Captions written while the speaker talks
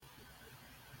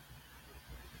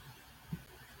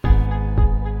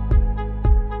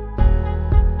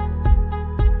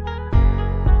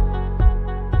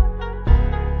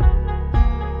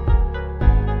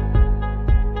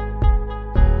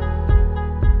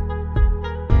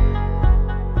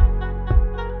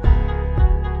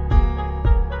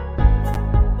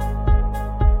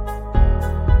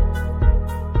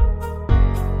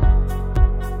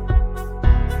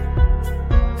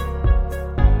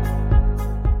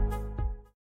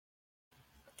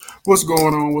What's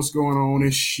going on? What's going on?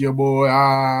 It's your boy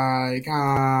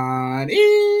Icon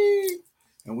E.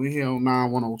 And we're here on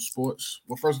 910 Sports.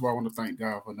 Well, first of all, I want to thank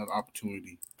God for another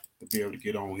opportunity to be able to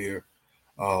get on here.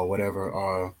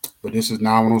 Whatever. But this is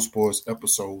 910 Sports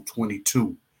episode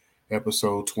 22.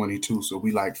 Episode 22. So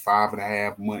we like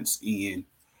 5.5 months in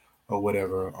or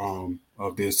whatever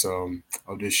of this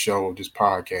show, of this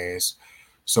podcast.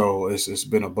 So it's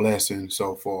been a blessing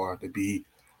so far to be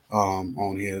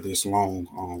on here this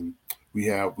long.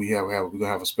 We're gonna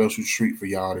have a special treat for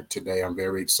y'all today. I'm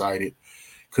very excited.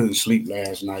 Couldn't sleep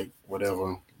last night.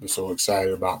 Whatever. I'm so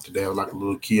excited about today. I was like a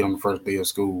little kid on the first day of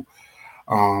school.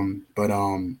 But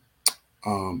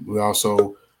we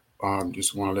also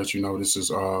just want to let you know this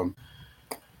is uh,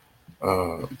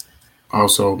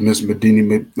 also Miss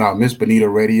Benita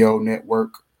Radio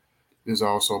Network is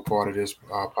also part of this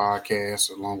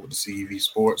podcast along with the CV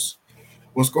Sports.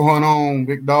 What's going on,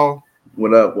 big dog?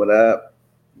 What up? What up?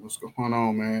 What's going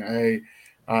on, man? Hey,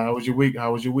 how was your week?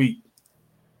 How was your week?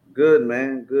 Good,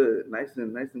 man. Good. Nice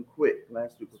and quick.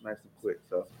 Last week was nice and quick,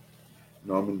 so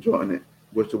I'm enjoying it.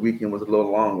 Wish the weekend was a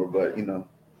little longer, but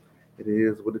it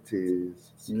is what it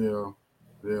is. Yeah,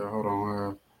 yeah. Hold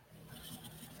on.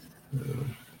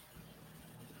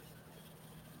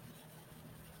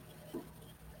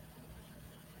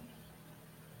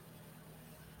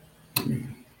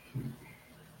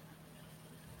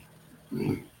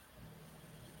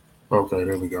 Okay,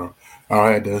 there we go.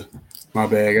 I had to, my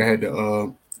bag. I had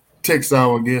to text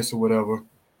our guests or whatever.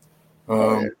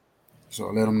 Oh yeah. Um, so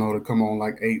I let them know to come on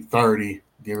like 8:30.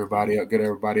 Get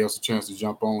everybody else a chance to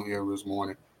jump on here this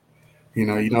morning.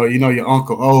 Your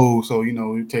uncle old, so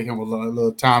you take him a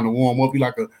little time to warm up. You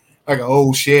like an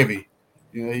old Chevy.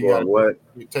 You Boy, got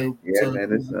what? to take Yeah, to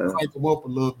man. It's crank him up a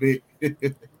little bit. yeah,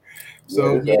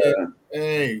 So it's man,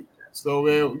 hey, so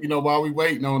man, while we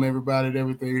waiting on everybody and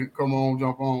everything, come on,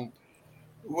 jump on.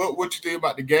 What you think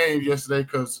about the games yesterday?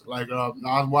 Because I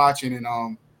was watching and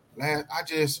I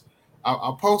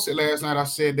posted last night. I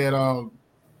said that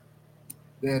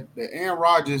Aaron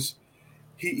Rodgers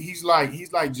he's like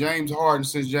James Harden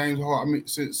since James Harden. I mean,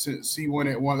 since he won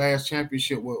that one last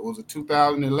championship. What was it,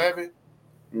 2011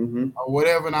 mm-hmm. or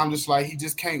whatever? And I'm just like, he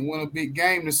just can't win a big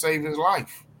game to save his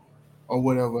life or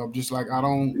whatever. I'm just like, I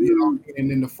don't,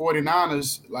 and then the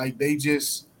 49ers, like they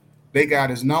got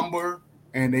his number,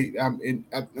 and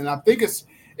I think it's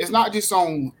not just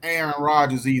on Aaron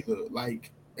Rodgers either.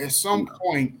 Like at some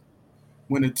point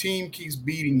when a team keeps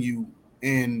beating you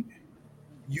and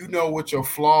you know what your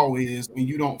flaw is and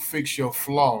you don't fix your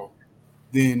flaw,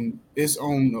 then it's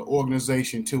on the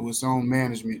organization too, it's on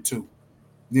management too.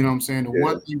 You know what I'm saying? Yeah.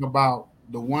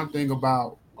 The one thing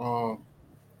about the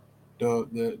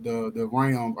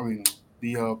Rams, I mean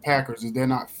the Packers, is they're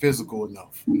not physical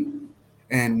enough.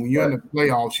 And when you're in Right. the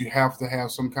playoffs, you have to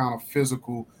have some kind of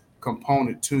physical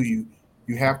component to you.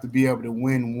 You have to be able to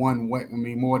win one way. I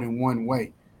mean, more than one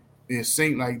way. It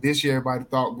seemed like this year everybody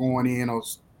thought going in or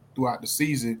throughout the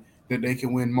season that they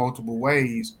can win multiple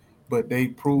ways, but they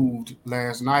proved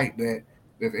last night that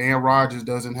if Aaron Rodgers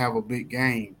doesn't have a big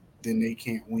game, then they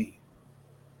can't win.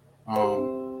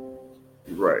 Um,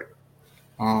 Right.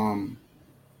 um,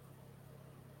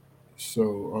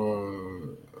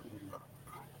 so,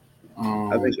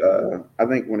 I think. I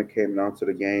think when it came down to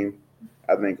the game,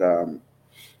 I think. mm,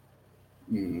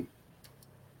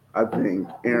 I think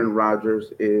Aaron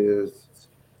Rodgers is.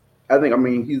 I think. I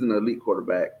mean, he's an elite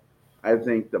quarterback. I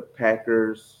think the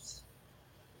Packers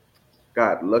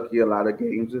got lucky a lot of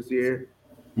games this year.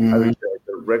 I mhm, think that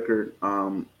the record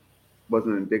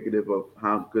wasn't indicative of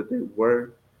how good they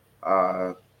were.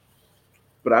 Uh,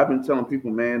 but I've been telling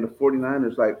people, man, the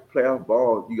 49ers, like playoff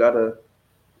ball,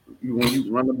 when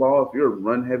you run the ball, if you're a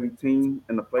run heavy team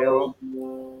in the playoffs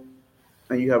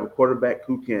and you have a quarterback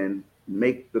who can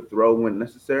make the throw when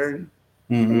necessary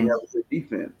and you mhm, have a good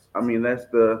defense, I mean, that's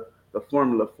the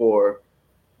formula for,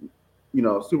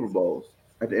 Super Bowls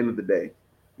at the end of the day.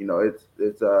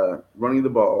 It's running the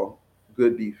ball,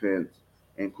 good defense,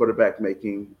 and quarterback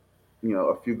making,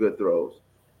 a few good throws.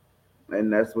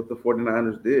 And that's what the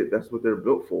 49ers did. That's what they're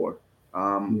built for.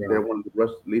 yeah, They're one of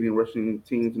the leading rushing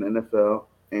teams in the NFL,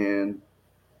 and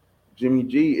Jimmy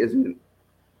G isn't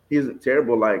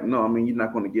terrible. Like, no, I mean, you're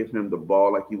not going to give him the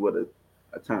ball like you would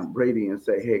a Tom Brady and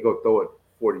say, hey, go throw it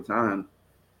 40 times.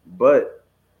 But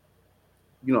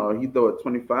he throw it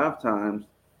 25 times,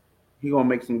 he gonna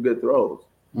make some good throws.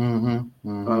 mhm,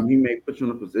 mhm, He may put you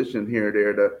in a position here or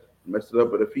there to mess it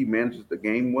up, but if he manages the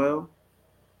game well,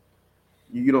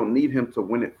 you don't need him to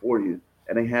win it for you.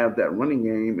 And they have that running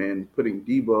game and putting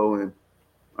Debo and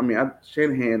I mean,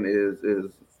 Shanahan is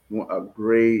a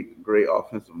great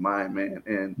offensive mind, man.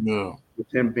 And Yeah.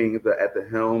 with him being at the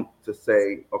helm to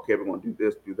say, okay, we're going to do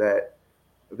this, do that,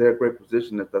 they're a great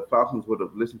position. If the Falcons would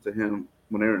have listened to him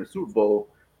when they were in the Super Bowl,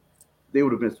 they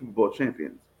would have been Super Bowl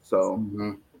champions. So,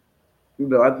 Mm-hmm.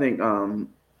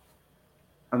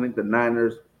 I think the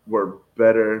Niners were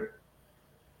better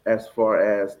as far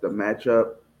as the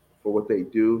matchup for what they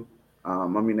do.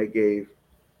 They gave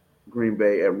Green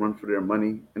Bay a run for their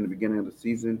money in the beginning of the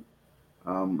season.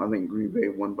 I think Green Bay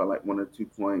won by like 1 or 2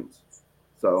 points.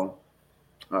 So,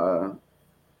 uh,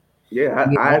 yeah,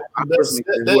 Yeah, I personally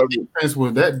say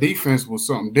whoever. that defense was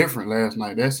something different last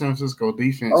night. That San Francisco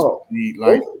defense Oh, be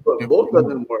like different. both of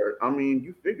them were. I mean,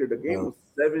 you figure the game Yeah, was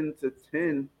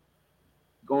 7-10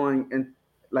 going in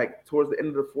like towards the end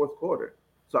of the fourth quarter.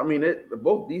 So I mean,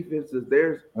 both defenses.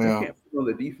 You yeah. can't put on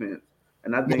the defense,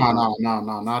 and I think No,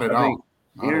 not at I think all.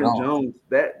 Not at Aaron all. Jones,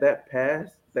 that pass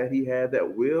that he had,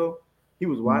 that will, he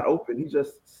was Mm. wide open. He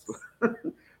just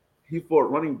he for a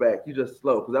running back, he just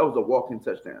slow because that was a walking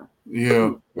touchdown. But he Yeah,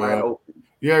 was wide yeah, open.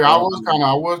 yeah. And I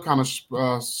was kind of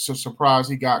surprised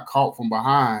he got caught from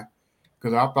behind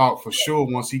because I thought for sure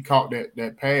once he caught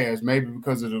that pass, maybe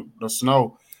because of the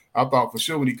snow, I thought for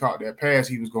sure when he caught that pass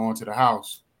he was going to the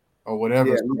house or whatever.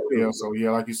 yeah, So me yeah,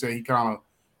 too. like you said, he kind of.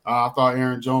 I thought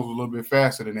Aaron Jones was a little bit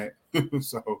faster than that.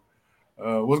 So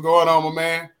what's going on, my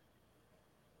man?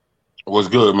 What's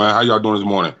good, man? How y'all doing this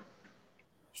morning?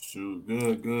 Shoot,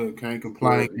 good, good. Can't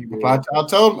complain. Good, Can't complain. good. I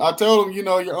told him,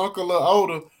 your uncle a little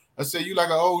older. I said, you like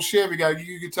an old Chevy, got to give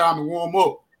you time to warm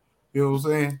up. You know what I'm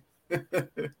saying?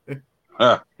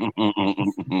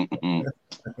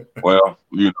 Well,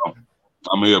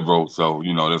 I'm here, bro. So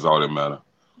that's all that matters.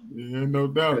 Yeah, no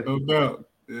doubt, no doubt.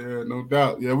 Yeah, no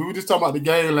doubt. Yeah, we were just talking about the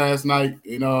game last night,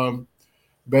 and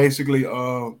basically,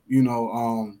 what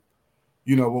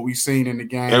we seen in the Aaron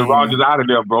game. Rodgers out of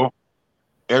there, bro.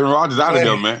 Aaron Rodgers out of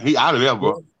there, man. He out of there,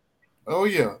 bro. Oh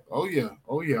yeah, oh yeah,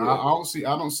 oh yeah. Yeah, I don't see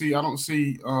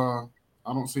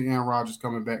Aaron Rodgers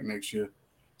coming back next year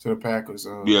to the Packers.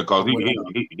 Yeah, cause Or whatever.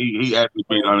 he actually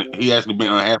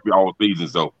been unhappy all season.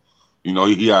 So,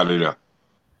 he out of there.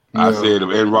 I Yeah, said if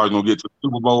Aaron Rodgers gonna get to the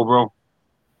Super Bowl, bro.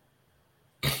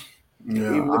 yeah.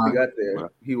 even if he got there, Well,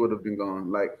 he would have been gone.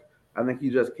 Like I think he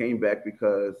just came back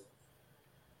because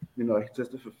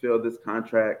just to fulfill this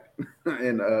contract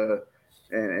and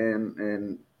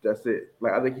and that's it.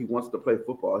 Like I think he wants to play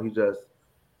football. He just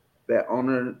that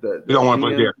owner, he the don't want to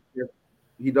play GM, there.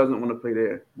 he doesn't want to play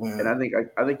there. And Well, I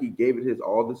think he gave it his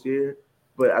all this year,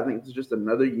 but I think it's just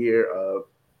another year of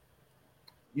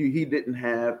he didn't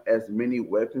have as many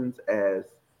weapons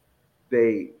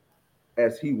they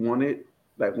as he wanted.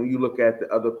 Like when you look at the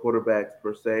other quarterbacks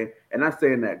per se, and not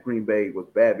saying that Green Bay was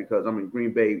bad because I mean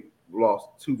Green Bay lost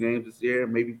 2 games this year,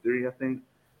 maybe three, I think.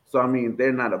 So I mean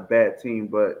they're not a bad team,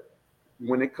 but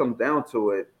when it comes down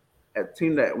to it, a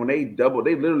team that when they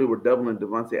literally were doubling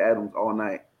Devontae Adams all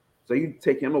night. So you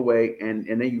take him away and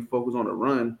then you focus on the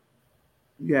run.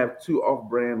 You have two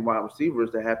off-brand wide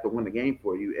receivers that have to win the game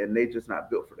for you, and they just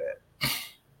not built for that.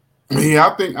 yeah,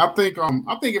 I think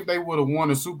if they would have won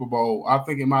the Super Bowl, I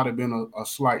think it might have been a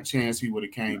slight chance he would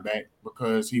have No, came back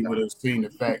because he would no, have seen the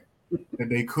fact that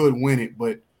they could win it.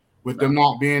 But with them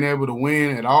no. not being able to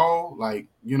win at all, like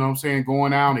what I'm saying,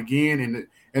 going out again,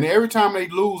 and every time they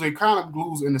lose, they kind of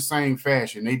lose in the same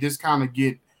fashion. They just kind of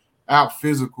get out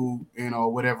physical,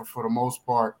 whatever for the most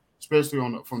part, especially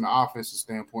from the offensive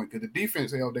standpoint, because the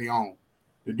defense held their own.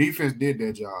 The defense did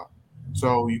their job,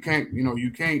 so you can't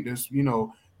just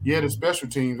the special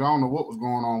teams. I don't know what was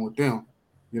going on with them.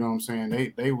 You know what I'm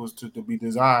saying? They was to be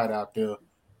desired out there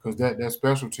because that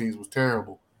special teams was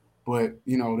terrible. But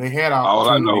they had All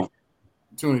I know,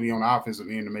 opportunity on the offensive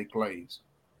end to make plays.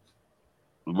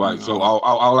 You right? So know,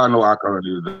 all I know, I kind of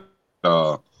is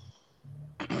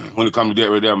when it comes to that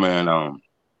right there, man.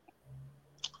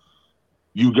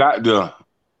 You got to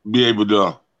be able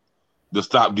to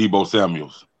stop Debo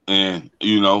Samuels, and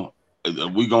I'm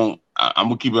gonna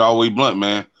keep it always blunt,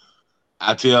 man.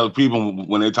 I tell people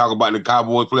when they talk about the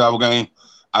Cowboys playoff game,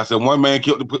 I said one man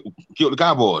killed the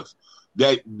Cowboys.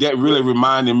 That really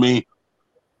reminded me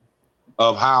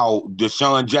of how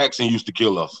Deshaun Jackson used to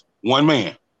kill us. One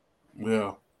man,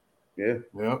 yeah, Yeah.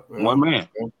 yeah, one yeah, man,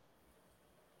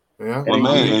 yeah. And one he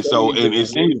man. did it And so so, many and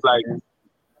different ways, man.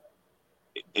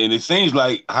 it seems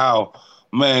like how,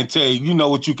 man, Tay, you know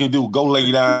what you can do? Go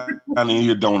lay down in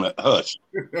your donut, hush.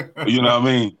 You know what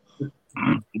I mean?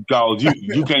 Because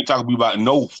you can't talk to me about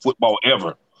no football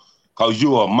ever. Because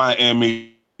you're a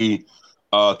Miami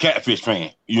catfish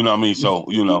fan. You know what I mean? So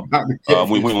Not the we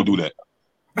catfish. ain't gonna do that.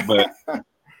 But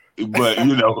but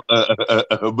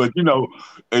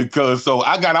because so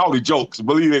I got all the jokes.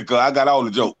 Believe it, because I got all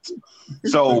the jokes.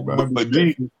 So, but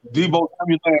Debo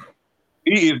Samuel,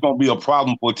 he is going to be a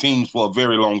problem for teams for a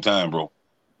very long time, bro.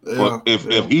 Yeah,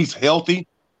 If he's healthy,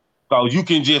 so you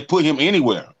can just put him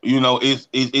anywhere.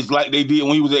 It's like they did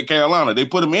when he was at Carolina. They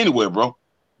put him anywhere, bro,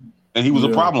 and he was a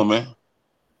problem, man.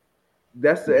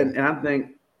 And I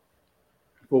think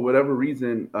for whatever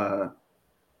reason,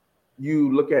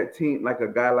 you look at team like a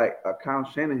guy like Kyle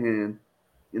Shanahan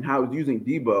and how he's using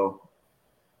Debo.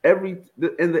 In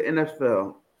the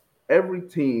NFL, every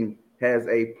team has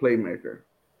a playmaker.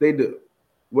 They do.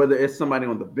 Whether it's somebody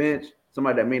on the bench,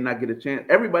 somebody that may not get a chance,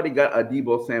 everybody got a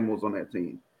Debo Samuels on that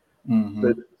team.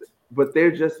 Mm-hmm. But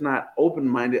they're just not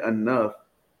open-minded enough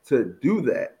to do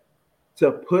that.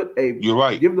 To put You're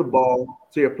right. give the ball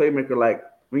to your playmaker. Like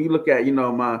when you look at,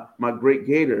 my great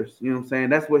Gators, you know what I'm saying?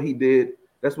 That's what he did.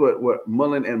 That's what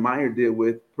Mullen and Meyer did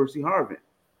with Percy Harvin.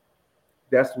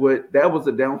 That was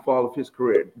the downfall of his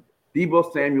career.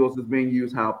 Debo Samuels is being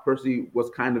used how Percy was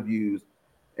kind of used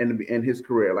in his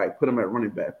career. Like put him at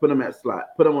running back, put him at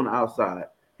slot, put him on the outside,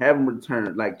 have him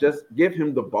return. Like just give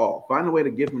him the ball. Find a way to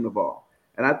give him the ball.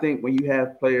 And I think when you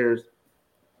have players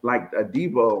like a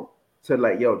Debo to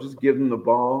like, yo, just give him the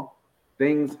ball,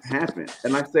 things happen.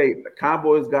 And like I say, the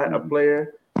Cowboys got a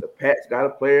player, the Pats got a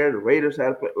player, the Raiders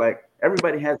had a player. Like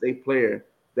everybody has a player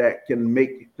that can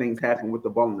make things happen with the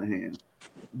ball in the hand.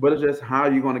 But it's just how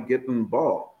you're going to get them the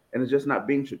ball. And it's just not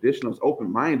being traditional. It's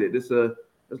open-minded. It's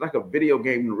like a video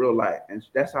game in real life. And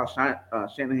that's how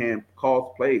Shanahan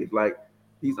calls plays. Like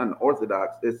he's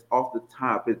unorthodox. It's off the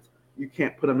top. You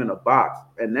can't put him in a box.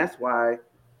 And that's why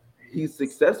he's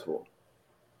successful.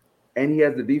 And he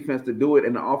has the defense to do it.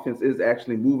 And the offense is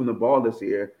actually moving the ball this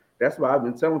year. That's why I've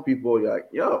been telling people, like,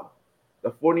 yo,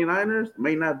 the 49ers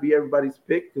may not be everybody's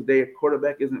pick because their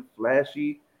quarterback isn't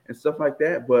flashy and stuff like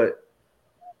that. But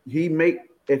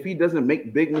if he doesn't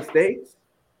make big mistakes,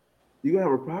 you're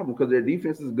gonna have a problem because their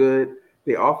defense is good.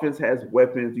 Their offense has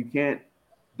weapons. You can't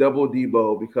double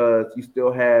Debo because you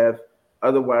still have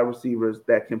other wide receivers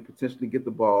that can potentially get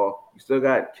the ball. You still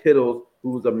got Kittles,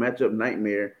 who's a matchup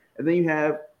nightmare, and then you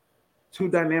have two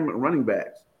dynamic running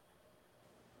backs.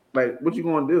 Like, what you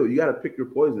gonna do? You got to pick your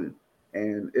poison,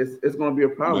 and it's gonna be a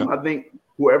problem. Yeah. I think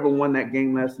whoever won that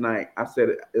game last night, I said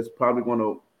it's probably going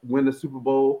to win the Super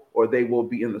Bowl or they will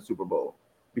be in the Super Bowl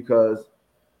because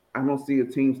I don't see a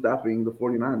team stopping the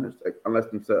 49ers unless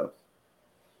themselves.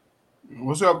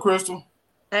 What's up, Crystal?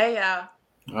 Hey, y'all.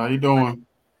 How you doing?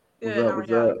 Good.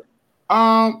 What's up?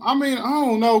 I mean, I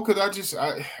don't know because I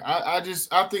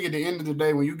think at the end of the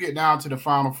day, when you get down to the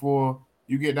Final Four,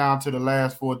 you get down to the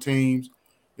last four teams,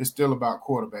 it's still about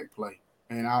quarterback play,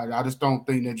 and I just don't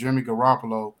think that Jimmy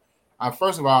Garoppolo.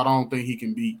 First of all, I don't think he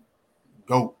can beat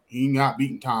GOAT. He not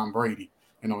beating Tom Brady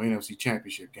in an NFC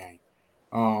Championship game.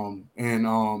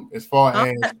 As far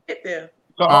as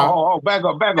back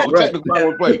up, Right.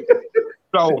 technical play.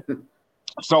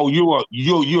 So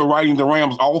you're writing the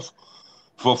Rams off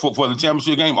for the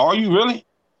championship game? Are you really?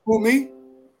 who me?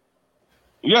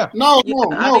 Yeah. No,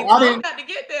 I didn't. got to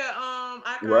get there.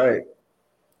 Right.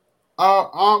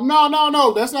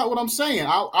 No. That's not what I'm saying.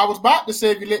 I was about to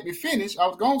say if you let me finish, I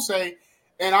was gonna say,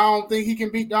 and I don't think he can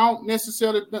beat. I don't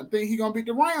necessarily think he's gonna beat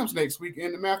the Rams next week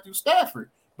in the Matthew Stafford.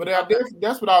 But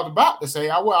that's what I was about to say.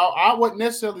 I wasn't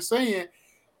necessarily saying.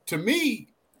 To me,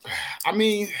 I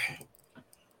mean,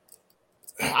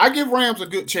 I give Rams a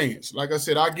good chance. Like I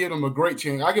said, I give them a great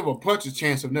chance. I give a puncher's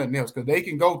chance of nothing else because they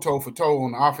can go toe for toe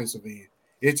on the offensive end.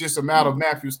 It's just a matter of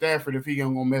Matthew Stafford if he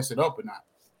gonna mess it up or not.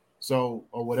 So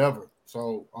or whatever.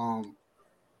 So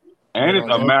and it's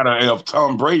a matter of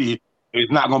Tom Brady is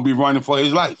not going to be running for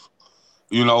his life.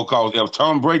 Because if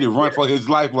Tom Brady run for his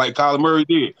life like Kyler Murray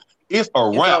did, it's a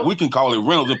wrap. We can call it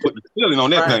Reynolds and put the ceiling on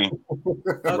that thing.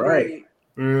 Right.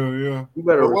 Yeah.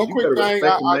 One quick thing,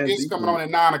 I guess coming on at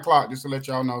 9:00 just to let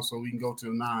y'all know, so we can go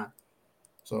till 9.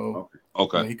 So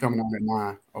okay, he coming on at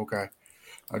 9. Okay,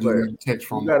 I just need a text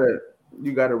from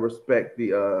you gotta respect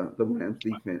the Rams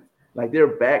defense. Like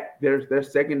their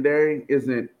secondary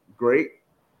isn't great,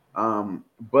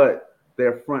 but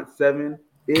their front seven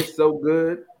is so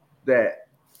good that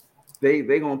they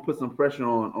gonna put some pressure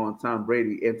on Tom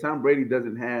Brady, and Tom Brady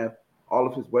doesn't have all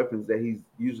of his weapons that he's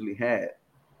usually had.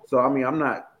 So I mean, I'm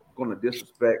not gonna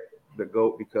disrespect the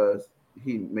GOAT because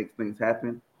he makes things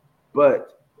happen,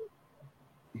 but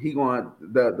he going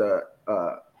the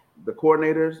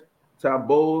coordinators, Todd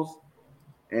Bowles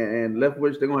and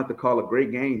Leftwich, they're gonna have to call a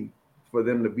great game for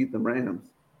them to beat the Rams.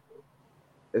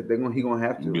 He gonna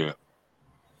have to. Yeah.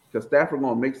 Because Stafford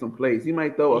gonna make some plays. He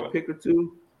might throw a pick or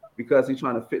two because he's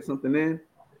trying to fit something in,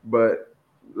 but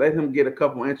let him get a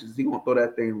couple inches. He gonna throw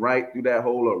that thing right through that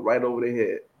hole or right over their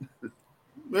head.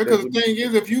 Because the thing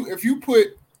is, if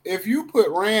you put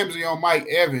Ramsey on Mike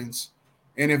Evans,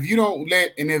 and if you don't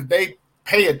if they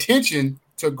pay attention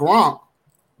to Gronk,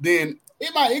 then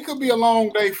it could be a long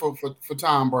day for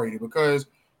Tom Brady. Because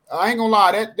I ain't gonna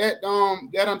lie,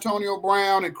 that Antonio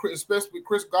Brown and especially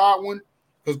Chris Godwin,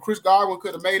 because Chris Godwin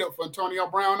could have made up for Antonio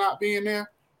Brown not being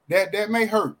there. That may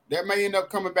hurt. That may end up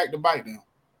coming back to bite them.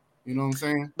 You know what I'm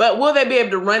saying? But will they be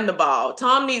able to run the ball?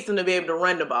 Tom needs them to be able to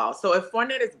run the ball. So if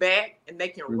Fournette is back and they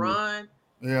can run,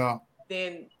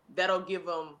 then that'll give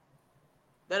them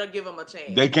a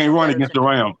chance. They can't run against the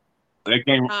Rams. They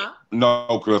can't.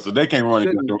 No, Chris. They can't run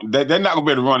against they're not gonna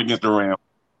be able to run against the Rams.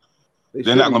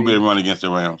 They're not gonna be able to run against the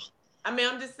Rams. I mean,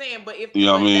 I'm just saying, but if you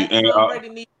know what I mean, Tom Brady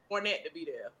needs Fournette to be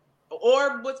there,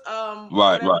 or what's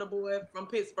the boy from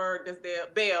Pittsburgh that's there,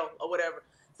 Bell or whatever.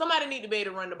 Somebody need to be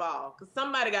able to run the ball because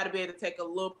somebody got to be able to take a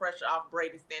little pressure off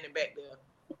Brady standing back there.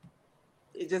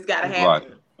 It just got to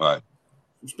happen. Right.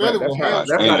 That's how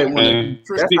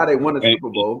they won the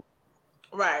Super Bowl.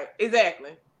 Right.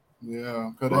 Exactly. Yeah,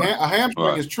 because a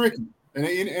hamstring is tricky, and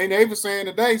they were saying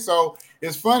today. So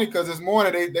it's funny because this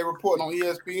morning they reporting on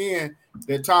ESPN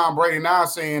that Tom Brady now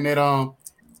saying that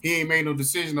he ain't made no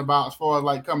decision about as far as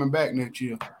like coming back next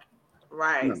year.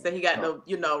 Right. So he got to,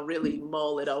 really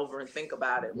mull it over and think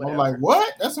about it. I'm like,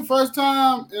 what? That's the first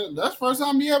time. That's the first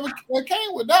time he ever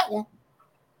came with that one.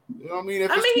 You know what I mean? He's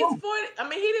 40. I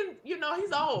mean, he didn't.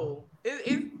 He's old.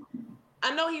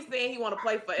 I know he's saying he want to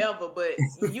play forever, but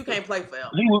you can't play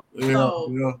forever. He was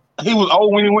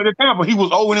old when he went to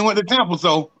Tampa.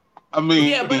 So I mean,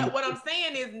 yeah. But what I'm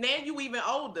saying is now you even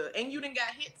older, and you done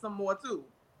got hit some more too.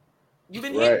 You've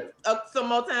been hit some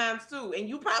more times too, and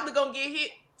you probably gonna get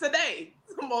hit today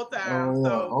some more times.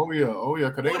 Oh yeah.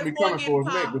 Because they gonna be coming for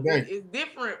his neck today. It's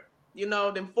different,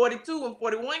 than 42 and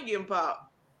 41 getting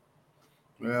popped.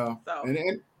 Yeah. So.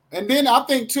 And then I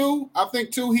think too,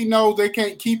 he knows they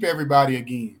can't keep everybody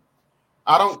again.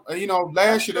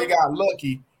 Last year they got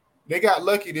lucky. They got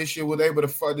lucky this year, was able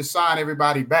to sign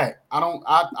everybody back. I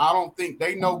don't think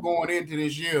they know going into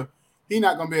this year he's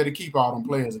not gonna be able to keep all them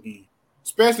players again,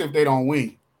 especially if they don't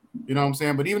win. You know what I'm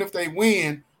saying? But even if they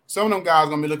win, some of them guys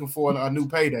gonna be looking for a new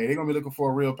payday. They're gonna be looking for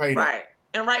a real payday. Right.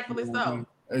 And rightfully so.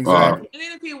 Exactly. And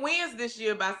then if he wins this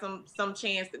year by some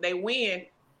chance that they win,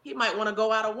 he might want to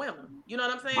go out a winner. You know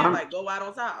what I'm saying? Like go out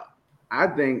on top. I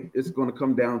think it's going to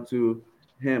come down to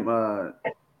him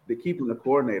keeping the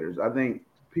coordinators. I think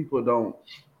people don't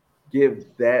give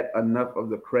that enough of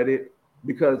the credit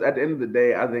because at the end of the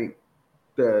day, I think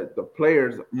the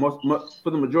players most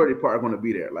for the majority part are going to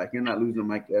be there. Like you're not losing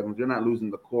Mike Evans, you're not losing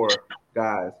the core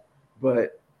guys,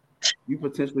 but you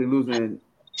potentially losing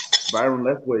Byron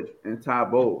Leftwich and Ty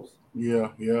Bowles. Yeah.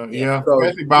 So,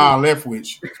 especially Byron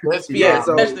Leftwich. Especially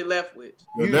Leftwich.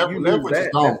 Leftwich is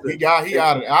gone. He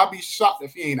out of there. I'll be shocked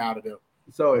if he ain't out of there.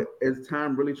 So is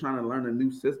Tom really trying to learn a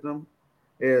new system?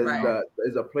 Is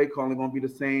a play calling going to be the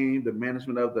same? The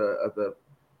management of the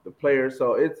players.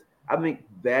 So I think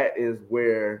that is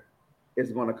where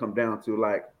it's going to come down to.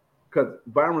 Like, because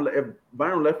if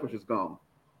Byron Leftwich is gone,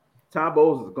 Ty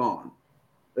Bowles is gone.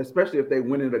 Especially if they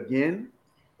win it again,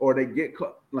 or they get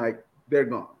they're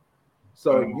gone.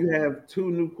 So you have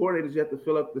two new coordinators you have to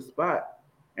fill up the spot,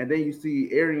 and then you see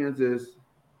Arians is,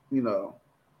 he's a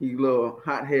little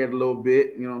hothead a little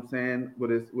bit, you know what I'm saying,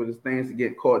 with his things to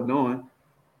get caught doing.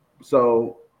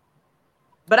 So,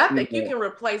 but I think you can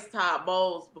replace Todd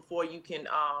Bowles before you can.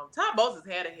 Todd Bowles has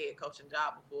had a head coaching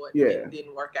job before. It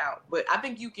didn't work out, but I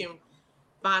think you can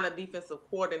find a defensive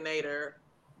coordinator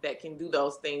that can do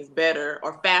those things better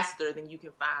or faster than you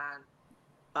can find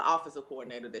an offensive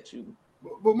coordinator that you.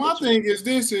 But my thing is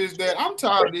that I'm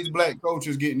tired of these black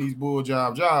coaches getting these bull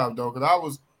jobs though,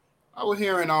 because I was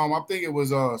hearing I think it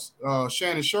was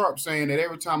Shannon Sharp saying that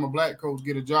every time a black coach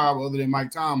get a job other than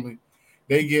Mike Tomlin,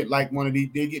 they get like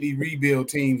these rebuild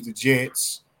teams, the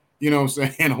Jets, you know what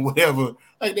I'm saying, or whatever.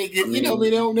 Like they get, they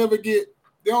don't ever get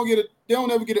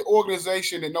an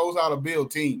organization that knows how to build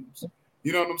teams.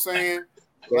 You know what I'm saying?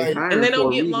 And they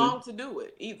don't get long to do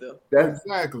it either. That's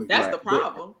the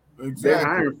problem. Exactly. They're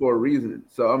hiring for a reason.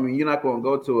 So, I mean, you're not going to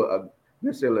go to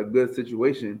necessarily a good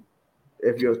situation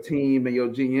if your team and your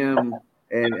GM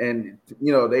and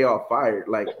they are fired.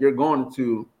 Like, you're going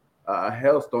to a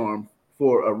hellstorm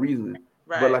for a reason.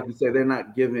 Right. But like you said, they're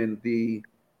not given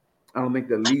I don't think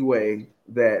the leeway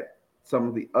that some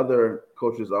of the other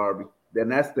coaches are.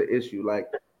 And that's the issue. Like,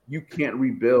 you can't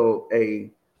rebuild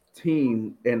a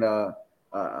team in the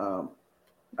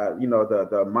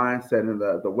mindset and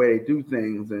the way they do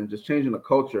things and just changing the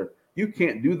culture. You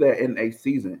can't do that in a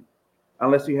season.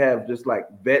 unless you have just like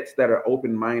vets that are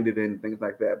open-minded and things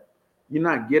like that. You're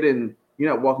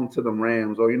not walking to the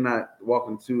Rams, or you're not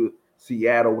walking to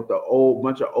Seattle with a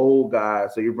bunch of old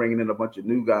guys. So you're bringing in a bunch of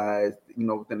new guys,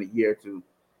 within a year or two.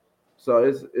 So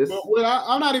it's.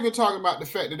 I'm not even talking about the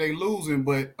fact that they losing,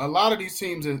 but a lot of these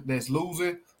teams that's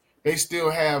losing, they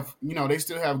still have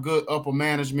good upper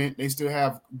management. They still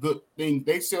have good things.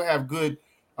 They still have good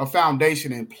a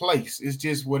foundation in place. It's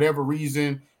just whatever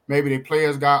reason, maybe the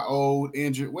players got old,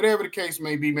 injured, whatever the case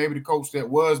may be. Maybe the coach that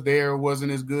was there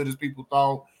wasn't as good as people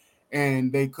thought,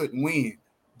 and they couldn't win.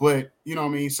 But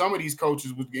some of these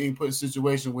coaches was getting put in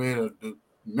situations where the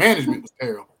management was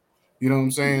terrible. You know what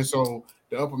I'm saying? So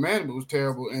the upper management was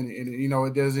terrible, and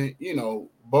it doesn't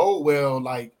bode well.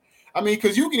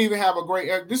 Because you can even have a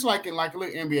great just like in like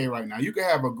NBA right now, you can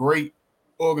have a great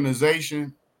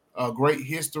organization, a great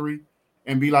history,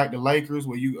 and be like the Lakers,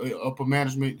 where you upper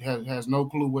management has no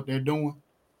clue what they're doing.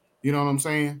 You know what I'm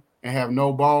saying? And have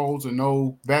no balls and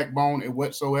no backbone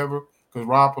whatsoever. Because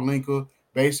Rob Pelinka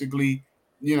basically,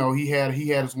 he had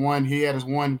his one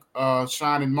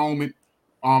shining moment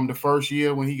the first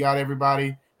year when he got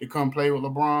everybody to come play with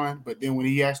LeBron. But then when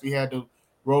he actually had to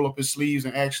roll up his sleeves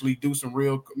and actually do some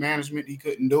real management, he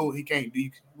couldn't do it. He can't.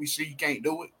 We see he can't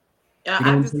do it.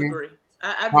 I disagree.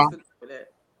 I disagree with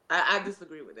that. I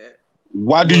disagree with that.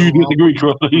 Why do you disagree,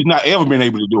 Crystal? He's not ever been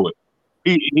able to do it.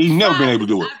 He's never been able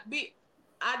to do it.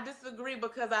 I disagree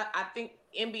because I think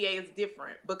NBA is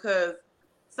different, because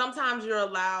sometimes you're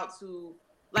allowed to,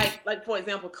 like for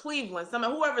example, Cleveland,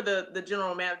 whoever the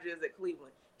general manager is at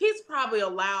Cleveland, he's probably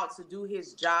allowed to do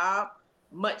his job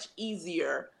much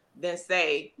easier than,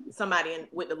 say, somebody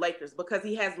with the Lakers, because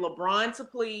he has LeBron to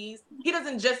please. He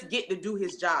doesn't just get to do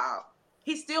his job.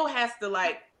 He still has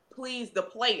to please the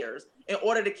players in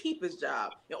order to keep his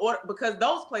job, because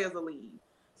those players will leave.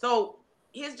 So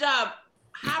his job,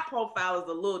 high profile, is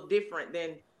a little different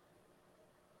than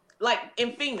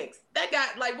in Phoenix. That guy,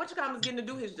 what you call him, is getting to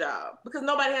do his job because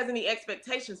nobody has any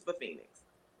expectations for Phoenix.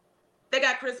 They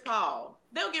got Chris Paul.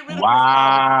 They'll get rid of Chris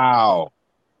Paul.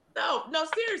 No,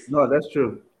 seriously. No, that's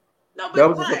true. No, but that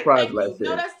was a surprise last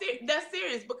year. No, that's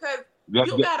serious, because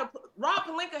Rob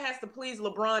Pelinka has to please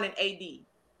LeBron and AD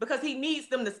because he needs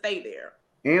them to stay there.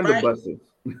 And right? The buses.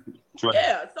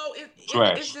 Yeah, so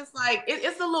it's just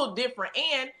it's a little different.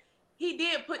 And he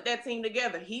did put that team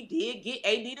together. He did get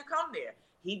AD to come there.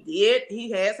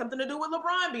 He had something to do with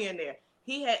LeBron being there.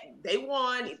 They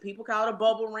won. People call it a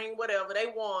bubble ring, whatever. They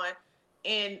won.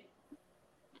 And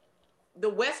the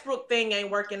Westbrook thing ain't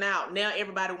working out. Now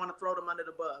everybody want to throw them under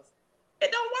the bus.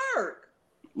 It don't work.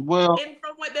 Well, and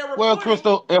from what they're reporting,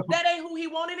 Crystal, that ain't who he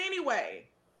wanted anyway.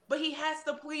 But he has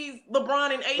to please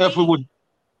LeBron and AD.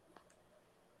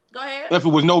 Go ahead. If it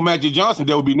was no Magic Johnson,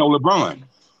 there would be no LeBron.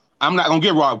 I'm not gonna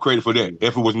give Rob credit for that.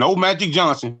 If it was no Magic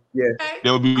Johnson,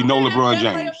 there would be no LeBron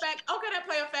James. That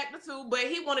play a factor too, but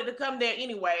he wanted to come there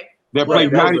anyway. And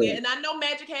I know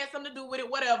Magic had something to do with it,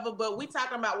 whatever. But we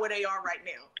talking about where they are right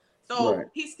now. So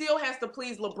he still has to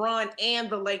please LeBron and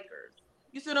the Lakers.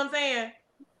 You see what I'm saying?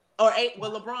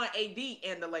 LeBron, AD,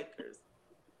 and the Lakers.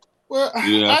 Well,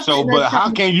 yeah. So, but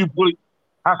how can you please?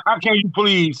 How can you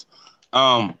please?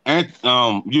 Anthony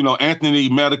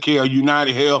Medicare,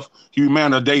 United Health,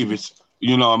 Humana Davis.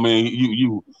 You know what I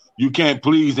mean? You can't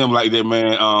please him like that,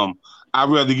 man. I'd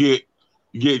rather get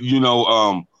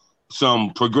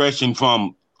some progression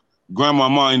from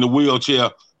grandmama in the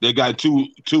wheelchair. They got two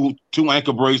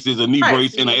ankle braces, a knee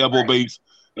brace, and an elbow base,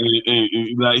 and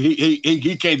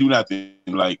he can't do nothing.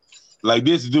 Like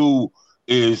this dude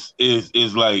is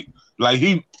like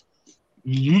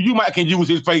you might can use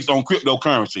his face on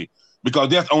cryptocurrency, because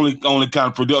that's only kind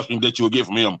of production that you'll get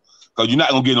from him, because you're not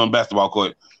gonna get him on the basketball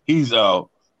court. He's a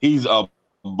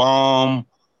bomb.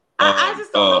 I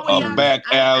just don't know where back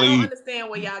alley. I don't understand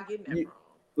where y'all getting that from.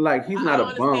 Like he's not a bum.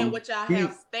 I don't understand what y'all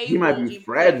have stable. He might be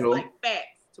fragile. Like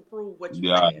facts to prove what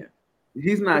you're saying.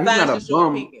 He's not a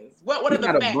bum. What are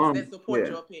the facts that support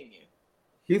your opinion?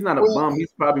 He's not a bum.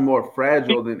 He's probably more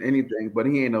fragile than anything, but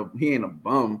he ain't a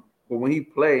bum. But when he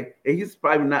play, he's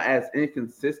probably not as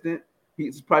inconsistent.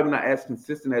 He's probably not as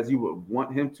consistent as you would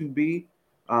want him to be.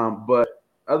 But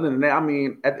other than that, I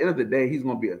mean, at the end of the day, he's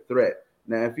going to be a threat.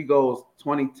 Now, if he goes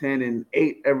 20, 10, and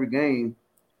 8 every game,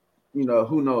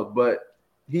 who knows? But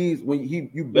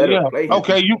you better play him.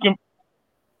 Okay, you can.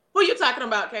 Who you talking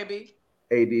about, KB?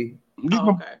 AD.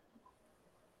 Okay.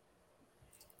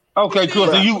 Okay,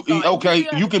 Chris. You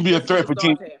can be a threat for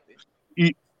 10.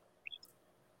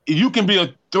 You can be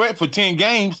a threat for 10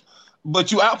 games, but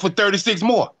you out for 36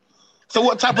 more. So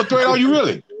what type of threat are you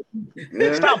really?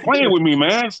 Yeah. Stop playing with me,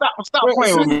 man. Stop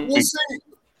playing with me.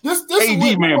 This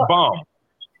AD man bomb.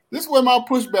 This is where my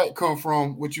pushback come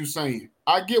from. What you saying?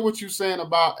 I get what you're saying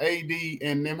about AD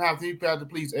and them have to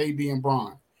please AD and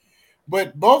Bron.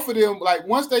 But both of them, like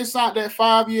once they signed that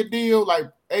 5-year deal, like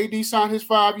AD signed his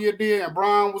 5-year deal and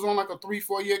Bron was on like a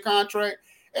 3-4 year contract.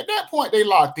 At that point, they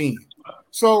locked in.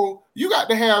 So you got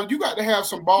to have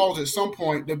some balls at some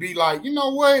point to be like, you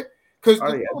know what? Because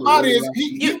the lot is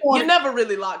you never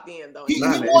really locked in though. He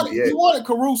wanted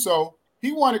Caruso.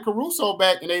 He wanted Caruso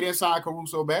back, and they didn't sign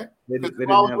Caruso back. They didn't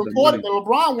have the money.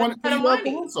 LeBron wanted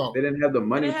Caruso. They didn't have the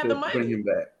money to bring him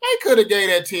back. They could have gave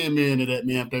that $10 million to that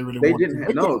man if they really wanted.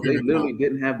 They literally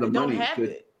didn't have the money.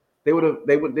 They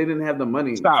didn't have the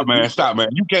money. Stop, man.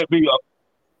 You can't be up.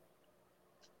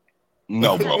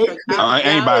 No, bro. I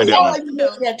ain't buying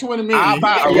that. $20 million. I'll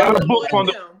buy a lot of books from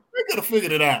the. They could have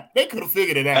figured it out. Hey,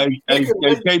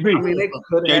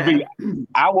 KB,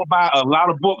 I will buy a lot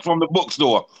of books from the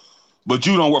bookstore, but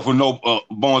you don't work for no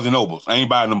Barnes and Nobles. I ain't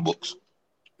buying them books.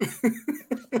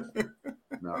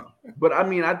 No, but I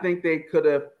mean, I think they could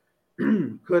have.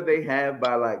 Could they have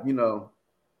by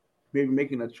maybe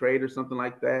making a trade or something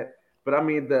like that? But I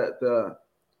mean, the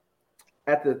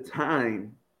at the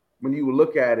time when you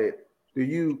look at it, do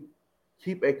you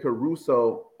keep a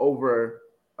Caruso over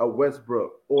a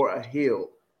Westbrook or a Hill?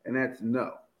 And that's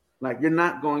no. Like, you're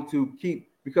not going to keep,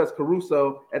 because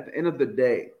Caruso, at the end of the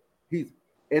day, he's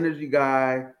energy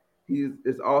guy.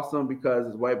 It's awesome because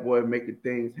his white boy making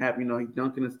things happen. He's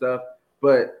dunking and stuff,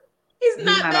 but he's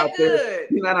not out good. There.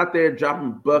 He's not out there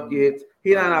dropping buckets.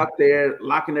 He's not out there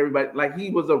locking everybody. Like, he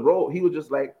was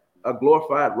just like a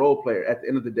glorified role player at the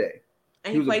end of the day.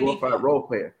 And he was a glorified role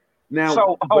player. Now,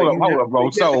 so hold up,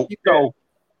 bro. So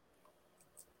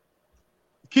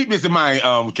keep this in mind,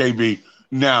 KB.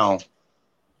 Now,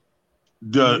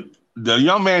 the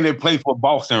young man that played for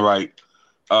Boston, right?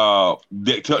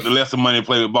 That took the lesser money and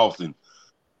played with Boston.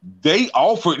 They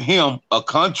offered him a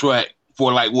contract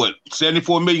for like what,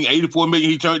 74 million, 84 million.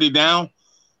 He turned it down.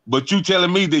 But you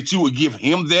telling me that you would give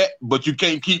him that, but you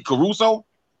can't keep Caruso?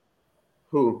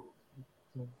 Who?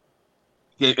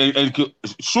 And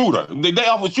Shooter. They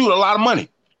offered Shooter a lot of money.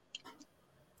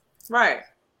 Right.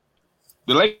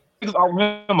 The Lakers offered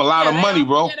him a lot of money,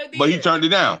 bro, but he turned it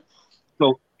down.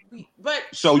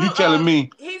 So you telling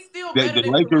me he's still that the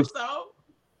Lakers? Caruso.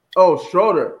 Oh,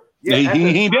 Schroeder. Yeah, he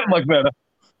ain't that much better.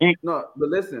 No, but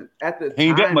listen, at the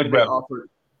time when they offered,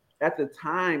 at the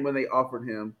time when they offered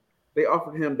him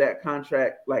that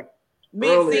contract like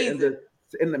mid-season.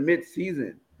 in the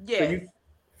mid-season. Yes. So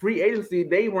free agency,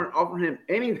 they weren't offering him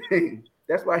anything.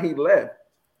 That's why he left,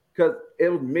 because it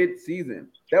was mid-season.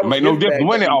 That make no difference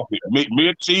when they offered it.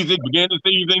 Mid-season, beginning of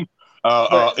the season,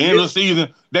 end of the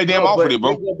season. They damn offered it,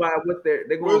 bro. They go by what they're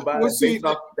going by based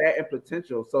off that and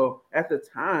potential. So at the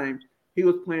time, he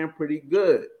was playing pretty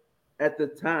good at the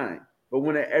time. But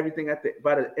when everything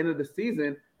by the end of the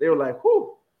season, they were like,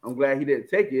 "Whew, I'm glad he didn't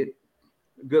take it.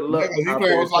 Good luck." He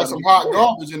played was like some hot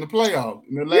garbage in the playoffs.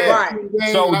 In the last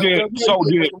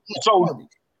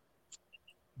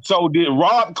So did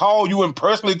Rob call you and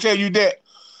personally tell you that?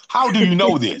 How do you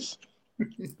know this?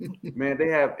 Man, they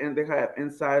have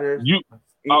insiders. Ian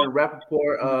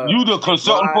Rappaport. You the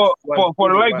consultant for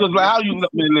the Lakers. Like, how you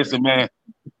listen, man?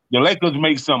 The Lakers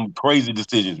make some crazy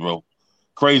decisions, bro.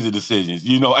 Crazy decisions.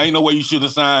 Ain't no way you should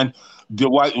have signed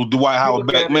Dwight Howard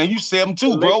back, man. You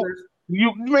 7-2, bro.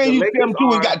 You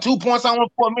 7-2 and got 2 points on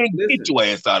 4 million. Get your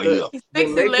ass out of here. He's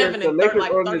 6'11" and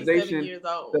like 37 years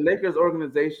old. The Lakers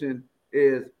organization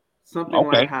is something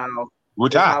like how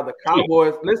the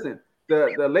Cowboys. Listen,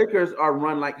 the Lakers are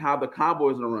run like how the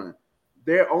Cowboys are run.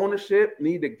 Their ownership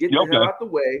need to get the hell out the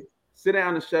way, sit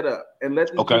down and shut up, and let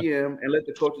the GM and let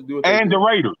the coaches do it. And the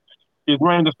Raiders is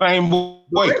ran the same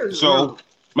way, so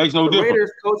makes no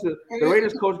difference. The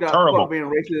Raiders coach got caught being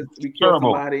racist. We killed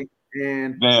somebody,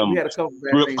 and we had a couple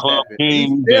bad things happen.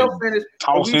 He still finished.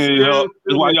 Tossing it up.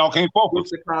 That's why y'all can't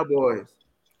focus. With the Cowboys.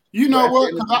 You know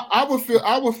what? I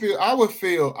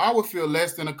would feel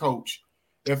less than a coach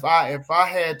if I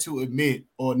had to admit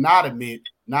or not admit,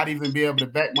 not even be able to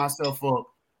back myself up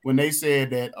when they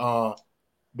said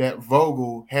that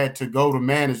Vogel had to go to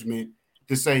management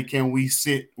to say, can we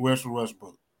sit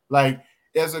Westbrook? Like,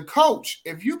 as a coach,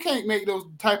 if you can't make those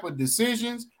type of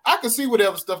decisions, I can see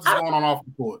whatever stuff is going on off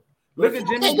the court. Look at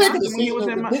Jimmy Johnson when he was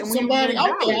in somebody. I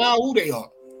don't care how old they are.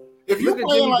 If you're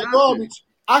playing like garbage,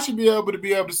 I should be able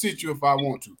to sit you if I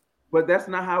want to. But that's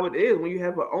not how it is when you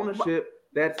have an ownership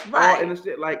that's all in the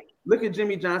shit. Like, look at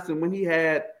Jimmy Johnson when he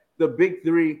had the big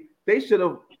three. They should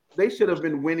have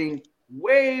been winning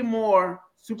way more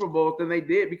Super Bowls than they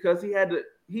did because he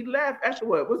left after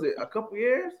what was it, a couple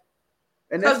years?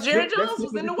 And because Jerry Jones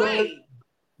was in the way.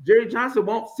 Jerry Johnson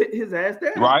won't sit his ass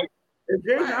down. Right. If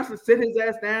Jerry Johnson sit his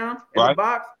ass down in the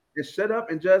box and shut up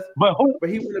and just, but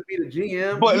he want to be the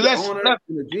GM, but the owner,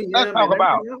 and the GM. Let's talk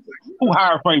about who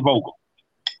hired Frank Vogel.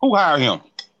 Who hired him?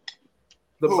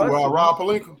 Rob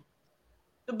Pelinka.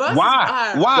 The bus.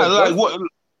 Why? Like what?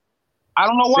 I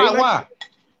don't know why. Why?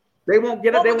 They won't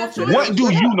get it. They won't. What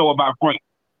do you know about Frank?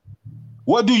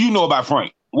 What do you know about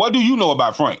Frank? What do you know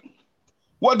about Frank?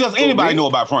 What does anybody know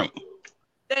about Frank?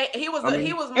 He was more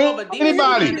of a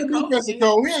defensive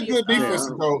coach. He a good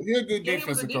defensive coach. He a good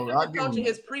defensive coach. I give him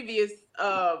his previous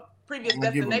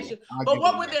destination. But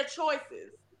what were their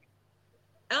choices?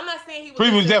 I'm not saying he was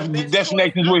previous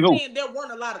destinations with who? There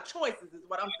weren't a lot of choices, is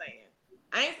what I'm saying.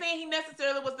 I ain't saying he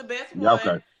necessarily was the best one. Yeah,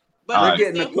 okay. But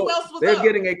they're getting who else was They're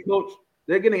getting a coach.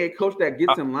 They're getting a coach that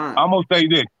gets in line. I'm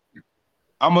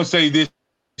gonna say this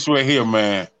right here,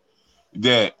 man.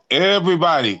 That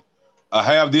everybody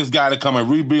have this guy to come and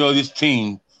rebuild this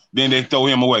team, then they throw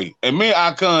him away. And me and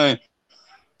Icon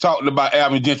talked about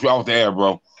Alvin Gentry off the air,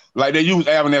 bro. Like they use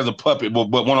Alvin as a puppet, but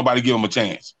won't nobody give him a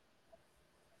chance.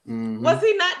 Mm-hmm. Was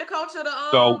he not the coach of the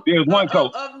so there's one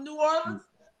coach of New Orleans?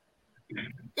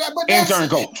 Yeah, but intern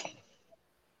coach.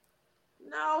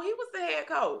 No, he was the head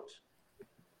coach.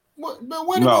 What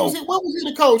was he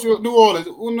the coach of New Orleans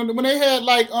when they had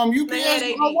like UPS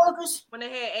workers? When they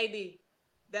had AD,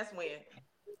 that's when.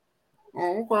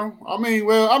 Oh, okay. I mean,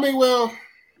 well.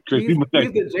 He's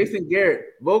the Jason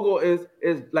Garrett. Vogel is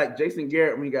like Jason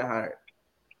Garrett when he got hired.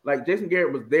 Like Jason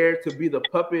Garrett was there to be the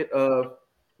puppet of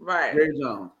Jerry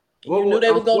Jones. Vogel, you knew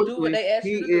they was gonna do what they asked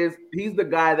you to do. He's the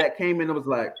guy that came in and was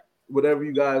like, whatever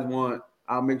you guys want,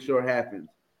 I'll make sure it happens.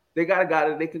 They got a guy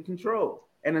that they can control.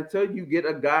 And until you get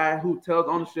a guy who tells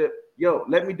ownership, yo,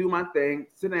 let me do my thing,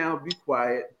 sit down, be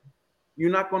quiet,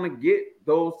 you're not gonna get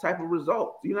those type of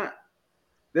results. You're not.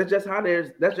 That's just how their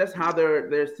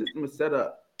system is set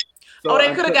up. So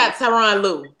they could have got Tyronn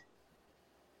Lue.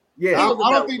 Yeah, I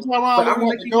don't think Tyronn Lue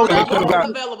wanted to go there. He was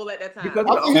available at that time. Because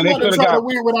I think he wanted to try to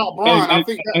win without Bron. I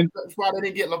think that's why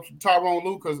they didn't get Tyronn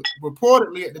Lue, because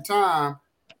reportedly at the time,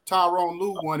 Tyronn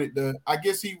Lue wanted to. I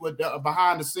guess he would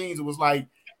behind the scenes. It was like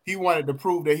he wanted to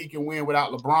prove that he can win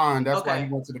without LeBron. That's why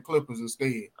he went to the Clippers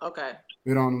instead. Okay,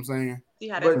 you know what I'm saying?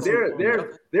 But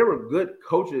there were good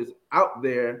coaches out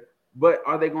there. But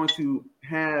are they going to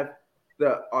have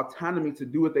the autonomy to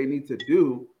do what they need to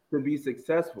do to be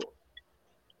successful?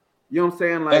 You know what I'm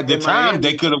saying? Like at the time,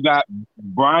 they could have got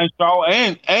Brian Shaw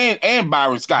and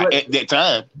Byron Scott at that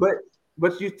time. But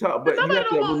you have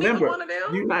to remember,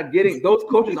 you're not getting those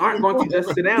coaches aren't going to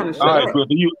just sit down and shut up. Chris,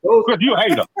 you a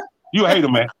hater. You a hater,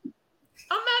 man.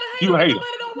 I'm not a hater.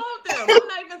 Nobody don't want them. I'm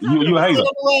not even talking you a hater.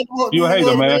 You a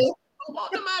hater, man. Don't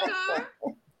want them out there.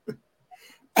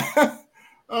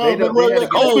 We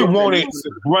wanted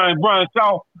Brian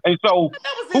Shaw, and so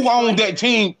who owned that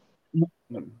team?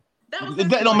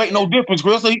 That don't make no difference,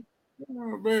 Chris. Oh,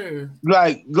 man.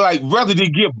 Like rather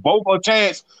than give both a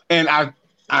chance, and I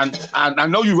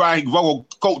know you ride Vogel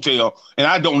coattail, and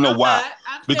I don't know why,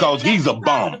 because he's a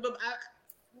bum.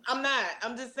 I'm not.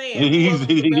 I'm just saying he's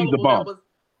a bum.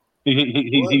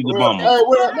 He's a bum.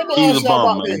 He's a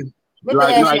bum,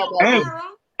 man.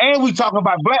 And we talking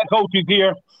about black coaches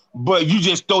here. But you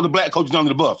just throw the black coaches under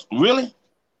the bus. Really?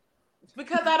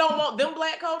 Because I don't want them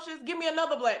black coaches. Give me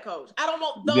another black coach. I don't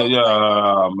want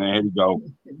those man, here we go.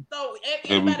 So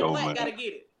everybody black got to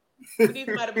get it. We need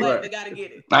somebody black that got to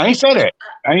get it. I ain't say that.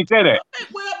 Okay,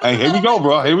 hey, here we go,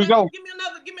 bro. Here we go. Give me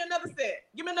another set.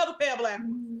 Give me another pair of black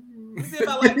ones. See if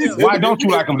I like them. Why don't you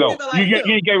like them, though? You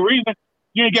ain't get reason.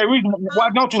 You ain't get reason. Why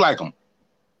don't you like them?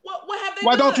 What have they done?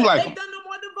 Why don't you like them? They've done no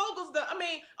more than Vogel's done. I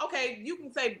mean, okay, you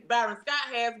can say Byron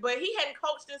Scott has, but he hadn't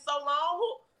coached in so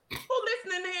long. Who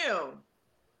listening to him?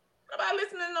 Nobody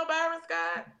listening to no Byron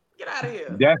Scott. Get out of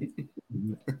here.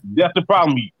 That's the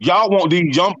problem. Y'all want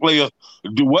these young players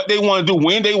to do what they want to do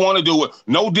when they want to do it.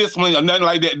 No discipline or nothing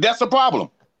like that. That's the problem.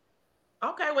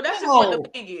 Okay, well that's just what the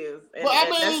pig is. And well, I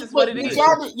mean, that's just what it is.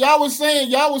 Y'all was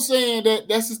saying that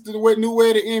that's just the new way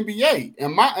of the NBA.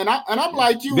 And I'm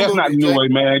like you. That's not the new way,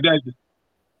 man.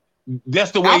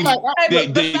 That's the way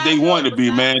they want to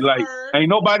be, man. Like ain't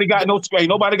nobody got no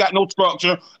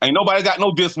structure, ain't nobody got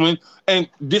no discipline, and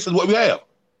this is what we have.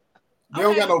 They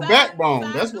don't got no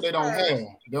backbone. That's what they don't have. They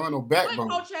don't have no backbone.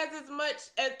 What coach has as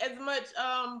much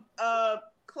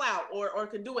clout or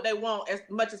can do what they want as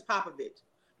much as Popovich?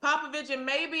 Popovich and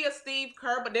maybe a Steve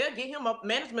Kerr, but they'll get him up.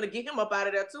 Management will get him up out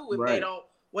of there too if they don't.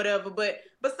 Whatever, but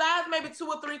besides maybe 2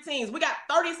 or 3 teams, we got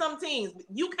 30-some teams.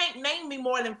 You can't name me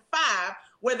more than 5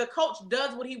 where the coach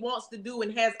does what he wants to do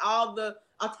and has all the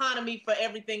autonomy for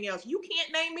everything else. You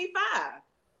can't name me 5.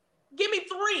 Give me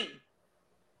 3,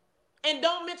 and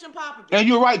don't mention Popovich. And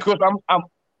you're right, Chris.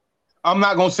 I'm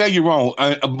not gonna say you're wrong.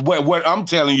 What I'm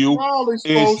telling you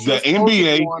is the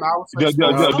NBA,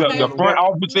 the front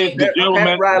offices, the general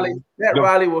manager. Pat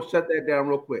Riley will shut that down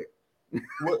real quick.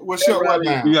 What shut what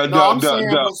down? Yeah, I'm saying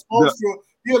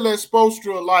he'll let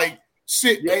Spoelstra like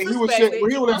sit. He would let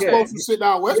Spoelstra sit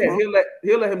down Westbrook. Yeah,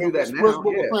 he'll let him do that now.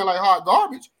 Westbrook was playing like hot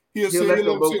garbage. He'll let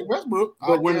him sit Westbrook.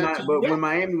 But when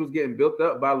Miami was getting built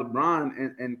up by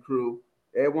LeBron and crew,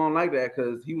 everyone like that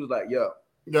because he was like, yo.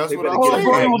 That's what I'm saying.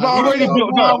 He was already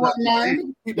built up.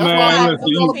 Man,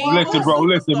 listen, bro.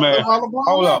 Listen, man.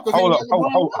 Hold up,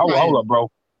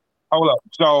 bro. Hold up.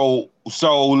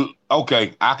 So,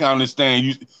 okay, I can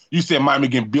understand. You said Miami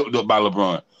getting built up by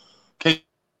LeBron. KB,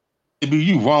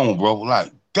 you wrong, bro.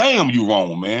 Like, damn, you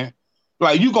wrong, man.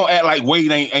 Like, you gonna act like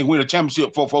Wade ain't win a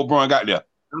championship before LeBron got there.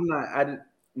 I'm not.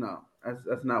 No,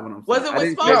 that's not what I'm saying. Was it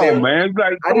with Spoelstra? No, man.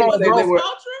 Like, come on, bro.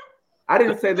 I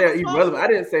didn't say they're irrelevant. I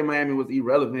didn't say Miami was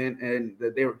irrelevant and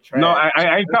that they were trash. No,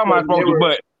 I ain't talking about Spoelstra,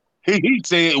 but he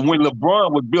said when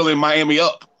LeBron was building Miami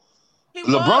up,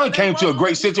 LeBron came to a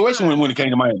great situation when he came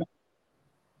to Miami.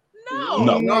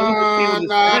 No.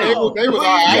 They was all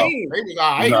right. They was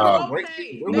all right.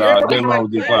 They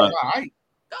were fine.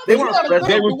 They were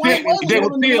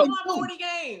still 40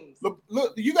 games.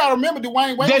 Look, you got to remember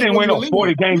Dwayne Wade. They didn't win no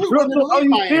 40 games. Are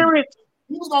you serious?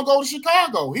 He was gonna go to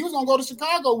Chicago. He was gonna go to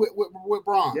Chicago with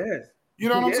Bron. Yes. You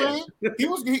know what I'm saying?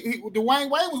 Dwayne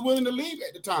Wade was willing to leave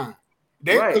at the time.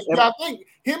 I think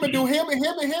him and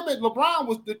LeBron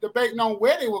was debating on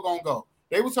where they were gonna go.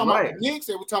 They were talking about the Knicks.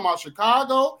 They were talking about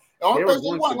Chicago. The only place they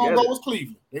weren't gonna go was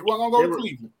Cleveland. They weren't gonna go to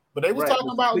Cleveland, but they was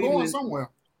talking about going somewhere.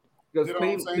 Because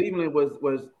Cleveland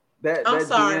was that. I'm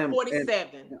sorry,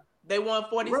 47. They won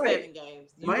 47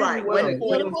 games. You're right.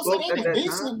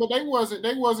 Decent, but they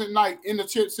wasn't like in the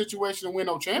situation to win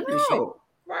no championship. No.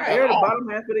 Right. They're the bottom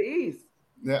half of the East.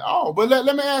 Yeah. But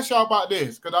let me ask y'all about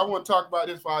this because I want to talk about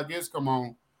this before our guests come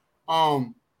on.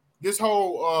 This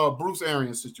whole Bruce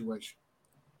Arians situation.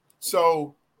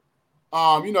 So,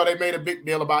 they made a big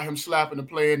deal about him slapping the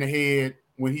player in the head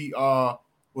when he was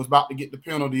about to get the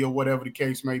penalty or whatever the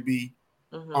case may be.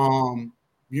 Mm-hmm.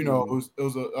 It was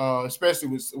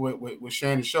especially with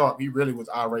Shannon Sharp. He really was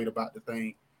irate about the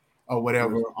thing or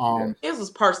whatever. It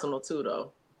was personal too,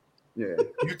 though. Yeah.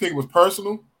 You think it was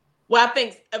personal? Well, I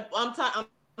think I'm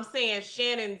saying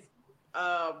Shannon's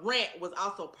rant was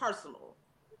also personal.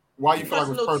 Why you feel like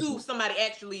it was personal? To somebody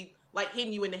actually like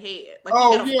hitting you in the head. Like,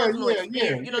 yeah.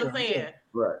 You know what I'm saying?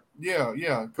 Right.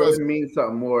 Yeah. Because it means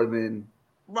something more than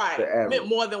it meant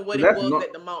more than what it was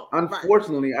at the moment.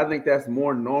 Unfortunately, I think that's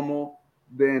more normal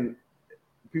than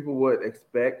people would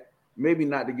expect. Maybe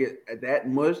not to get that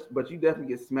mushed, but you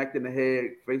definitely get smacked in the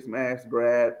head, face mask,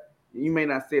 grab. You may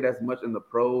not say it as much in the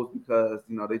pros because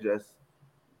they just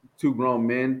two grown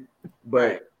men,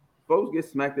 but folks get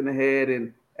smacked in the head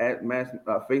and at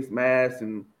face masks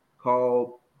and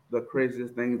called the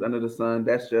craziest things under the sun.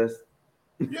 That's just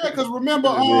because remember,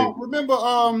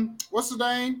 what's his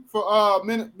name for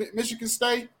Michigan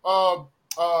State?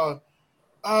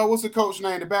 What's the coach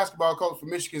name? The basketball coach for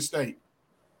Michigan State.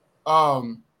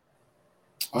 Izzo.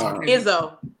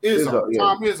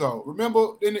 Tom Izzo.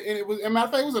 Remember, and it was, as a matter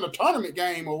of fact, it was in a tournament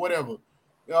game or whatever.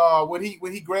 When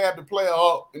he grabbed the player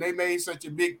up and they made such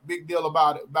a big deal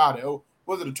about it.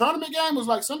 Was it a tournament game? It was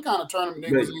like some kind of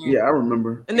tournament. Yeah, I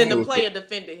remember. And then the player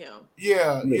defended him.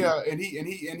 Yeah, and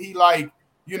he like,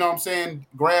 you know what I'm saying,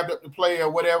 grabbed up the player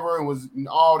or whatever and was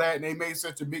all that, and they made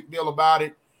such a big deal about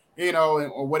it,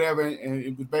 or whatever, and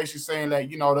it was basically saying that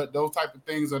that those type of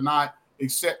things are not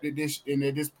accepted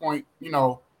at this point,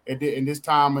 in this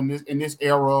time in this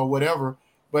era or whatever.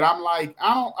 But I'm like,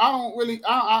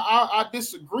 I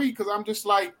disagree because I'm just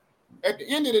like, at the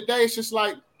end of the day, it's just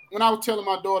like when I was telling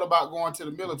my daughter about going to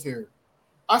the military,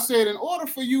 I said, in order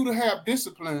for you to have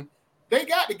discipline, they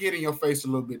got to get in your face a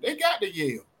little bit. They got to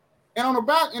yell. And on the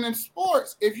back, and in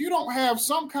sports, if you don't have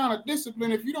some kind of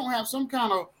discipline, if you don't have some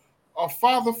kind of a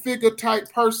father figure type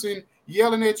person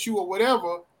yelling at you or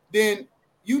whatever, then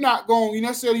you're not going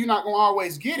to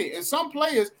always get it. And some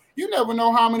players, you never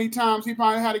know how many times he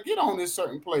probably had to get on this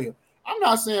certain player. I'm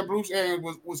not saying Bruce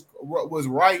Arians was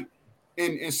right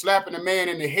in slapping a man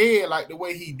in the head like the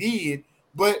way he did,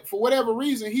 but for whatever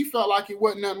reason, he felt like it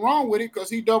wasn't nothing wrong with it because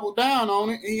he doubled down on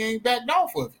it and he ain't backed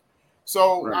off of it.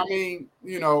 So, right. I mean,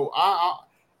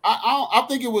 I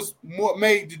think it was more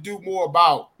made to do more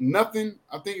about nothing.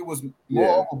 I think it was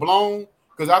more overblown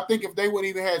because I think if they wouldn't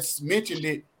even have mentioned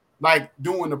it, like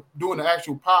doing the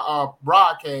actual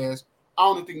broadcast, I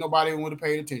don't think nobody would have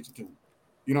paid attention to it.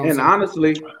 You know what I'm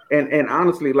saying?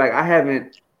 Honestly, like I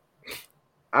haven't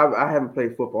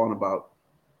played football in about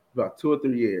 2 or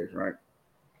 3 years, right?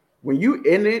 when you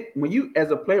in it, when you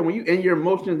as a player, when you in your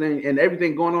emotions and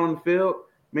everything going on in the field,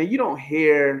 man, you don't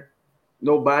hear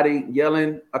nobody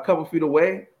yelling a couple feet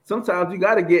away. Sometimes you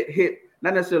got to get hit,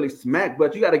 not necessarily smacked,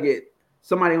 but you got to get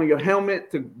somebody on your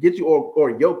helmet to get you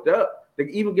or yoked up to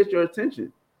even get your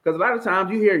attention. Because a lot of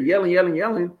times you hear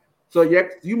yelling. So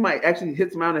you might actually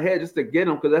hit somebody on the head just to get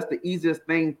them because that's the easiest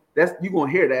thing. That's you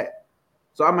gonna hear that.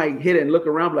 So I might hit it and look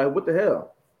around like, what the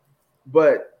hell?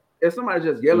 But if somebody's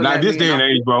just yelling not at this me, day and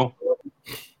age, bro.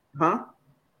 huh?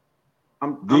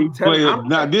 These players,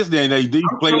 not this day and age. These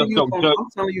players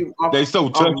they so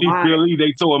touchy-feely,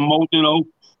 they so emotional.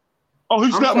 Oh,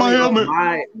 he slapped my helmet.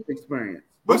 My experience.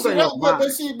 But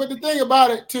the thing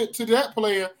about it, to that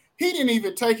player, he didn't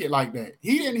even take it like that.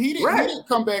 He didn't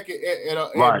come back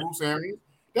at Bruce Arians.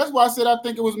 That's why I said I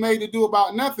think it was made to do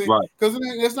about nothing. Because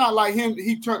it's not like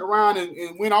he turned around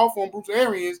and went off on Bruce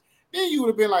Arians. Then you would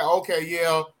have been like, okay,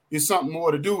 yeah, there's something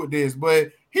more to do with this.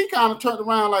 But he kind of turned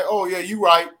around like, oh yeah, you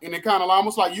right, and it kind of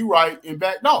almost like you right and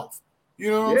backed off.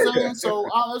 You know what I'm saying? So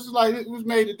it's just like it was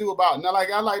made to do about. Now,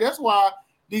 that's why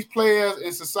these players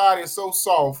in society are so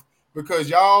soft because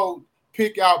y'all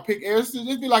pick.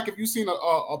 It'd be like if you seen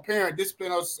a parent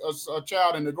discipline a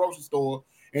child in the grocery store,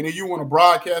 and then you want to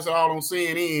broadcast it all on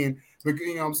CNN.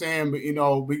 You know what I'm saying? But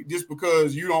just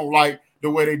because you don't like the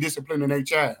way they disciplining their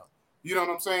child. You know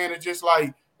what I'm saying? It's just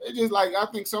like I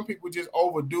think some people just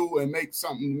overdo and make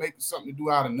something to do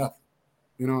out of nothing.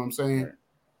 You know what I'm saying? Right.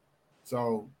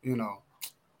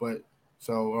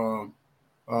 So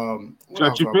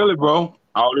touchy-feely, bro.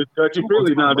 All this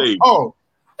touchy-feely nowadays. Oh,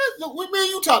 me and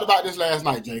you talked about this last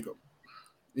night, Jacob.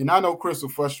 And I know Chris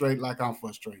was frustrated like I'm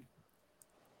frustrated.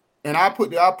 And I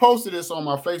posted this on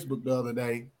my Facebook the other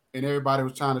day, and everybody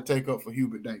was trying to take up for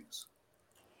Hubert Davis.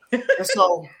 And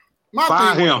so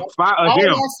fire him, fire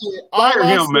him,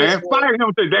 man. Fire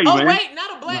him today, man. Oh wait,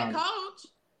 not a black coach.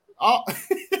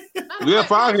 Yeah,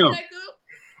 fire him.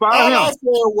 Fire him. I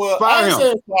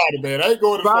said Friday, man. I ain't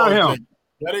going to fire him.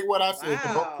 That ain't what I said.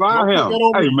 Wow. Fire him.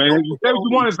 Hey, man. Say what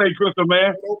you want to say, Crystal,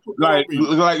 man. Like,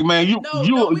 man, you,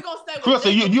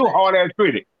 Crystal, you a hard ass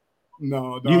critic.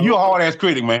 No, you a hard ass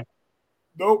critic, man.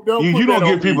 You don't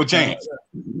give people a chance.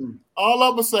 All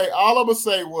I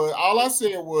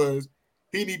said was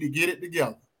he need to get it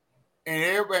together. And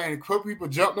everybody, people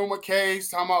jumped on my case,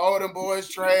 talking about, oh, them boys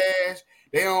trash.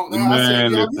 They don't. Man, I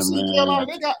said, listen, you see Carolina,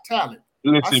 they got talent.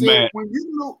 Listen, man.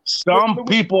 Some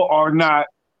people are not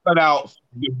cut out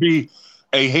to be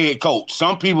a head coach.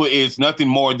 Some people is nothing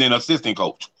more than assistant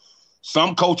coach.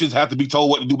 Some coaches have to be told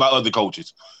what to do by other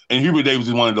coaches. And Hubert Davis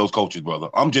is one of those coaches, brother.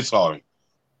 I'm just sorry.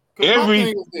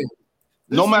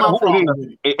 No matter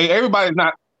who it is, everybody's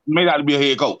not made out to be a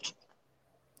head coach.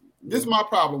 This is my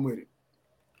problem with it.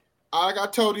 Like I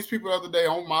told these people the other day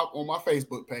on my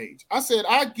Facebook page, I said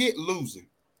I get losing.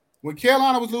 When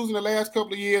Carolina was losing the last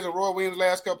couple of years and Roy Williams the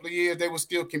last couple of years, they were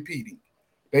still competing.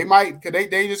 They might, because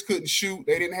they just couldn't shoot.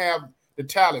 They didn't have, the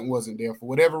talent wasn't there for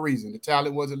whatever reason. The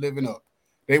talent wasn't living up.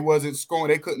 They wasn't scoring.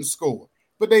 They couldn't score.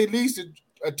 But they at least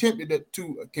attempted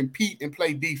to compete and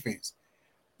play defense.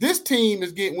 This team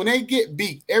is when they get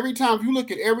beat, every time, if you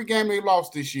look at every game they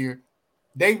lost this year,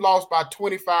 they lost by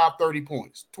 25, 30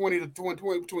 points, 20 to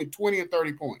 20, between 20 and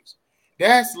 30 points.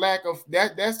 That's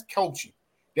that's coaching.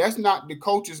 That's not, the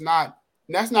coach is not,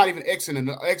 that's not even X and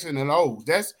O's.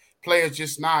 That's players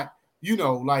just not,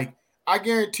 like, I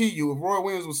guarantee you, if Roy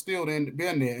Williams was still been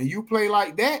there and you play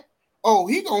like that,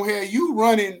 he gonna have you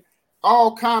running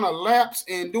all kind of laps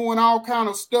and doing all kind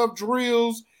of stuff,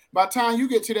 drills. By the time you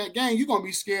get to that game, you're gonna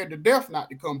be scared to death not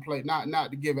to come play,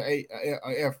 not to give an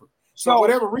effort. So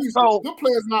whatever reason, the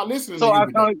players not listening to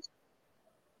you.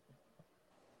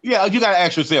 Yeah, you gotta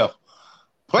ask yourself.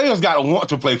 Players gotta want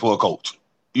to play for a coach.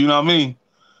 You know what I mean?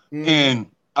 Mm-hmm. And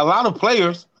a lot of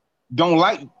players don't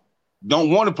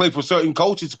want to play for certain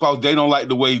coaches because they don't like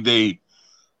the way the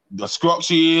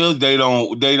structure is. They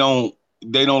don't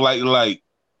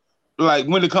like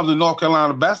when it comes to North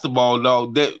Carolina basketball,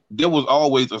 though, there was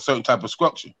always a certain type of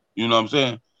structure. You know what I'm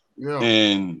saying? Yeah.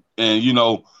 And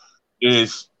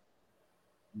it's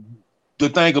the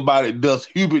thing about it, does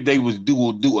Hubert Davis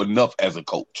do enough as a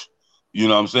coach? You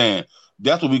know what I'm saying?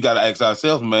 That's what we gotta ask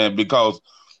ourselves, man, because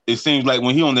it seems like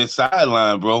when he on that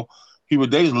sideline, bro,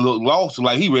 Hubert Davis look lost,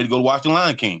 like he ready to go to watch the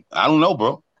Lion King. I don't know,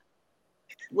 bro.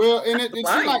 Well, and it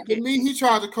seems like to me he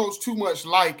tried to coach too much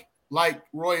like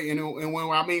Roy, and what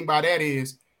I mean by that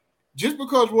is just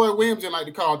because Roy Williams didn't like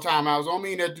to call timeouts don't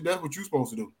mean that's what you're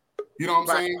supposed to do. You know what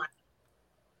I'm saying?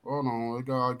 Hold on, let's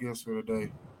go our guest for the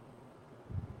day.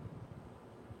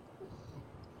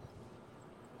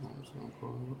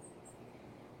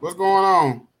 What's going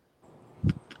on?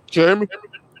 Jeremy?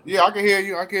 Yeah, I can hear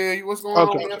you. What's going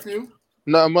on, nephew?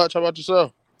 Not much. How about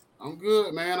yourself? I'm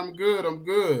good, man. I'm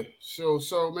good.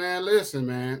 So, man, listen,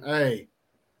 man. Hey,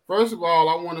 first of all,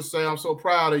 I want to say I'm so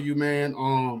proud of you, man.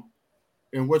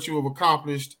 And what you have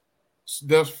accomplished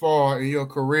thus far in your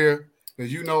career.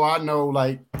 Because I know,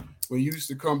 like when you used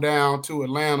to come down to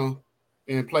Atlanta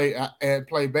and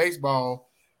play baseball,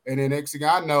 and then next thing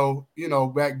I know,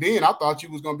 back then I thought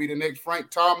you was gonna be the next Frank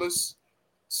Thomas,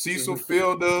 Cecil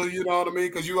Fielder. You know what I mean?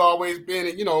 Because you always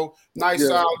been, nice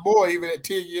solid boy, even at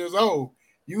 10 years old.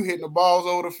 You hitting the balls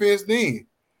over the fence then.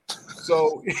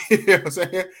 So you know what I'm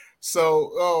saying.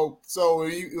 So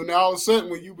when all of a sudden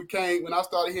when I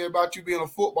started hearing about you being a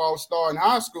football star in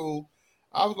high school,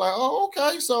 I was like, oh,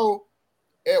 okay. So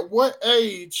at what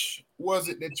age was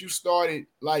it that you started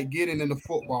like getting into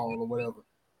football or whatever?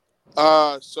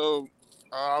 I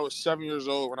was 7 years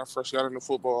old when I first got into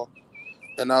football,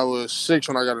 and I was 6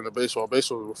 when I got into baseball.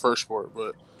 Baseball was the first sport,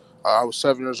 but I was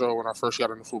 7 years old when I first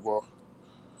got into football.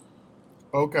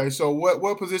 Okay, so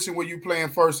what position were you playing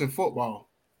first in football?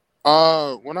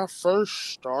 When I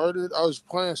first started, I was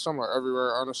playing somewhere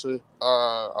everywhere. Honestly,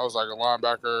 I was like a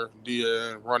linebacker,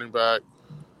 DN, running back,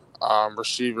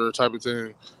 receiver type of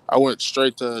thing. I went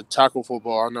straight to tackle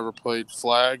football. I never played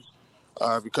flag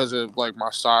because of like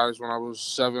my size when I was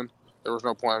 7. There was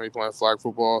no point in me playing flag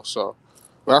football. So,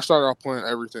 but I started off playing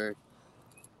everything.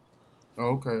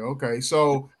 Okay.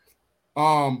 So,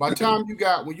 by the time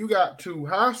when you got to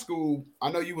high school,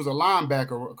 I know you was a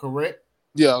linebacker, correct?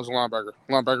 Yeah, I was a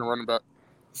linebacker, running back.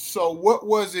 So what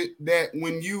was it that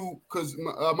when because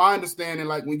my understanding,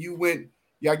 like when you went,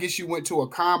 I guess you went to a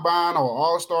combine or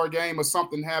all-star game or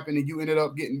something happened and you ended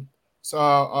up getting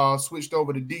switched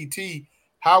over to DT.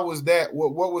 How was that?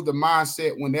 What was the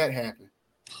mindset when that happened?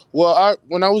 Well,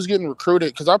 when I was getting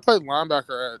recruited, because I played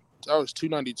linebacker I was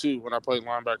 292 when I played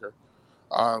linebacker.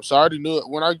 So I already knew it.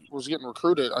 When I was getting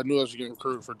recruited, I knew I was getting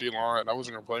recruited for D-line. I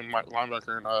wasn't going to play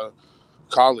linebacker in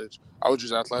college. I was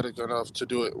just athletic enough to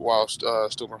do it while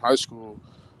still in high school.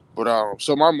 But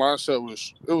so my mindset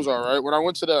was all right. When I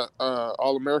went to that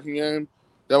All-American game,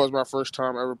 that was my first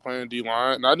time ever playing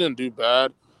D-line, and I didn't do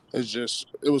bad. It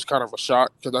was kind of a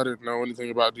shock because I didn't know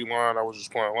anything about D-line. I was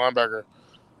just playing linebacker.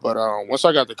 But once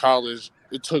I got to college,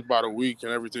 it took about a week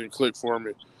and everything clicked for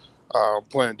me,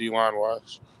 playing D-line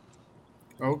wise.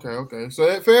 Okay.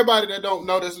 So for everybody that don't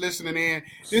know that's listening in,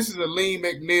 this is Alim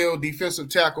Mcneill, defensive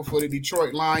tackle for the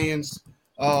Detroit Lions,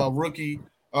 rookie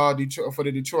for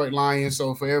the Detroit Lions.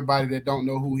 So for everybody that don't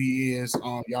know who he is,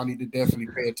 y'all need to definitely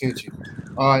pay attention.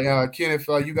 Kenneth,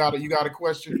 you got a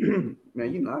question?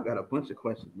 Man, I got a bunch of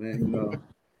questions, man.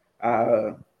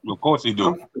 Of course he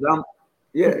do.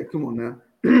 Yeah, come on now.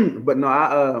 But no,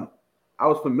 I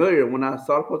was familiar when I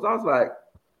saw the post. I was like,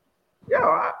 yo,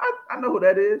 I know who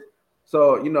that is.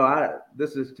 So,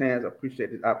 this is chance. I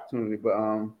appreciate this opportunity. But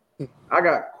I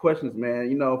got questions, man.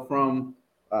 From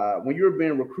when you were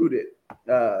being recruited,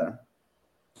 what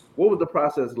was the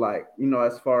process like?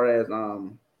 As far as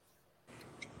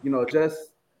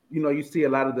you see a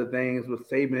lot of the things with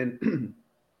Saban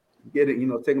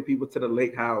taking people to the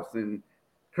lake house and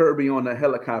Kirby on the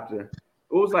helicopter.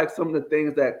 It was like some of the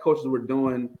things that coaches were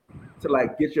doing to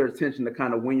like get your attention to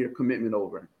kind of win your commitment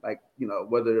over. Like,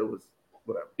 whether it was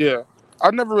whatever. Yeah.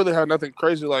 I've never really had nothing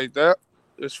crazy like that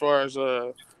as far as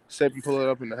Saban pulling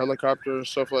up in the helicopter and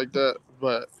stuff like that.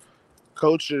 But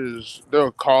coaches,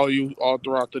 they'll call you all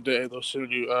throughout the day. They'll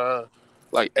send you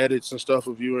like edits and stuff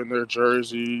of you in their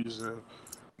jerseys, and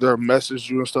they'll message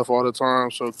you and stuff all the time.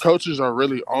 So coaches are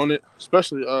really on it,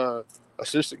 especially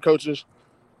assistant coaches.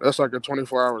 That's like a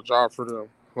 24-hour job for them.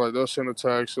 Like they'll send a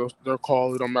text, they'll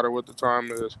call you, no matter what the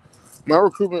time is. My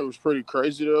recruitment was pretty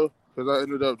crazy though, because I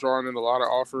ended up drawing in a lot of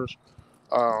offers.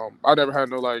 I never had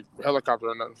no like helicopter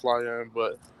or nothing fly in,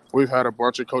 but we've had a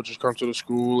bunch of coaches come to the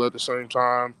school at the same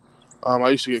time. I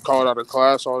used to get called out of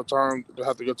class all the time to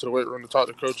have to go to the weight room to talk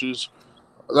to coaches.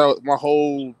 That was my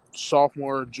whole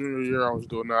sophomore, junior year. I was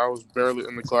doing that. I was barely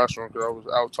in the classroom because I was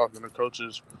out talking to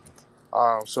coaches.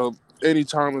 So any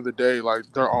time of the day, like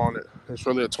they're on it. It's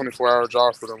really a 24-hour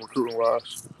job for them recruiting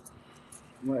wise.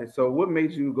 Right. So what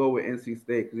made you go with NC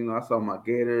State? Because I saw my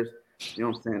Gators. You know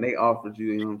what I'm saying? They offered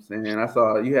you. You know what I'm saying? I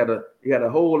saw you had a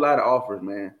whole lot of offers,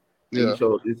 man. And you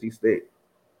chose NC State.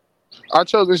 I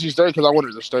chose NC State because I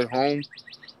wanted to stay home.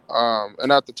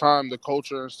 And at the time, the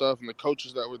culture and stuff, and the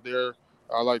coaches that were there,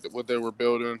 I liked what they were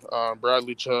building.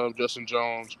 Bradley Chubb, Justin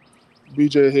Jones,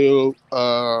 B.J. Hill,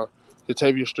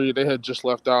 Batavia Street. They had just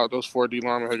left out. Those 4 D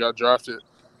linemen had got drafted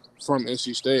from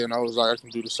NC State, and I was like, I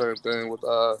can do the same thing with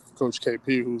Coach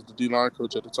KP, who's the D-line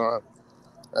coach at the time.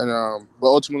 And but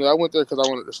ultimately, I went there because I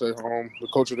wanted to stay home. The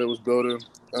culture they was building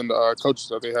and the coaches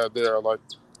that they had there, I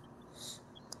liked.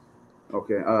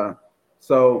 Okay.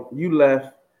 So you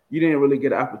left. You didn't really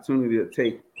get an opportunity to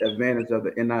take advantage of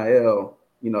the NIL,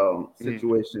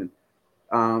 situation.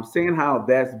 Seeing how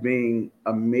that's being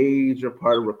a major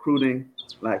part of recruiting,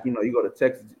 like you go to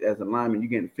Texas as a lineman, you're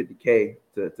getting 50K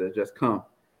to just come.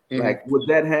 Like, would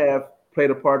that have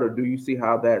played a part, or do you see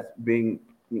how that's being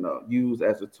used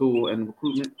as a tool in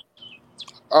recruitment?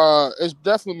 It's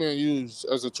definitely being used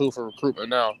as a tool for recruitment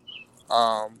now.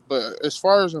 But as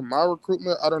far as in my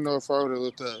recruitment, I don't know if I would have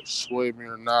let that sway me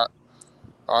or not.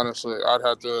 Honestly, I'd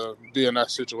have to be in that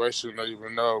situation to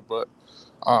even know. But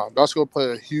that's going to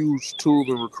play a huge tool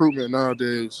in recruitment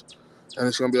nowadays. And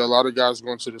it's going to be a lot of guys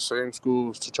going to the same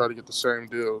schools to try to get the same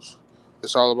deals.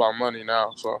 It's all about money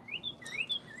now. So, All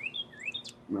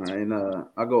right, and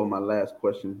I'll go with my last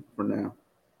question for now.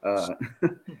 Uh,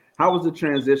 how was the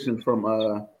transition from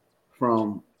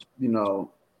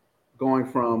going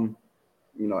from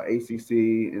ACC,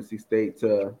 NC State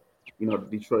to the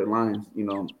Detroit Lions?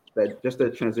 That just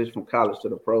that transition from college to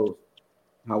the pros.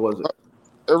 How was it?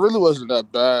 it really wasn't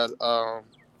that bad.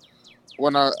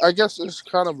 When I guess it's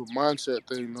kind of a mindset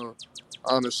thing, though,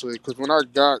 honestly, because when I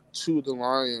got to the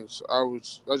Lions, I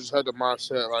just had the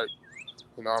mindset like,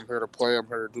 I'm here to play, I'm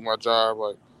here to do my job,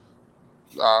 like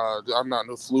I'm not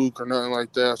no fluke or nothing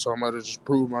like that, so I'm going to just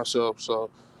prove myself. So,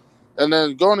 and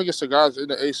then going against the guys in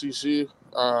the ACC,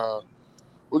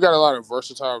 we got a lot of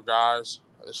versatile guys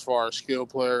as far as skill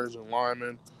players and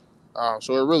linemen.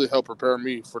 So it really helped prepare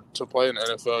me to play in the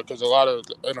NFL because a lot of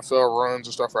the NFL runs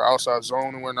and stuff are outside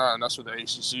zone and whatnot, and that's what the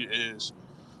ACC is.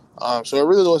 So it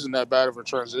really wasn't that bad of a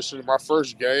transition. My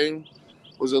first game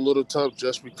was a little tough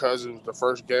just because it was the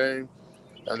first game,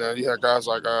 and then you had guys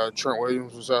like Trent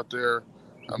Williams was out there.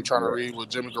 I'm trying to read what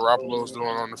Jimmy Garoppolo was doing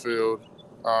on the field.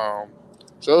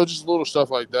 So it was just little stuff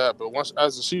like that. But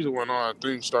as the season went on,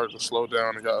 things started to slow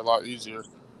down and got a lot easier.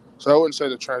 So I wouldn't say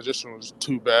the transition was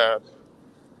too bad.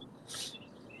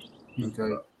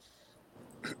 Okay.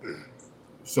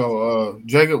 So,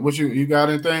 Jacob, what you got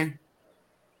anything?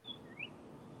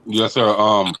 Yes, sir.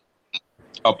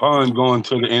 Upon going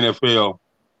to the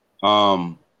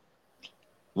NFL,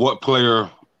 what player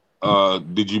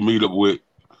did you meet up with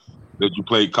that you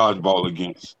played college ball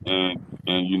against, and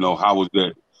how was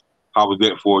that? How was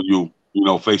that for you?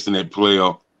 Facing that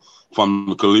player from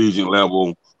the collegiate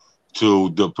level to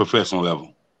the professional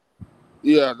level.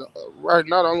 Yeah, right.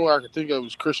 Not only I can think of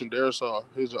was Christian Darrisaw.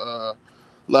 He's a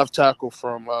left tackle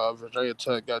from Virginia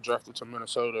Tech. Got drafted to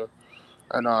Minnesota,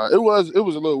 and it was a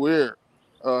little weird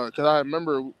because I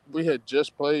remember we had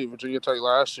just played Virginia Tech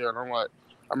last year, and I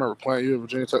remember playing you at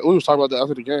Virginia Tech. We was talking about that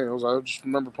after the game. I just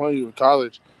remember playing you in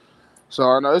college. So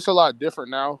I know it's a lot different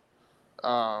now.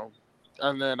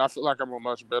 And then I feel like I'm a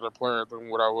much better player than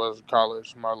what I was in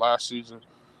college my last season.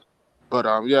 But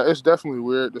yeah, it's definitely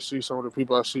weird to see some of the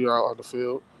people I see out on the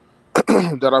field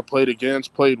that I played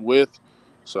against, played with.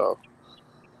 So.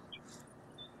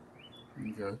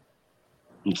 Okay.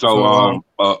 So,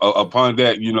 upon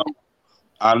that,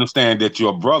 I understand that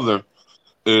your brother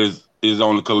is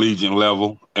on the collegiate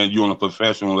level and you on the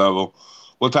professional level.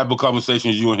 What type of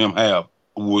conversations you and him have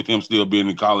with him still being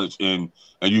in college and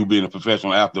you being a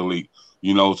professional athlete?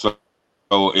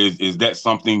 So is that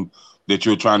something that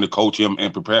you're trying to coach him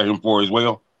and prepare him for as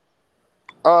well?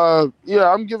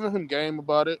 Yeah, I'm giving him game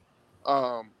about it.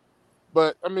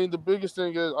 But I mean, the biggest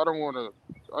thing is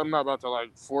I'm not about to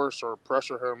like force or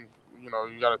pressure him. You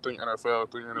got to think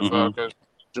NFL, because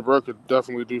Jabril could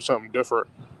definitely do something different.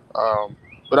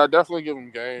 But I definitely give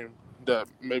him game that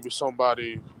maybe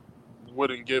somebody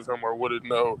wouldn't give him or wouldn't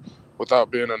know without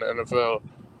being in the NFL.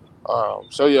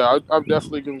 So yeah, I'm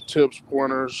definitely giving tips,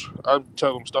 pointers. I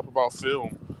tell him stuff about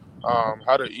film,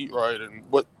 how to eat right, and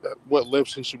what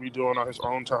lifts he should be doing on his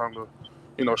own time to,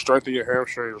 strengthen your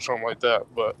hamstring or something like that.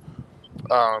 But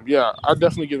yeah, I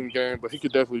definitely give him game, but he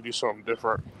could definitely do something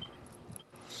different.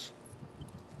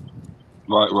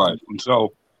 Right. And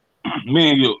so, me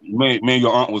and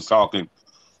your aunt was talking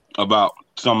about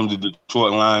some of the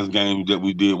Detroit Lions games that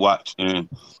we did watch, and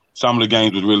some of the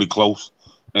games was really close.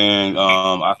 And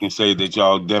I can say that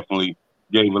y'all definitely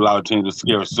gave a lot of teams a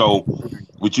scare. So,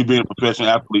 with you being a professional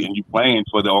athlete and you playing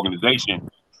for the organization,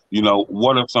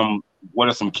 what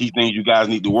are some key things you guys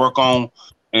need to work on,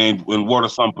 and what are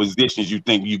some positions you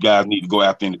think you guys need to go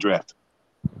after in the draft?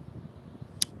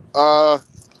 Our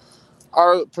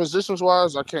positions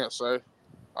wise, I can't say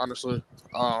honestly.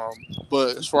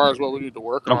 But as far as what we need to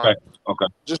work on, Okay.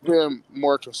 just being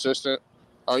more consistent.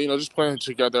 Just playing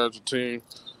together as a team.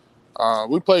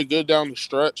 We played good down the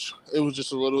stretch. It was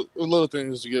just little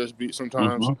things to get us beat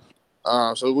sometimes.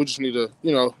 So we just need to,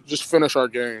 just finish our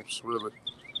games, really.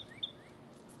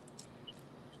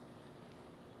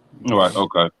 All right.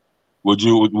 Okay. Would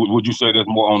you say that's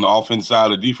more on the offensive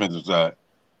side or defensive side?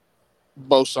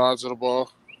 Both sides of the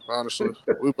ball, honestly.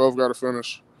 We both got to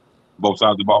finish. Both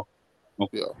sides of the ball.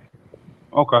 Yeah.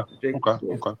 Okay.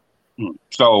 Okay.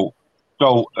 So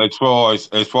as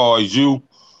far as you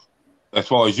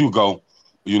go,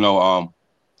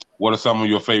 what are some of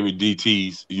your favorite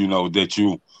DTs?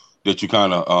 That you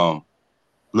kind of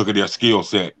look at their skill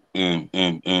set and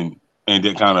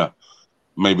that kind of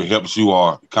maybe helps you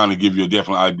or kind of give you a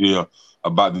different idea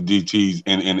about the DTs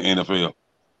in the NFL.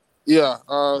 Yeah.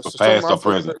 So past or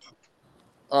present.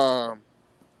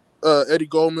 Eddie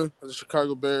Goldman for the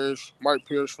Chicago Bears, Mike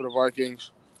Pierce for the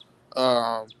Vikings,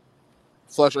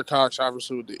 Fletcher Cox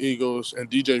obviously with the Eagles, and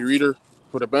DJ Reader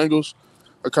for the Bengals.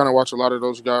 I kind of watch a lot of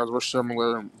those guys. We're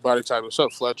similar in body type,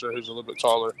 except Fletcher, who's a little bit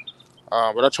taller.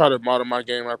 But I try to model my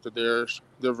game after theirs.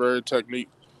 They're very technique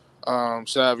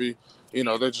savvy. They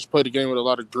just play the game with a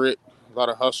lot of grit, a lot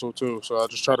of hustle too. So I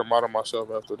just try to model myself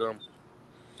after them.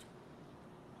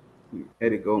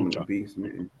 Eddie Goldman's a beast,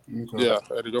 man. Okay. Yeah,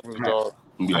 Eddie Goldman's a dog.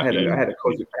 I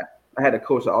had a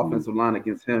coach of offensive line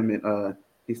against him, and I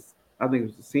think it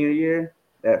was the senior year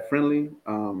at Friendly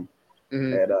in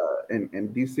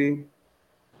DC.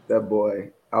 That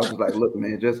boy, I was just like, look,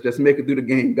 man, just make it through the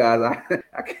game, guys.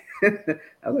 I can't.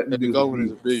 I let him do Goldman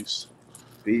is a beast.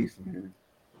 Beast, man.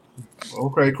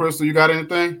 Okay, Crystal, you got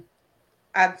anything?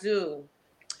 I do.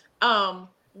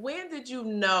 When did you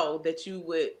know that you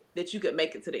could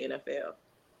make it to the NFL?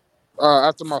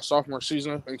 After my sophomore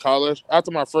season in college.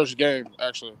 After my first game,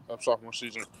 actually, of sophomore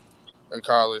season in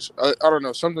college. I don't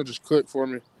know, something just clicked for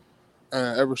me.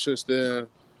 And ever since then,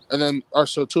 and then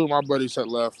so two of my buddies had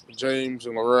left, James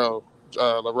and Laurel.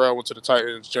 Laurel went to the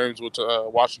Titans, James went to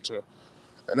Washington.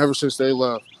 And ever since they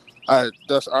left, I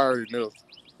already knew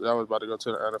that I was about to go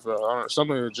to the NFL.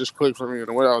 Something that just clicked for me, and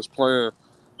the way I was playing,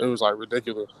 it was like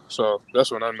ridiculous. So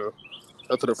that's when I knew.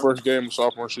 After the first game of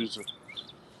sophomore season.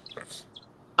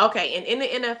 Okay, and in the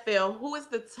NFL, who is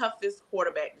the toughest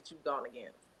quarterback that you've gone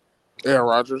against? Aaron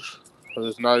Rodgers.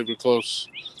 It's not even close.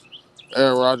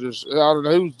 Aaron Rodgers, I don't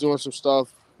know, he was doing some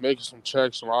stuff, making some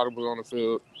checks, some audibles on the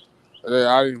field. And then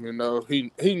I didn't even know. He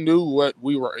knew what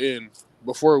we were in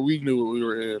before we knew what we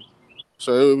were in.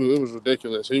 So it was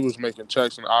ridiculous. He was making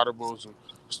checks and audibles, and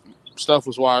stuff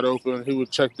was wide open. He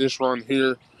would check this run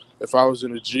here. If I was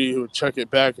in a G, he would check it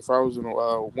back if I was in a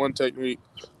one technique.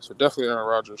 So definitely Aaron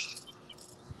Rodgers.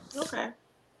 Okay.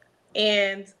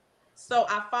 And so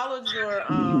I followed your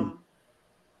I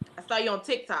saw you on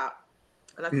TikTok,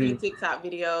 and I see your TikTok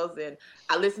videos, and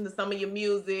I listened to some of your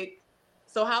music.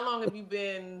 So how long have you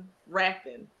been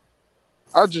rapping?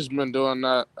 I've just been doing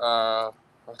that. I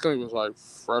think it was like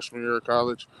freshman year of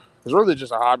college. It's really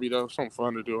just a hobby though, something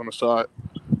fun to do on the side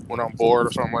when I'm bored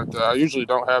or something like that. I usually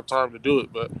don't have time to do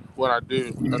it, but when I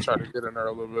do, I try to get in there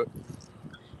a little bit.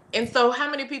 And so how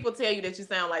many people tell you that you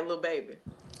sound like Lil Baby?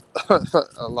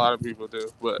 A lot of people do,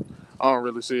 but I don't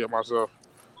really see it myself.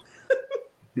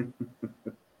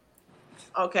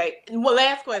 Okay. Well,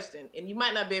 last question, and you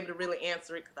might not be able to really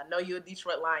answer it because I know you're a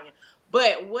Detroit Lion,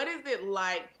 but what is it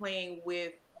like playing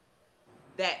with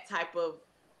that type of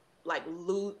like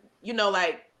lose?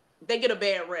 Like they get a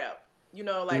bad rep,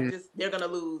 just they're gonna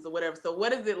lose or whatever. So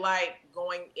what is it like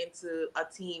going into a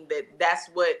team that's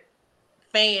what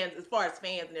fans, as far as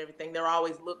fans and everything, they're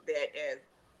always looked at as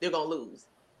they're gonna lose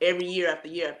every year after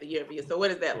year after year after year. So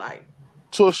what is that like?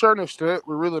 To a certain extent,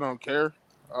 we really don't care.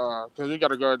 Because you got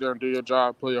to go out there and do your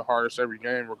job, play your hardest every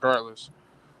game, regardless.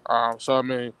 So I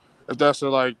mean, if that's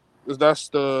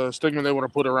the stigma they want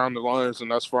to put around the Lions, then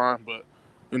that's fine. But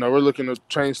we're looking to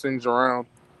change things around.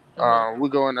 We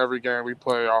go in every game, we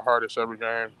play our hardest every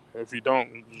game. If you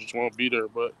don't, you just won't be there.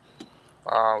 But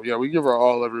we give our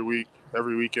all every week,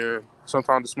 every weekend.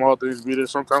 Sometimes the small things beat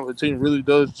us. Sometimes the team really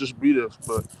does just beat us.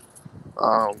 But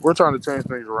we're trying to change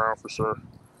things around for sure.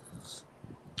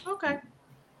 Okay.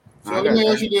 So let me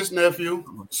ask you this,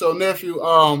 nephew. So nephew,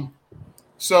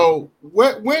 so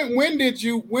when did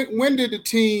the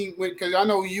team? Because I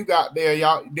know you got there,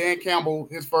 y'all. Dan Campbell,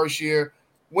 his first year.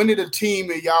 When did the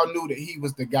team and y'all knew that he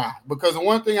was the guy? Because the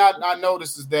one thing I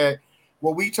noticed is that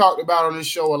what we talked about on this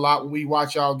show a lot when we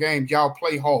watch y'all games, y'all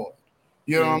play hard.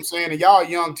 You know what I'm saying? And y'all a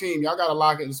young team. Y'all got a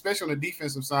lot, especially on the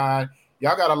defensive side.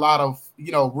 Y'all got a lot of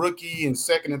rookie and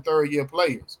second and third year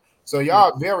players. So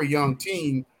y'all a very young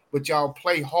team, but y'all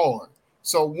play hard.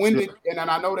 So when did, and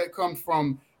I know that comes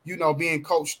from being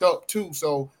coached up too.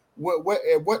 So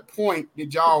at what point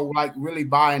did y'all like really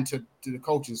buy into the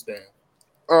coaching staff?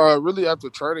 Really after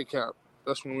training camp,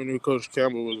 that's when we knew Coach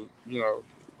Campbell was,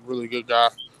 really good guy,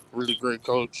 really great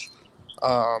coach.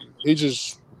 He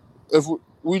just, if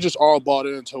we just all bought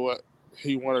into what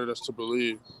he wanted us to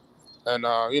believe, and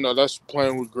that's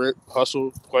playing with grit,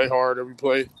 hustle, play hard every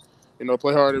play,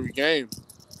 play hard every game.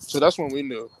 So that's when we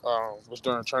knew was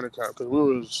during training camp,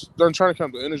 because during training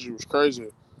camp the energy was crazy.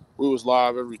 We was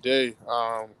live every day.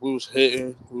 We was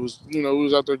hitting. We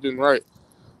was out there getting right.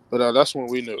 But that's when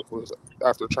we knew was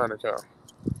after training camp.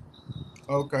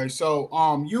 Okay, so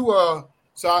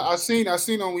I seen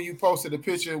on when you posted the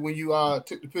picture when you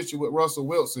took the picture with Russell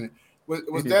Wilson.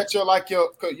 Was that your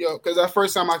because that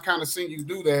first time I kind of seen you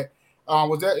do that.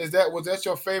 Was that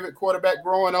your favorite quarterback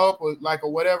growing up or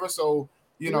whatever? So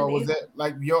was that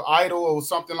like your idol or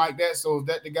something like that? So is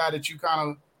that the guy that you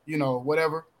kind of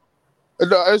whatever?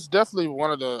 It's definitely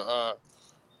one of the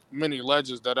many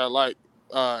legends that I like.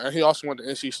 And he also went to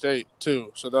NC State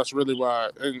too, so that's really why.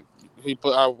 And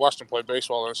I watched him play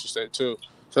baseball at NC State too,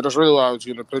 so that's really why I was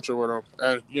getting a picture with him.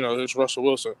 And it's Russell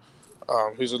Wilson.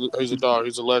 He's a dog.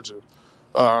 He's a legend.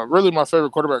 Really, my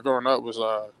favorite quarterback growing up was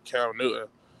Cam Newton,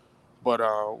 but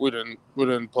we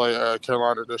didn't play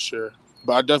Carolina this year.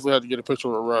 But I definitely had to get a picture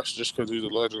with Russ just because he's a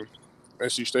legend,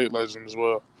 NC State legend as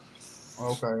well.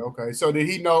 Okay. So did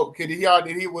he know? Did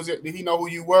he know who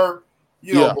you were?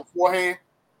 Beforehand.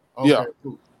 Okay, yeah.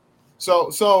 Cool.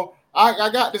 So I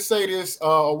got to say this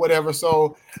or whatever.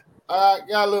 So I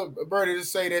got a little birdie to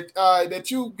say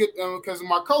that you get because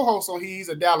my co-host he's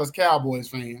a Dallas Cowboys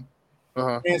fan,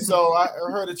 and so I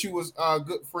heard that you was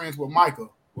good friends with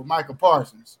Micah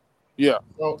Parsons. Yeah.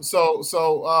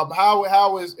 So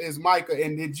how is Micah?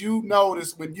 And did you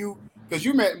notice because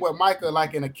you met with Micah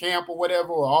like in a camp or whatever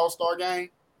or All-Star game?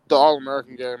 The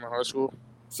All-American game in high school.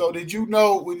 So did you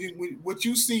know what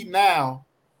you see now?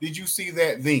 Did you see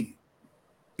that then?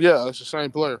 Yeah, it's the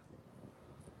same player.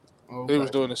 Okay. He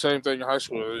was doing the same thing in high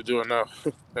school that he's doing now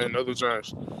in other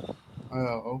times.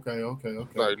 Oh, okay.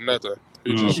 Like nothing.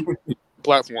 He just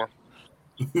platform.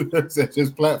 That's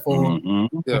just platform.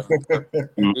 Mm-hmm. Yeah.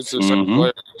 It's the same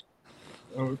player.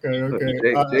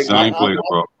 Okay. Same player,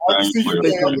 bro.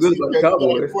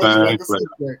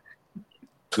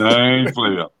 Same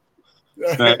player.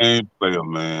 Same player,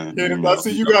 man. I see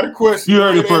you got a question. You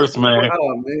heard it first, man.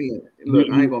 Oh man, look,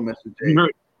 I ain't gonna mess with Jay.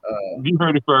 You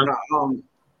heard it first.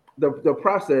 The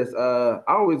process. I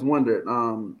always wondered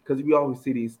because we always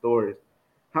see these stories.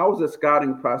 How was the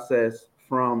scouting process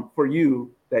for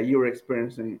you that you were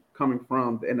experiencing coming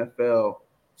from the NFL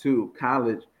to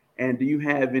college? And do you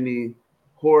have any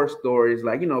horror stories?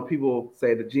 Like people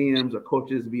say the GMs or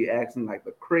coaches be asking like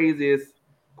the craziest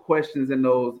questions in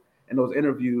those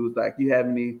interviews. Like, you have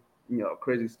any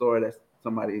crazy story that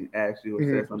somebody asked you or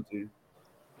said something to you?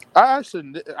 I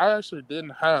actually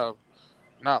didn't have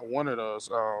not one of those.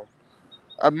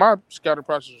 My scouting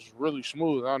process was really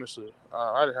smooth, honestly.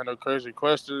 I didn't have no crazy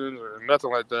questions or nothing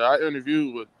like that. I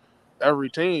interviewed with every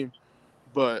team,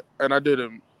 and I did it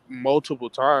multiple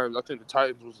times. I think the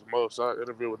Titans was the most. I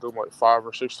interviewed with them like 5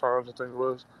 or 6 times, I think it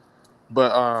was.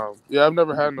 But I've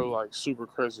never had no like super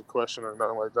crazy question or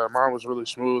nothing like that. Mine was really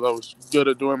smooth. I was good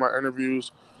at doing my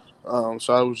interviews, so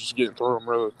I was just getting through them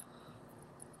really.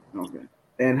 Okay.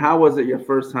 And how was it your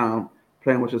first time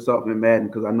playing with yourself in Madden?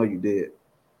 Because I know you did.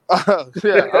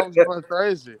 Yeah, I was going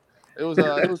crazy. It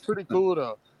was pretty cool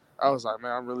though. I was like,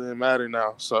 man, I'm really in Madden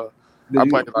now. So I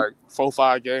played like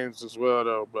 4-5 games as well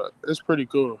though. But it's pretty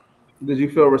cool. Did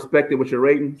you feel respected with your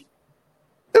ratings?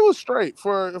 It was straight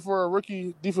for a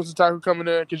rookie defensive tackle coming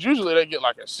in, because usually they get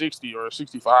like a 60 or a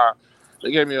 65. They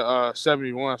gave me a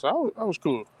 71, so I was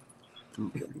cool.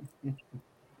 Okay.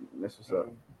 That's what's up.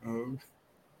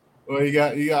 Well, you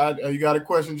got a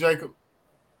question, Jacob?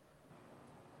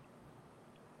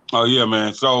 Oh yeah,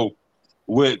 man. So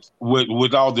with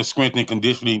all the strength and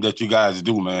conditioning that you guys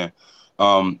do, man,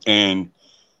 and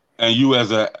you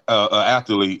as a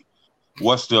athlete,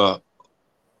 what's the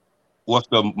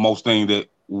most thing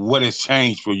what has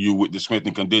changed for you with the strength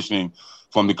and conditioning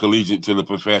from the collegiate to the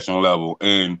professional level?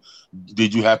 And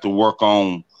did you have to work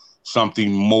on something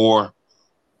more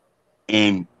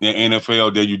in the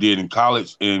NFL than you did in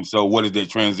college? And so what has that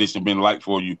transition been like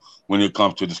for you when it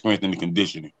comes to the strength and the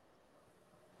conditioning?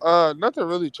 Nothing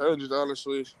really changed,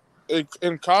 honestly.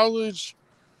 In college,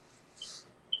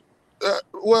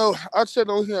 I'd say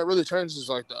the only thing that really changes is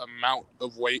like the amount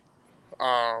of weight.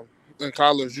 In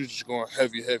college, you're just going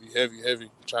heavy,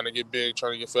 trying to get big,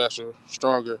 trying to get faster,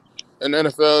 stronger. In the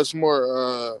NFL, it's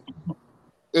more,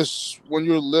 it's when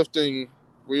you're lifting,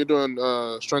 when you're doing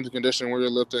strength and conditioning, when you're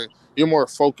lifting, you're more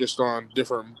focused on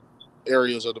different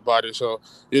areas of the body. So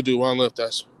you do one lift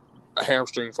that's a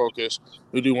hamstring focus.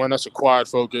 We do one that's a quad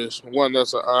focus, one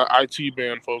that's a IT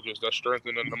band focus that's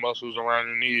strengthening the muscles around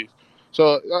your knees.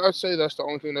 So I'd say that's the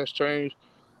only thing that's changed.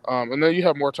 And then you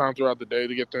have more time throughout the day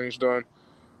to get things done.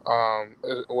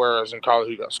 Whereas in college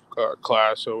you got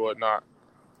class or whatnot.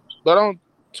 But I don't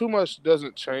too much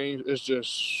doesn't change. It's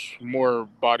just more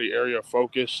body area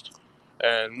focused,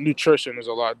 and nutrition is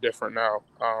a lot different now.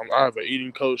 I have an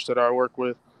eating coach that I work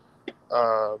with,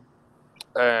 uh,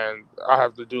 and I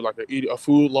have to do like a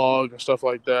food log and stuff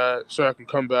like that, so I can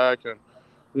come back and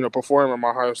perform at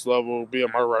my highest level, be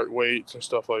at my right weights and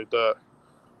stuff like that.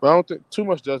 But I don't think too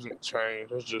much doesn't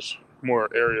change. It's just more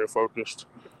area focused.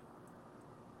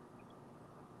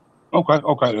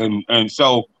 Okay. And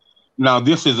so now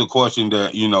this is a question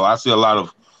that, I see a lot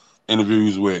of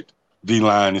interviews with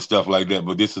D-line and stuff like that,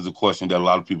 but this is a question that a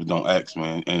lot of people don't ask,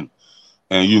 man. And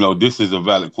this is a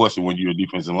valid question when you're a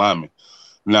defensive lineman.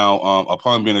 Now,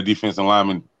 upon being a defensive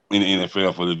lineman in the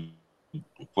NFL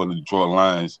for the Detroit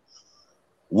Lions,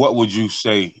 what would you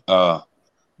say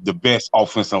the best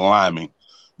offensive lineman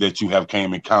that you have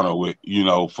came encounter with,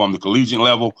 from the collegiate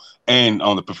level and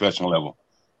on the professional level?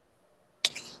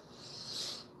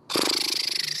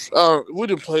 We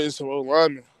didn't play some old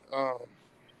linemen,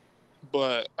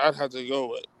 but I'd have to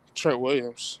go with Trent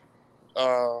Williams.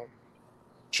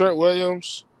 Trent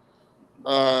Williams,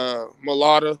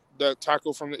 Mulata, that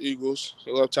tackle from the Eagles,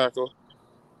 the left tackle.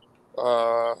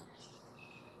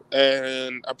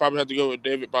 And I probably have to go with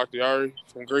David Bakhtiari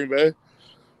from Green Bay.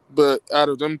 But out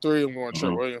of them three, I'm going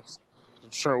Trent Williams.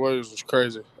 Trent Williams was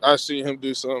crazy. I seen him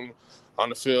do something on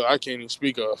the field I can't even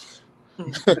speak of.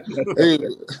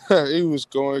 he was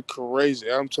going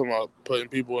crazy. I'm talking about putting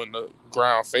people in the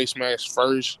ground, face mask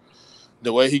first.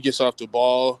 The way he gets off the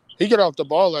ball. He get off the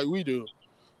ball like we do.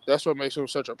 That's what makes him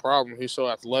such a problem. He's so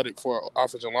athletic for an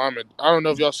offensive lineman. I don't know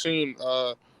if y'all seen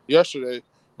yesterday,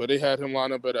 but they had him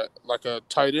line up at a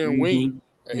tight end wing,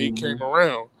 and he came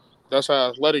around. That's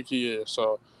how athletic he is.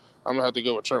 So I'm gonna have to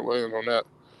go with Trent Williams on that.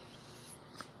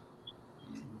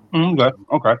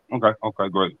 Okay.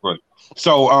 Great.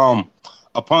 So,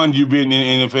 upon you being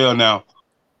in the NFL now,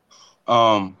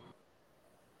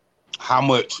 how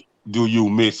much do you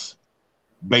miss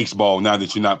baseball now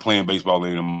that you're not playing baseball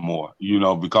anymore?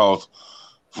 Because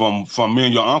from me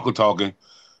and your uncle talking,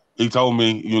 he told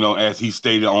me, as he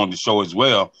stated on the show as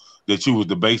well, that you was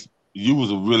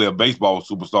really a baseball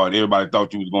superstar, and everybody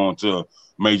thought you was going to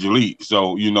major league.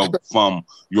 So, from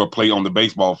your play on the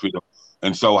baseball field.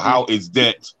 And so how is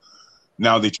that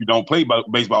now that you don't play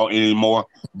baseball anymore,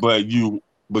 but you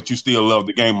still love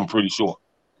the game, I'm pretty sure?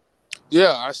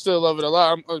 Yeah, I still love it a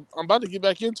lot. I'm about to get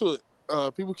back into it.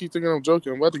 People keep thinking I'm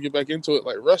joking. I'm about to get back into it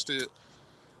like rusted.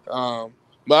 But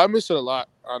I miss it a lot,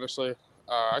 honestly.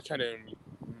 I can't even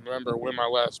remember when my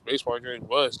last baseball game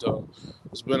was, though.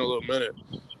 It's been a little minute.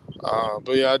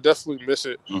 But yeah, I definitely miss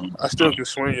it. Mm-hmm. I still can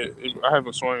swing it. I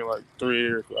haven't swung in like 3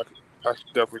 years. I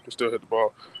definitely can still hit the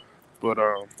ball. But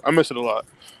I miss it a lot.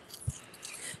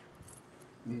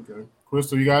 Okay.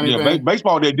 Crystal, you got anything? Yeah,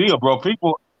 baseball that deal, bro.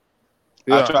 People,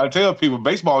 yeah. I try to tell people,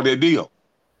 baseball that deal.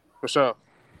 For sure.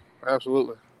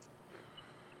 Absolutely.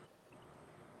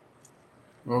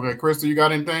 Okay, Crystal, you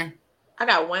got anything? I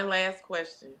got one last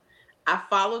question. I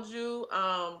followed you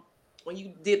when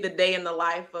you did the day in the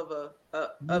life of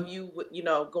you,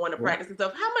 going to practice and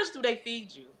stuff. How much do they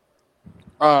feed you?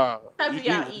 How do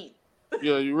y'all eat?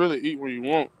 Yeah, you really eat when you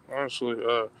want, honestly.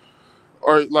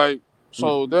 Or like,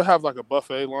 so they'll have like a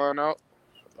buffet line out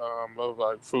of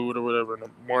like food or whatever in the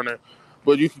morning,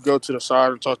 but you can go to the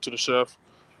side and talk to the chef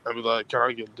and be like, "Can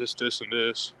I get this, and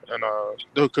this?" And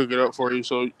they'll cook it up for you.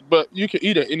 So, but you can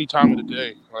eat at any time of the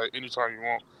day, like anytime you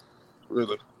want,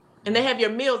 really. And they have your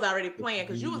meals already planned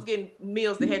because you was getting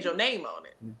meals that had your name on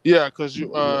it. Yeah, because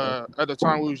you at the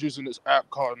time we was using this app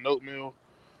called Note Meal,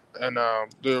 and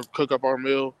they'll cook up our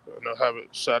meal and they'll have it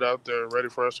sat out there ready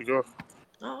for us to go.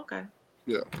 Oh, okay.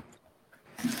 Yeah.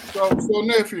 So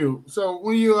nephew, so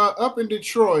when you are up in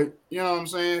Detroit, you know what I'm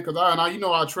saying? Because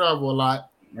I travel a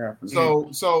lot. Yeah. So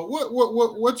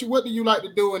what do you like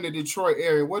to do in the Detroit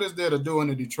area? What is there to do in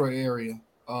the Detroit area?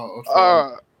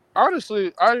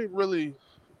 Honestly, I didn't really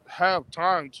have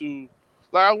time to.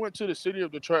 Like, I went to the city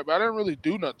of Detroit, but I didn't really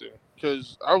do nothing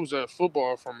because I was at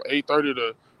football from 8:30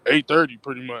 to 8:30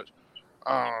 pretty much.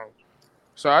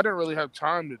 So I didn't really have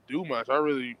time to do much. I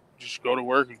really just go to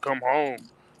work and come home.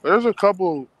 But there's a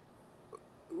couple.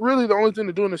 Really, the only thing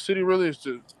to do in the city really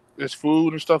is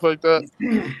food and stuff like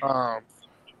that.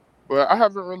 But I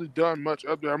haven't really done much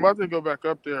up there. I'm about to go back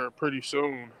up there pretty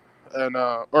soon, and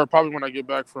or probably when I get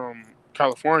back from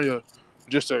California,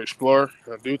 just to explore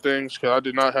and do things because I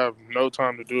did not have no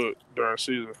time to do it during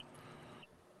season.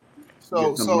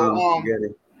 So get some moms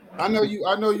together. I know you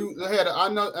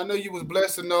was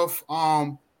blessed enough,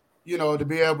 to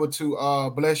be able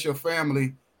to bless your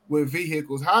family with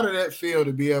vehicles. How did that feel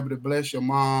to be able to bless your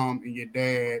mom and your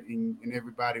dad and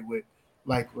everybody with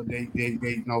like what they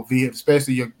vehicles,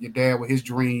 especially your dad with his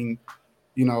dream,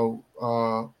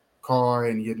 car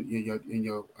and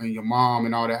your mom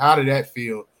and all that. How did that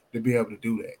feel to be able to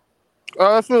do that?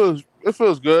 It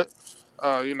feels good.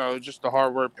 Just the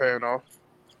hard work paying off.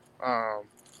 Um,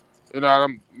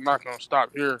 I'm not gonna stop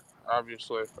here.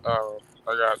 Obviously, I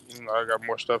got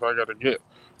more stuff I got to get,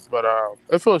 but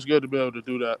it feels good to be able to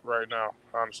do that right now.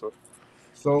 Honestly.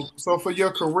 So for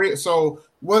your career, so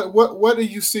what do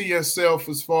you see yourself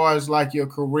as far as like your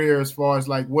career, as far as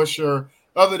like what's your,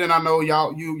 other than I know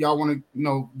y'all want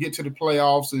to get to the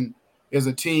playoffs and as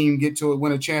a team get to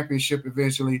win a championship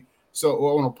eventually. So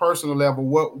on a personal level,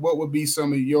 what would be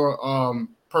some of your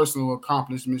personal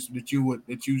accomplishments that you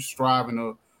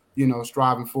striving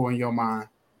for in your mind?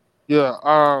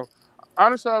 Yeah.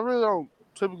 Honestly, I really don't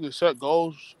typically set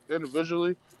goals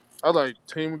individually. I like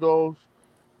team goals,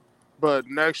 but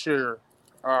next year,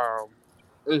 um,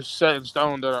 it's set in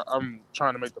stone that I'm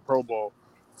trying to make the Pro Bowl.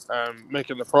 And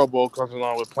making the Pro Bowl comes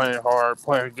along with playing hard,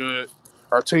 playing good,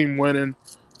 our team winning.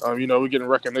 We're getting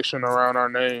recognition around our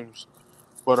names.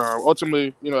 But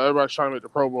ultimately, everybody's trying to make the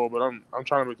Pro Bowl, but I'm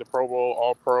trying to make the Pro Bowl,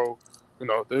 All Pro,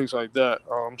 things like that.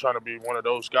 I'm trying to be one of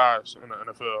those guys in the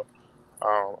NFL.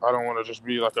 I don't want to just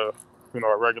be like a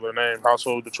regular name,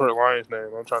 household Detroit Lions name.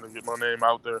 I'm trying to get my name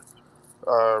out there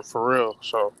for real.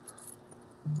 So,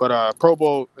 but Pro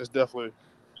Bowl is that's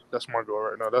my goal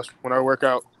right now. That's when I work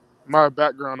out. My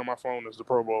background on my phone is the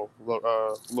Pro Bowl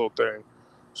little thing.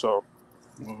 So.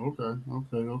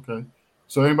 Okay.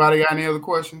 So anybody got any other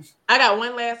questions? I got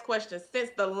one last question.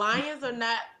 Since the Lions are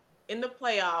not in the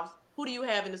playoffs, who do you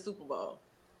have in the Super Bowl?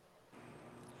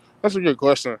 That's a good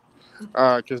question.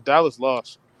 Because Dallas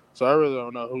lost, so I really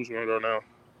don't know who's going to go now.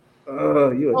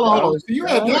 You Hold on. So you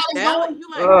had Dallas going? going?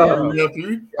 You like Dallas?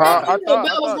 Nephew? I thought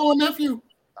Dallas going, nephew?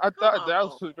 I thought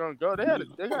Dallas was going to go. They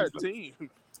got a team.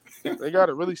 They got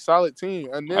a really solid team,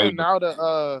 and then now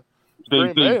that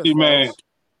Green Bay is lost,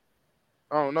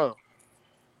 I don't know.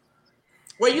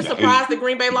 Were you surprised that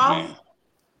Green Bay lost?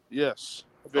 Yes.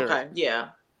 Very. Okay. Yeah.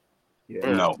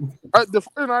 No. The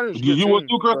 49ers. You were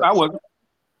too, Chris. I wasn't.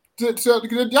 So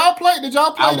did y'all play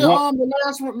the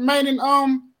last remaining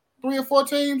 3 or 4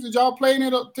 teams? Did y'all play any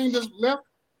of the team that's left?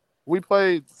 We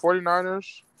played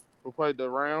 49ers. We played the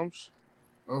Rams.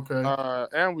 Okay.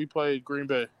 And we played Green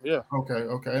Bay. Yeah. Okay.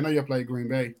 I know you played Green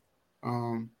Bay.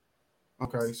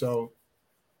 Okay. So,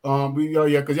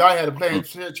 because y'all had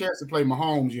a chance to play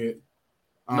Mahomes yet.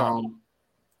 No.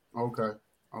 Okay.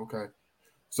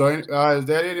 So, is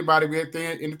there anybody with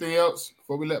anything else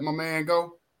before we let my man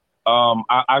go?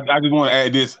 I just want to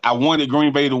add this. I wanted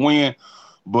Green Bay to win,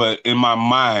 but in my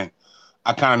mind,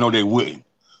 I kind of know they wouldn't.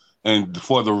 And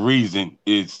for the reason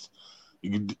is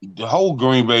the whole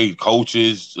Green Bay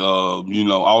coaches, all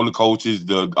the coaches,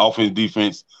 the offense,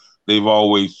 defense, they've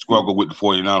always struggled with the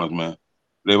 49ers, man.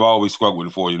 They've always struggled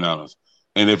with the 49ers.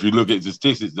 And if you look at the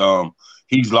statistics,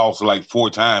 he's lost like 4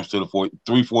 times to the 4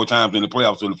 times in the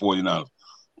playoffs to the 49ers.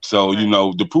 So,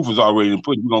 the proof is already in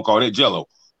put. We're going to call that jello.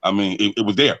 I mean, it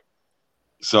was there.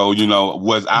 So,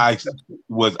 was I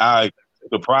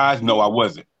surprised? No, I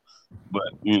wasn't. But,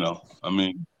 I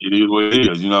mean, it is what it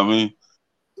is. You know what I mean?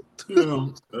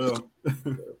 Well,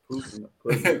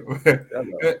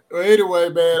 anyway,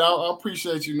 man, I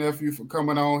appreciate you, nephew, for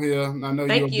coming on here.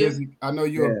 I know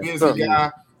you're a busy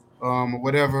guy, or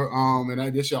whatever.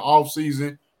 And this your off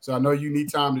season, so I know you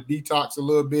need time to detox a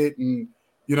little bit and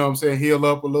heal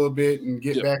up a little bit and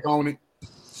get back on it.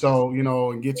 So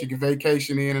and get your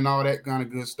vacation in and all that kind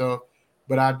of good stuff.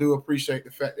 But I do appreciate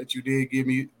the fact that you did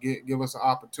give us an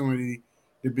opportunity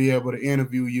to be able to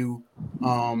interview you.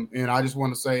 And I just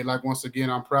want to say, like, once again,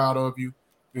 I'm proud of you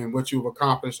and what you've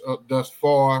accomplished thus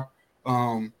far.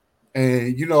 And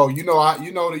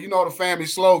the family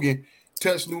slogan,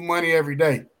 touch new money every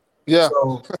day. Yeah.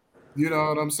 So, you know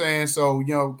what I'm saying? So,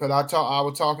 because I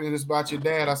was talking to this about your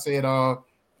dad. I said,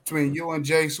 between you and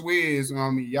Jay Swizz,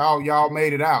 y'all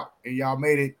made it out, and y'all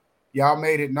made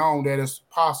it known that it's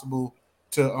possible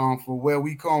to for where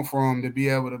we come from to be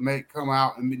able to come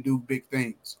out and do big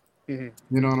things. Mm-hmm.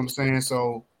 You know what I'm saying?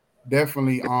 So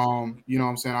definitely, you know what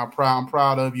I'm saying, I'm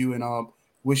proud of you and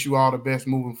wish you all the best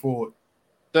moving forward.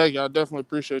 Thank you. I definitely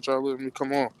appreciate y'all letting me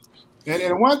come on.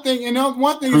 And one thing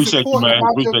is important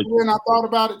about your career, and I thought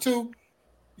about it too.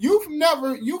 You've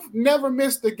never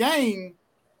missed a game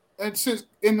since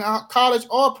in college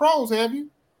or pros, have you?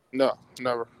 No,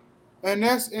 never. And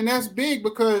that's big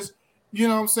because you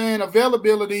know what I'm saying,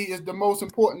 availability is the most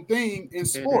important thing in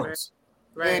sports.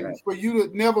 Right. And for you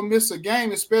to never miss a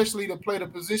game, especially to play the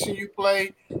position you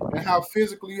play and how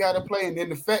physically you had to play, and then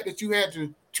the fact that you had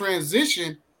to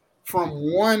transition from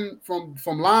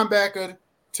linebacker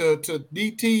to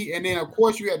DT, and then of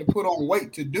course you had to put on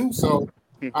weight to do so.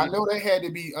 I know that had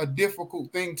to be a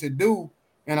difficult thing to do,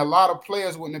 and a lot of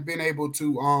players wouldn't have been able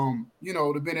to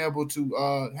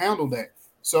handle that.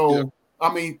 So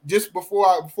I mean, just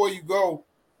before you go,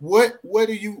 what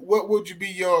would you be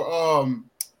your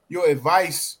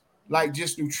advice, like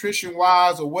just nutrition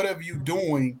wise or whatever you're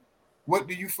doing? What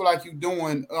do you feel like you're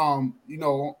doing, on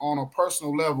a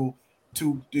personal level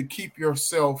to keep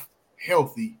yourself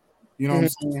healthy? You know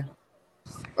what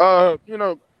I'm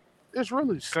saying? It's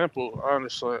really simple,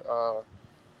 honestly.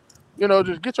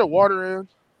 Just get your water in.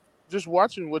 Just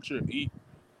watching what you eat.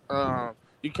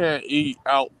 You can't eat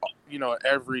out,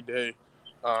 every day.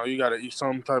 You got to eat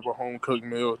some type of home cooked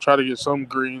meal. Try to get some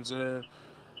greens in.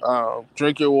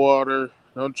 Drink your water.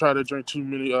 Don't try to drink too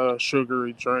many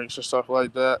sugary drinks and stuff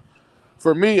like that.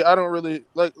 For me, I don't really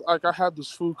like I have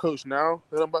this food coach now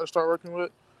that I'm about to start working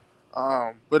with.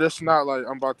 But it's not like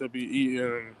I'm about to be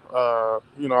eating,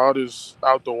 all this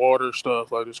out the water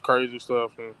stuff, like this crazy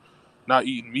stuff, and not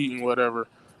eating meat and whatever.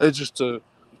 It's just to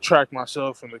track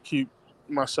myself and to keep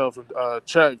myself in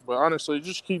check. But honestly,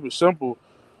 just keep it simple.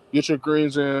 Get your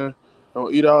greens in.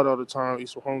 Don't eat out all the time. Eat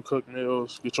some home cooked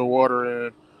meals. Get your water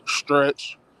in.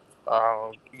 Stretch.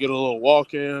 Get a little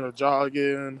walk in, a jog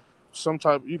in. Some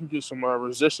type. You can get some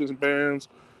resistance bands.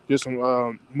 Get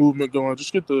some movement going.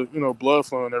 Just get the blood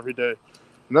flowing every day.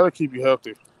 And that'll keep you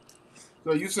healthy.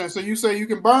 So you say you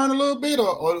can burn a little bit,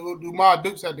 or do my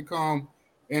Dukes have to come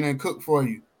in and cook for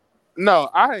you? No,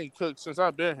 I ain't cooked since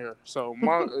I've been here. So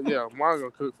mine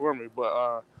gonna cook for me.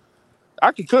 But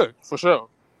I can cook for sure.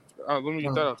 Let me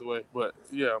get that out the way. But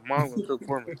yeah, mine gonna cook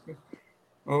for me.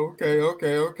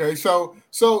 Okay. So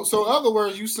other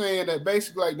words, you saying that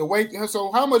basically like the weight. So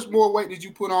how much more weight did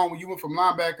you put on when you went from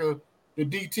linebacker to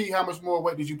DT? How much more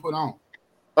weight did you put on?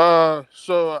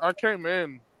 So I came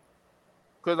in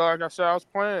because, like I said, I was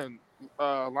playing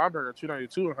linebacker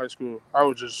 292 in high school. I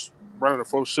was just running a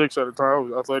 4.6 at the time. I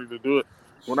was athletic to do it.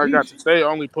 When I got to state, I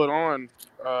only put on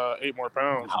 8 more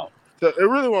pounds. Wow. So it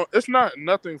really won't. It's not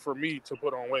nothing for me to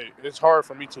put on weight. It's hard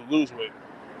for me to lose weight.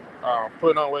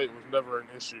 Putting on weight was never an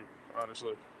issue,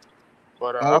 honestly.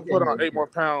 But I put on 8 more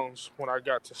pounds when I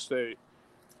got to state,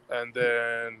 and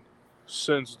then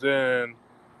since then,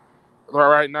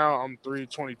 right now I'm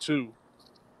 322.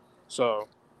 So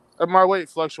my weight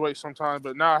fluctuates sometimes,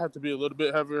 but now I have to be a little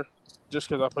bit heavier just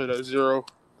because I play that zero,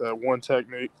 that one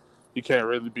technique. You can't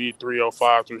really be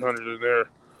 305, 300 in there.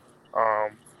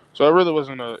 So it really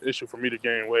wasn't an issue for me to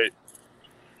gain weight.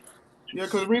 Yeah,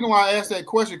 because the reason why I asked that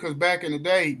question, because back in the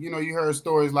day, you heard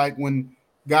stories like when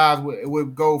guys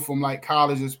would go from like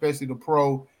college, especially to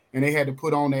pro, and they had to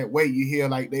put on that weight. You hear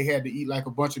like they had to eat like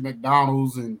a bunch of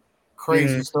McDonald's and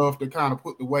crazy stuff to kind of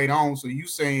put the weight on. So you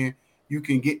saying you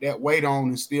can get that weight on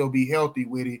and still be healthy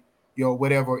with it,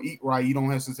 whatever, eat right. You don't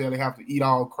necessarily have to eat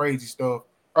all crazy stuff.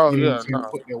 Oh yeah, no.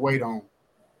 Put that weight on.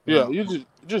 Yeah, you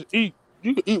just eat.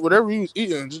 You can eat whatever you was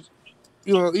eating. Just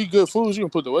eat good foods. You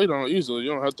can put the weight on easily. You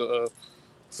don't have to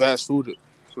fast food it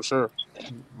for sure.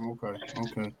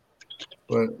 Okay.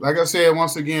 But like I said,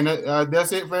 once again,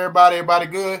 that's it for everybody. Everybody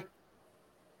good?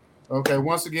 Okay.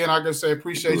 Once again, I can say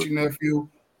appreciate you, nephew.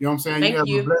 You know what I'm saying? Thank you have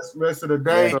you. a blessed rest of the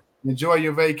day. Enjoy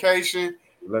your vacation.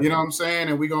 You know what I'm saying?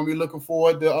 And we're gonna be looking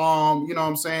forward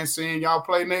to seeing y'all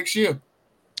play next year.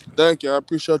 Thank you. I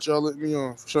appreciate y'all letting me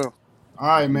on for sure. All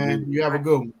right, man. You have a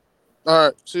good one. All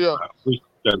right. See y'all. You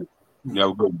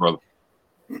have a good brother.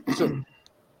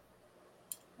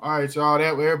 All right, y'all.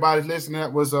 That everybody's listening.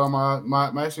 That was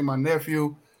my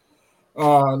nephew,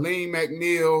 Alim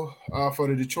Mcneill, for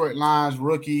the Detroit Lions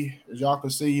rookie. As y'all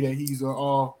can see, that he's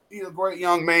a great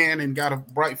young man and got a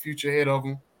bright future ahead of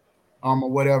him, or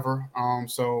whatever. I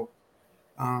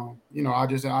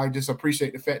just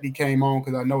appreciate the fact he came on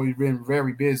because I know he's been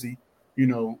very busy.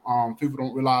 People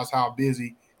don't realize how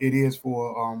busy it is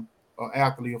for an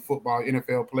athlete, a football,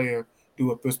 NFL player,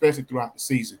 especially throughout the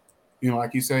season.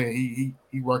 Like you said, he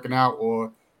working out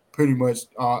or pretty much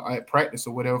at practice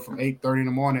or whatever from 8:30 in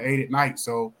the morning, 8 at night.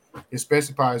 So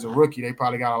especially probably as a rookie, they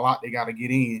probably got a lot they got to get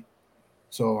in.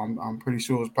 So I'm pretty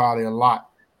sure it's probably a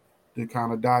lot to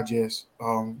kind of digest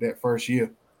that first year.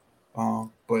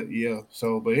 But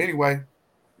anyway,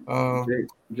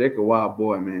 Jake a wild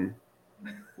boy, man.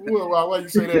 Why you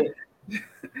say that?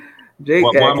 Jake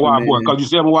why boy? Because you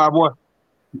said I'm a wild boy?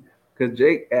 Because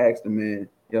Jake asked the man,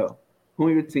 yo, who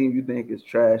on your team you think is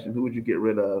trash and who would you get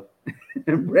rid of?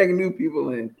 And bring new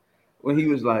people in. when he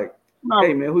was like,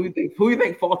 "Hey man, who you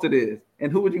think faulted is,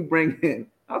 and who would you bring in?"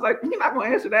 I was like, "You're not gonna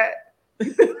answer that."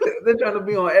 They're trying to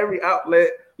be on every outlet.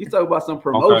 You talk about some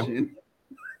promotion.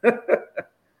 Okay.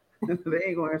 They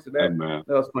ain't gonna answer that. Hey, man.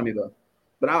 That was funny though.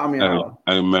 But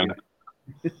hey man,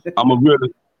 I'm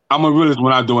a realist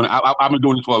when I'm doing it. I've been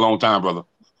doing this for a long time, brother.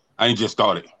 I ain't just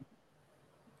started.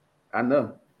 I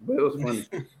know, but it was funny.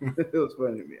 It was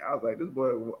funny to me. I was like, this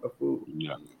boy a fool.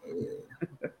 Yeah.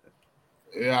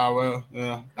 Yeah, well,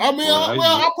 yeah. I mean,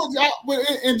 I put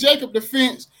in Jacob's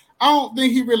defense, I don't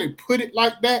think he really put it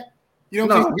like that. You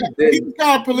know, he was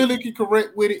kind of politically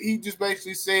correct with it. He just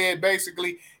basically said,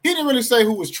 he didn't really say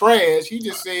who was trash. He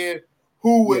just said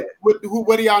what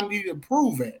do y'all need to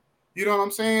improve at? You know what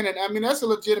I'm saying? And I mean, that's a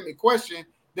legitimate question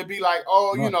to be like,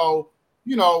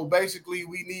 basically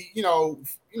we need,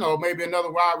 maybe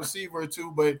another wide receiver or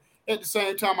two, but at the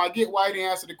same time, I get why he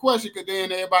didn't answer the question, because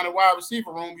then everybody in the wide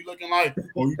receiver room be looking like,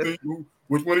 you think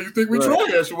which one do you think we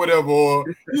trash or whatever, or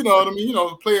you know what I mean?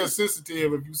 Player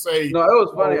sensitive if you say. No, it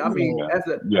was funny. I mean, as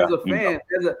a fan,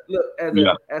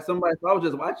 as somebody, if I was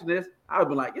just watching this, I would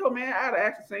be like, yo, man, I'd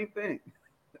ask the same thing.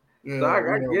 Yeah, so I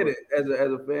get it. As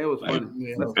a fan, it was funny.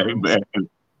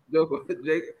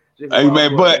 Hey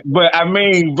man, but I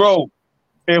mean, bro.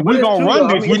 If we're gonna run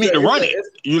this, we need to run it.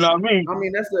 You know what I mean? I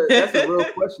mean, that's a real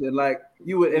question. Like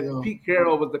you would, if Pete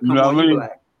Carroll was to come on, you'd be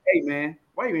like, "Hey man,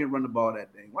 why you ain't run the ball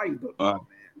that thing? Why you do man?"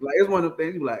 Like it's one of the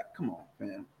things. You be like, "Come on,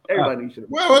 man. Everybody should."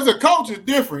 Well, as a coach, it's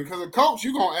different because a coach,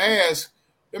 you gonna ask.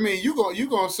 I mean, you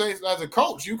gonna say as a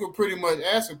coach, you can pretty much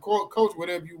ask a coach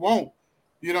whatever you want.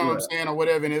 You know what I'm saying, or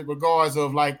whatever, in regards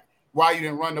of like why you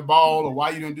didn't run the ball or why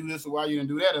you didn't do this or why you didn't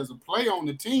do that. As a player on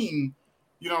the team,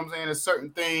 you know what I'm saying. There's certain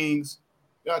things.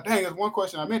 Dang, there's one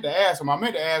question I meant to ask him. I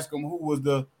meant to ask him who was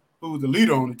the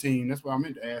leader on the team. That's what I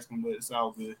meant to ask him, but it's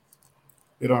all good.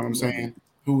 You know what I'm saying?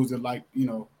 Who was it like?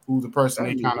 Who's the person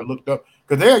they kind of looked up?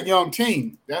 Because they're a young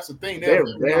team. That's the thing. They're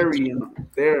very young.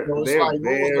 They're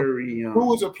very young. Who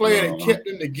was the player that kept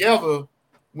them together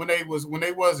when they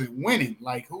wasn't winning?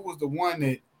 Like who was the one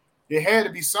that it had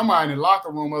to be somebody in the locker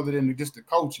room other than just the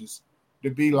coaches to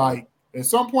be like at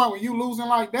some point when you losing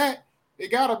like that. It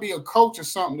got to be a coach or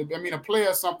something. A player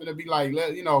or something to be like,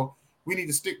 we need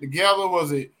to stick together.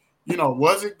 Was it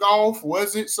golf?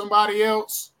 Was it somebody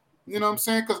else? You know what I'm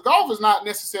saying? Because golf is not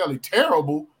necessarily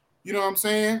terrible. You know what I'm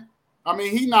saying? I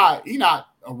mean, he not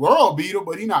a world beater,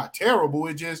 but he not terrible.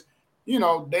 It just,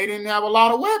 they didn't have a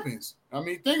lot of weapons. I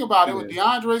mean, think about it. With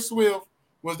DeAndre Swift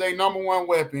was their number one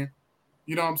weapon.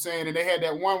 You know what I'm saying? And they had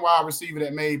that one wide receiver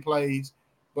that made plays.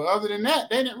 But other than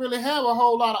that, they didn't really have a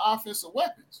whole lot of offensive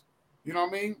weapons. You know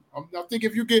what I mean? I think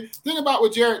if you think about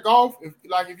with Jared Goff, if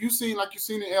you seen like you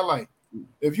seen in LA,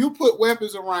 if you put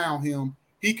weapons around him,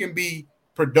 he can be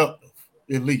productive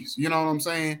at least. You know what I'm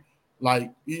saying? Like,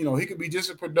 he could be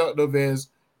just as productive as,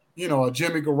 a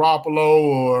Jimmy Garoppolo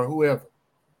or whoever.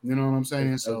 You know what I'm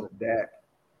saying? So that,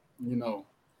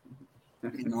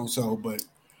 so but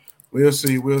we'll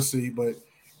see. But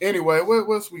anyway, what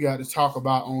else we got to talk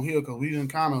about on here? Because we didn't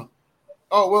kind of.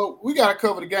 Oh, well, we got to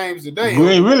cover the games today. We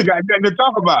ain't really got nothing to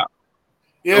talk about.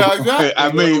 Yeah, exactly. I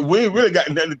mean, we ain't really got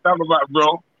nothing to talk about,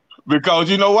 bro. Because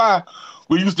you know why?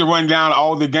 We used to run down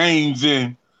all the games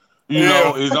and,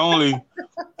 it's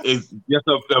just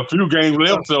a few games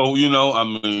left. So, I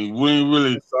mean, we ain't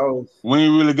really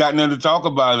got nothing to talk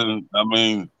about. And I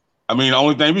mean, the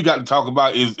only thing we got to talk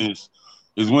about is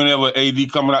whenever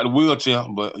AD coming out the wheelchair.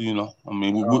 But, we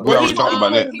already talked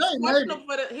about that.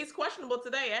 He's questionable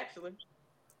today, actually.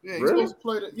 Yeah, he's supposed to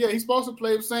play. He's supposed to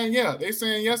play. They saying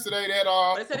yesterday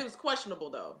that they said he was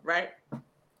questionable though, right?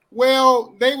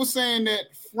 Well, they were saying that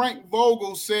Frank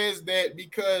Vogel says that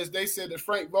because they said that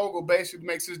Frank Vogel basically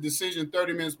makes his decision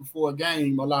 30 minutes before a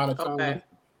game a lot of times,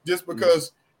 just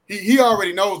because he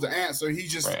already knows the answer. He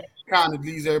just kind of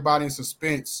leaves everybody in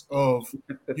suspense of,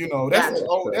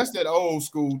 that's that old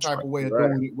school type of way of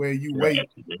doing it, where you wait,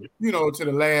 to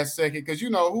the last second, because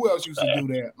who else used to do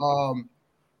that?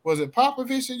 Was it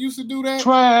Popovich that used to do that?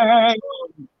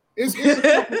 It's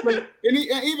and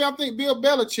even I think Bill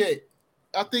Belichick,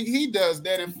 I think he does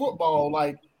that in football.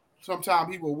 Like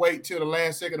sometimes he will wait till the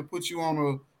last second to put you on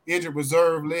a injured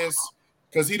reserve list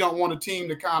because he don't want a team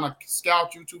to kind of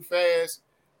scout you too fast.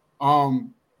 My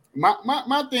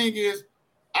thing is,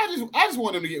 I just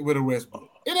want them to get rid of Westbrook.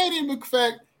 It ain't even the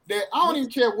fact that I don't even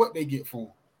care what they get for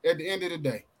him. At the end of the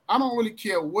day, I don't really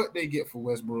care what they get for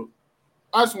Westbrook.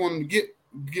 I just want them to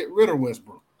get rid of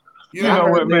Westbrook. You know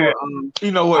what, man?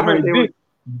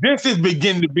 This is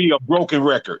beginning to be a broken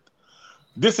record.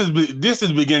 this is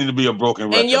beginning to be a broken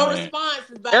record. And your man. response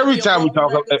is about every to be time a we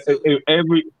talk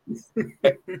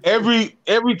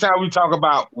every time we talk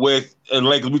about West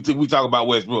Lakers, we talk about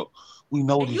Westbrook. We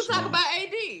know and this. You talk man. about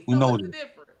AD. We So know what's this. the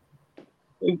difference?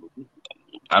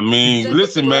 I mean, Just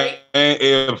listen, man.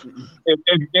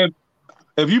 great.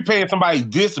 If you paying somebody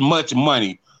this much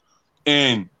money,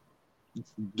 and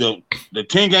the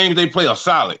 10 games they play are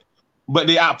solid, but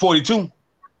they out 42.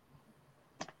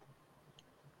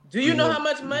 Do you know how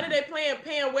much money they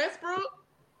paying Westbrook?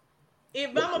 If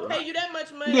I'm gonna pay you that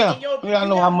much money and you I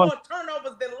know how much more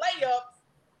turnovers than layups,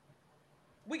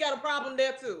 we got a problem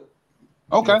there too.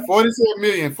 Okay. 47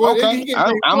 million. Okay. He can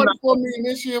pay 44 million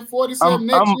this year, 47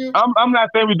 next year. I'm not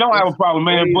saying we don't have a problem,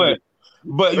 man,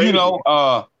 but you know,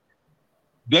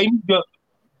 they need to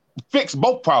fix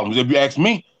both problems, if you ask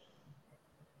me.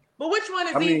 But which one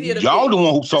is easier to fix? Y'all the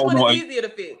one who sold on easier to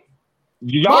fix?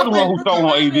 Y'all the one who sold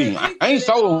on AD. I ain't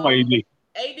sold on AD.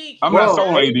 I'm not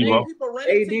sold on AD, bro.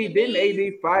 Didn't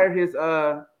AD fire his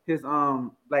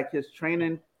like his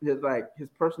training, his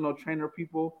personal trainer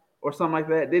people or something like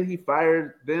that? Didn't he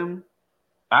fire them?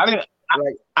 I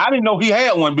didn't know he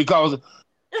had one because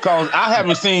I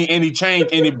haven't seen any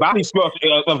change in the body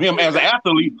structure of him as an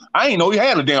athlete. I ain't know he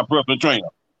had a damn personal trainer.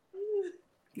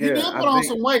 He did put on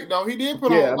some weight though. He did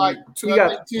put on like 10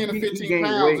 to 15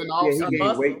 pounds in the offseason. Yeah, he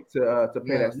gained weight to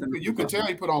pay that. You could tell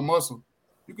he put on muscle.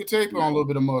 You could tell he put on a little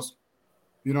bit of muscle.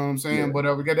 You know what I'm saying? Yeah. But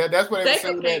that's what they were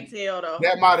saying.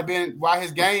 That might have been why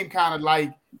his game kind of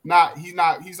like he's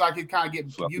like he kind of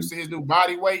get used to his new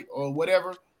body weight or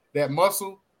whatever. That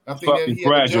muscle. I think that he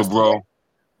fragile, bro.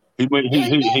 He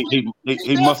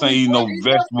must ain't eat no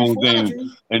vegetables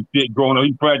and shit growing up.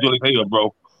 He's fragile as hell,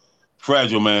 bro.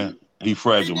 Fragile, man. He's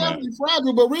fragile, man. Definitely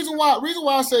fragile. But reason why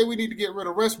I say we need to get rid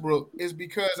of Westbrook is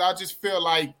because I just feel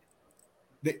like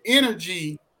the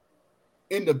energy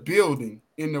in the building,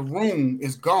 in the room,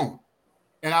 is gone.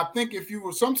 And I think if you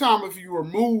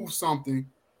remove something,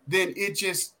 then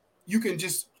you can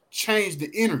just change the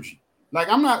energy. Like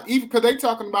I'm not even because they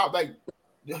talking about like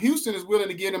Houston is willing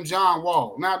to give him John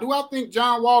Wall. Now, do I think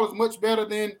John Wall is much better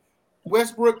than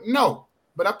Westbrook? No.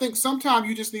 But I think sometimes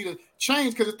you just need to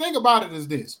change because the thing about it is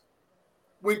this.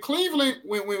 When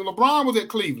LeBron was at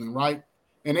Cleveland, right,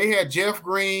 and they had Jeff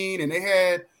Green and they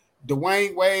had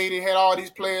Dwayne Wade, they had all these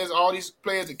players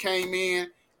that came in,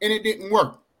 and it didn't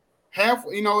work.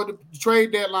 The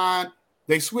trade deadline,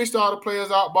 they switched all the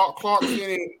players out, bought Clarkson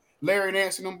and Larry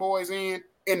Nance and them boys in,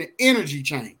 and the energy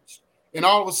changed. And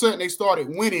all of a sudden, they started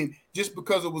winning just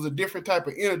because it was a different type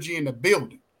of energy in the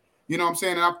building. You know what I'm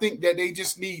saying? And I think that they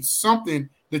just need something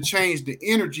to change the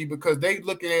energy because they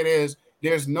looking at it as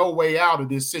there's no way out of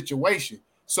this situation.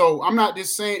 So I'm not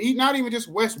just saying, he's not even just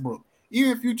Westbrook.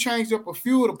 Even if you change up a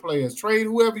few of the players, trade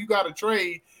whoever you got to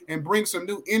trade and bring some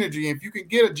new energy. If you can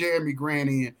get a Jeremy Grant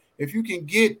in, if you can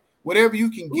get whatever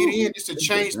you can get in just to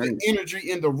change the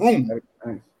energy in the room.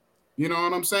 You know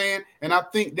what I'm saying? And I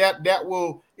think that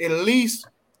will at least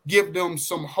give them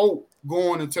some hope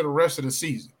going into the rest of the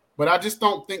season. But I just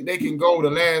don't think they can go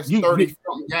the last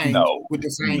 30-something games with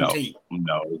the same team.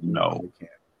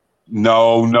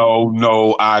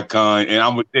 No, Icon. And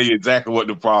I'm going to tell you exactly what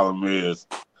the problem is.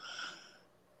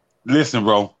 Listen,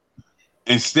 bro.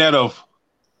 Instead of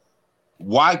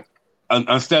looking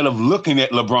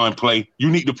at LeBron play, you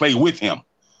need to play with him.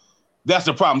 That's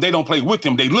the problem. They don't play with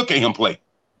him. They look at him play.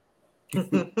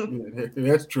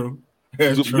 That's true.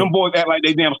 Them boys act like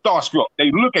they damn starstruck.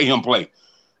 They look at him play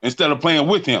instead of playing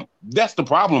with him. That's the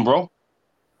problem, bro.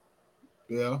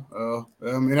 Yeah.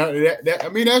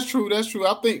 That's true. That's true.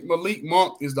 I think Malik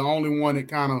Monk is the only one that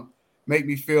kind of make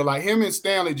me feel like him and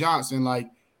Stanley Johnson, like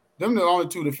them, the only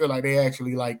two that feel like they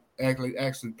actually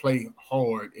play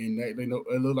hard and they look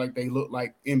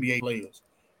like NBA players.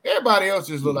 Everybody else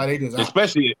just look like they just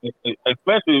especially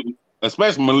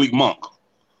Malik Monk.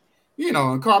 You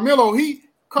know, and Carmelo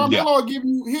will give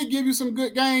you some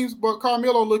good games, but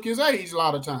Carmelo look his age a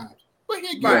lot of times. But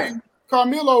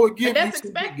Carmelo will give you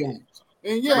some good games.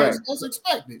 And that's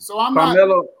expected. So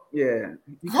Carmelo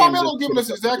giving us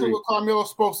exactly what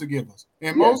Carmelo's supposed to give us.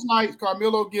 And most nights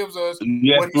Carmelo gives us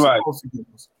what he's supposed to give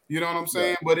us. You know what I'm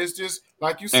saying? But it's just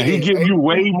like you said. And he gives you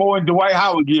way more than Dwight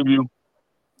Howard give you.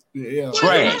 Yeah.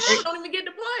 Trash. He don't even get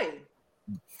to play.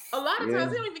 A lot of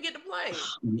times he don't even get to play.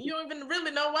 You don't even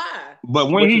really know why.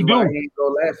 But when he do, he didn't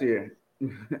go last year.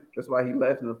 That's why he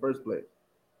left in the first place.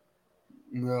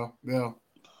 Yeah.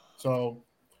 So,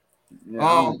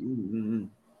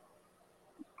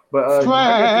 but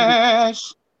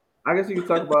trash. I guess you can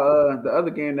talk about the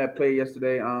other game that played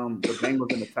yesterday. The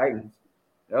Bengals and the Titans.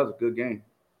 That was a good game.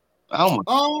 I think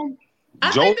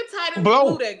the Titans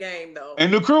blew that game though.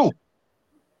 And the crew.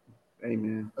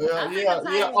 Amen.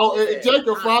 Yeah. Oh,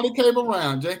 Jacob finally came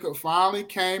around.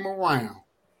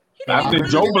 I said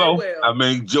Joe Blow. Well. I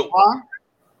mean Joe. Huh?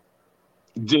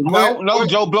 No,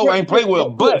 Joe Blow ain't play well.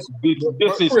 But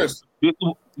this is what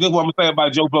I'm gonna say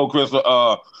about Joe Blow, Chris.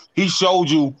 He showed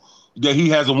you that he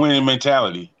has a winning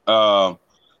mentality.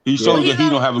 He showed that he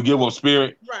don't have a give up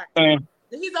spirit. Right. And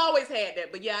he's always had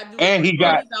that. But yeah, I do. And he's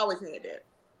always had that.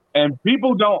 And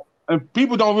people don't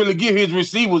really give his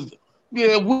receivers.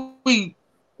 Yeah, we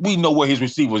know what his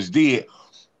receivers did,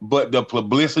 but the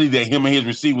publicity that him and his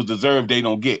receivers deserve, they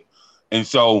don't get. And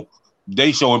so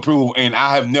they show improve. And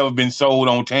I have never been sold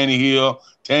on Tannehill.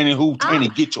 Tanny,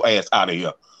 get your ass out of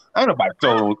here. Ain't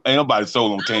nobody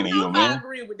sold on Tannehill, man. I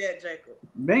agree with that, Jacob.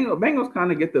 Bengals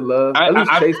kind of get the love. At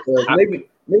least Chase does.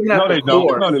 Maybe not the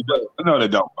core. No, they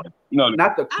don't.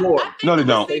 Not the core. I think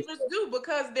the receivers do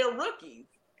because they're rookies.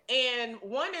 And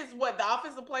one is what the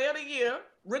offensive player of the year,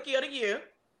 rookie of the year.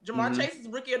 Jamar Chase is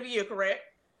rookie of the year, correct?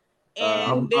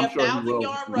 And they're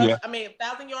 1,000-yard rush. Yeah.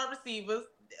 1,000-yard receivers.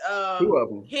 2 of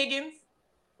them. Higgins,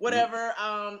 whatever.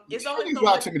 It's only so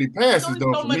much, too many passes,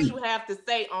 so much you have to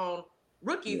say on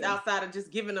rookies outside of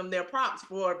just giving them their props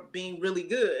for being really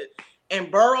good. And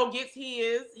Burrow gets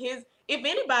his. If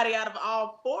anybody out of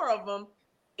all 4 of them,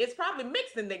 it's probably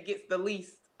Mixon that gets the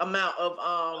least amount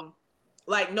of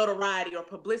like notoriety or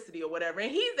publicity or whatever.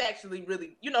 And he's actually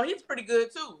really, he's pretty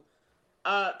good too.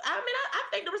 I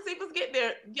think the receivers get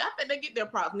their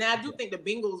props. Now, I do think the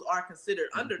Bengals are considered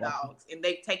underdogs, and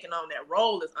they've taken on that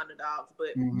role as underdogs. But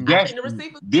I think the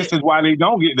receivers. This is why they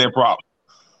don't get their props,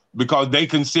 because they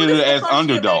consider it as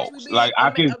underdogs. Like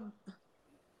I can.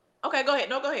 Okay, go ahead.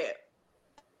 No, go ahead.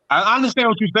 I understand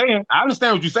what you're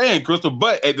saying. Crystal.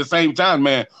 But at the same time,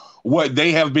 man, what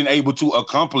they have been able to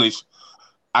accomplish,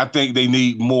 I think they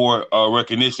need more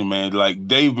recognition, man. Like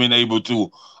they've been able to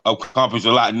accomplish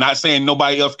a lot. Not saying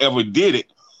nobody else ever did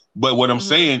it, but what I'm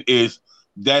saying is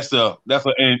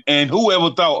and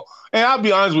whoever thought, and I'll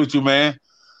be honest with you, man,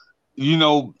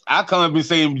 I kind of been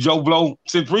saying Joe Blow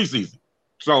since preseason.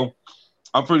 So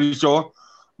I'm pretty sure.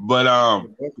 But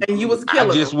and you was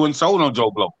killing I just wasn't sold on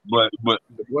Joe Blow. But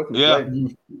yeah.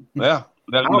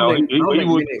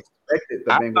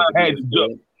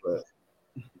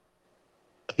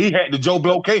 He had the Joe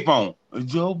Blow cape on.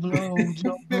 Joe Blow. And he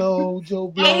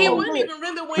wasn't even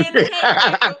really wearing the cape.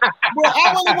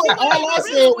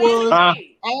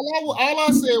 All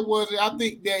I said was I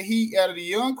think that he, out of the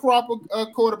young crop of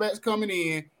quarterbacks coming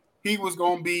in, he was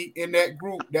going to be in that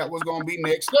group that was going to be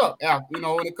next up, in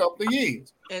a couple of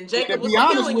years. And Jacob was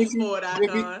killing you for it,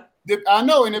 Icon. I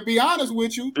know, and to be honest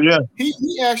with you,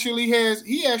 he actually has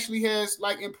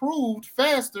like improved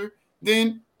faster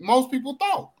than most people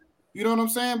thought. You know what I'm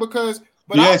saying?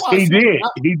 Yes, he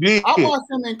did. I watched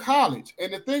him in college,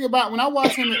 and the thing about when I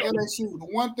watched him at LSU, the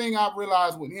one thing I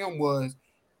realized with him was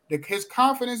that his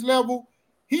confidence level.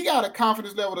 He got a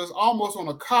confidence level that's almost on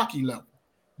a cocky level,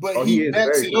 but he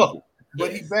backs it up.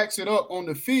 But he backs it up on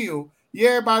the field.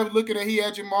 Yeah, everybody was looking at he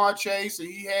had Jamar Chase and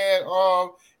he had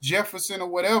Jefferson or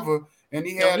whatever, and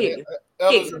he had Higgins.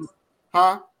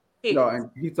 Huh? Higgins. No, and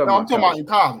I'm talking about in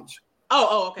college.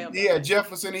 Oh, okay. He had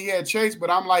Jefferson, he had Chase, but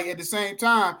I'm like, at the same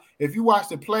time, if you watch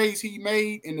the plays he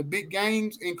made in the big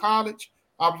games in college,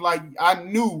 I was like, I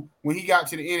knew when he got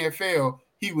to the NFL,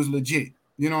 he was legit.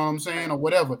 You know what I'm saying, or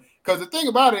whatever. Because the thing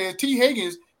about it is, T.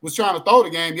 Higgins was trying to throw the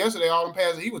game yesterday. All them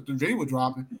passes he was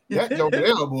dropping. That Joe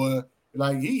Bell boy,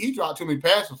 like he dropped too many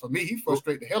passes for me. He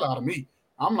frustrated the hell out of me.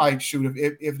 I'm like, shoot,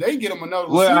 if they get him another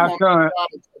receiver on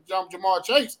Jamar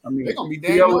Chase, they're gonna be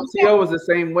damn. T.O. was the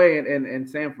same way in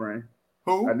San Fran.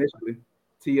 Who initially?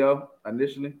 T.O.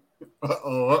 initially. He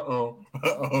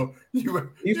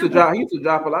used to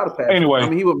drop a lot of passes.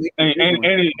 Anyway, he would make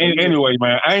anyway,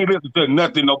 man, I ain't listening to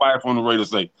nothing nobody from the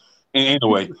Raiders say.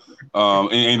 Anyway,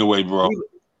 bro.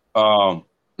 And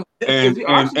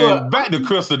back to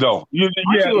Crystal though.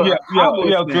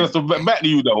 Crystal. Back to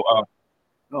you though.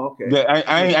 Okay.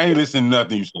 I ain't listening to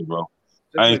nothing you say, bro.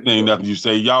 I ain't saying nothing you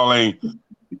say. Y'all ain't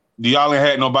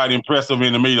had nobody impressive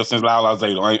in the media since Lyle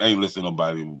Zado. I ain't listening to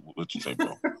nobody what you say,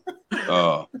 bro.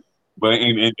 But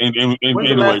anyway,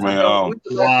 man.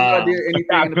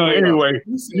 Anyway,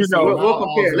 we'll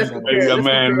compare. Let's compare.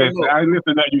 Man, listen, I listen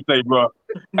to that you say, bro.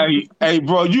 Hey,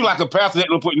 bro, you like a pastor that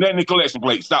don't put nothing in the collection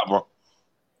plate. Stop, bro.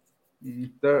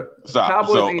 The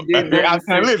Cowboys ain't did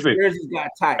nothing. Listen, jerseys got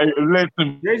tight. Hey,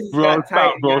 listen, bro.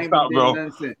 Stop, bro. Stop, bro.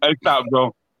 Hey, stop,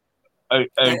 bro. Hey,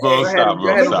 bro. Stop,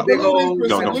 bro. Stop. Don't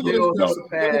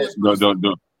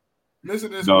do it.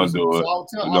 Listen to this. Don't do it.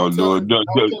 Don't do it.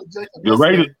 You're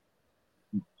rated.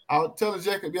 I was telling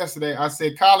Jacob yesterday, I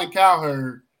said Colin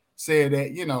Cowherd said that,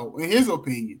 in his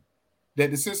opinion,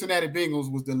 that the Cincinnati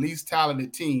Bengals was the least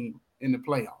talented team in the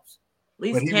playoffs.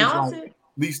 Least talented? Like,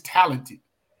 least talented.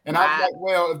 And I was like,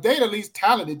 well, if they're the least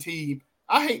talented team,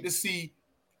 I hate to see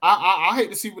I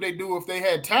hate to see what they do if they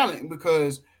had talent,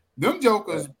 because them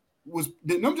jokers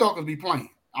be playing.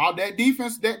 All that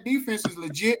defense is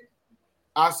legit.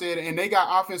 I said, and they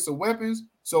got offensive weapons.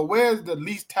 So where's the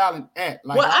least talent at?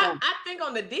 Like, well, I think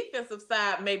on the defensive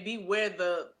side may be where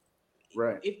the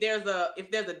if there's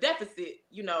a deficit,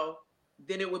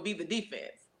 then it would be the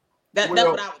defense. That's what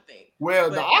I would think. Well,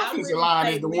 but the offensive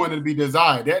line is the one to be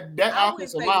desired. That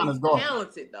offensive line is garbage.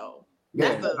 Talented though.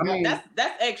 Yeah.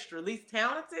 That's extra. Least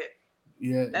talented.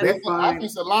 Yeah, that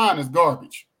offensive line is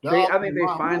garbage. I think they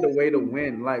find a way to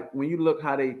win. Like when you look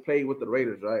how they played with the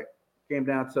Raiders, right? Came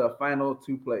down to a final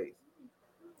 2 plays.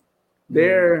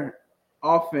 Their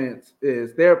offense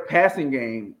is their passing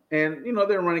game, and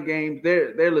their running game.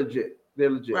 They're legit. They're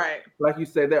legit. Right. Like you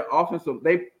said, their offensive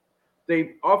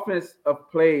they offensive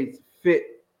plays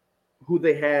fit who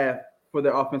they have for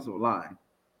their offensive line.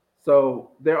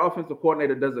 So their offensive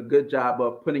coordinator does a good job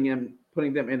of putting them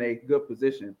in a good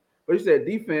position. But you said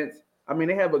defense. I mean,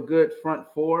 they have a good front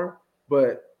four,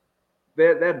 but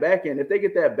that back end, if they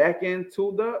get that back end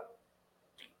tooled up,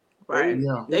 right,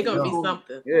 they're gonna be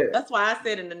something. Yeah. That's why I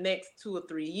said in the next 2 or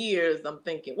 3 years, I'm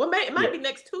thinking, well, it might be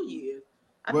next 2 years.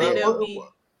 I think they'll be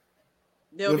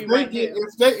right there.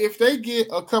 If they get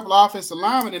a couple of offensive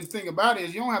linemen, and the thing about it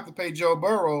is you don't have to pay Joe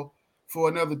Burrow for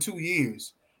another 2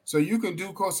 years, so you can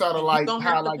do sort of like don't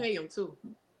have to pay him too.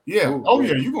 Yeah.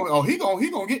 He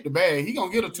gonna get the bag. He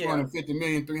gonna get a $250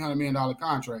 million, $300 million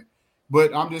contract.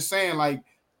 But I'm just saying, like,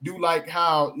 do like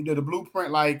how the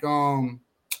blueprint, like who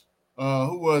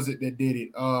was it that did it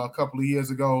a couple of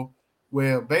years ago,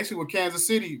 where basically with Kansas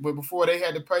City, but before they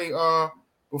had to pay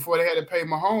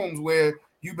Mahomes, where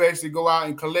you basically go out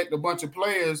and collect a bunch of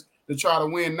players to try to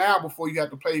win now before you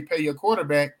have to pay your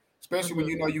quarterback, especially when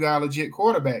you got a legit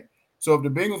quarterback. So if the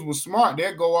Bengals were smart,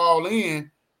 they'd go all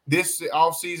in this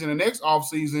offseason and next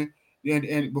offseason,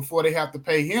 and before they have to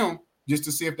pay him, just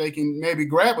to see if they can maybe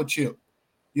grab a chip.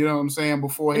 You know what I'm saying?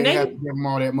 Before they have to give him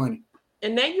all that money.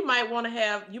 And then you might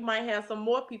have some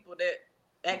more people that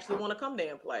actually want to come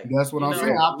there and play. That's what I'm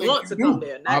saying. I think want to come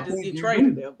there, not just get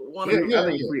traded there, but want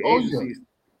to.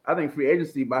 I think free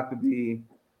agency about to be,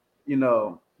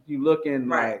 you looking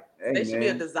like, hey, they should be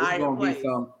a desired place.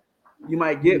 You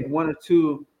might get 1 or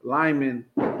 2 linemen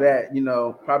that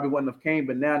probably wouldn't have came,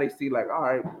 but now they see like, all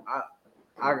right,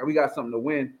 we got something to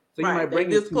win. So you might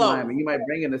bring in 2 linemen, you might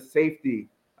bring in a safety,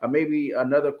 maybe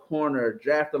another corner,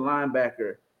 draft a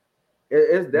linebacker.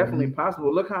 It's definitely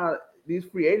possible. Look how these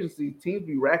free agency teams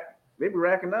be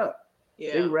racking up.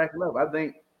 Yeah, they be racking up. I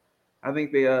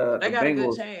think they the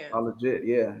Bengals are legit.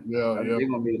 Yeah. They're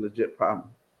gonna be a legit problem.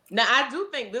 Now I do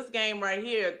think this game right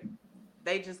here,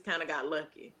 they just kind of got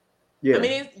lucky. Yeah. I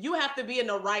mean, you have to be in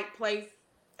the right place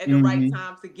at the right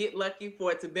time to get lucky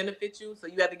for it to benefit you. So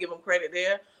you have to give them credit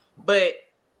there. But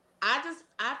I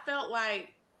felt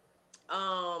like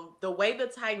the way the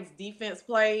Titans defense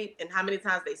played and how many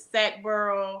times they sacked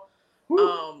Burrow,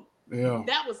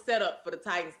 that was set up for the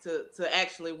Titans to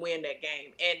actually win that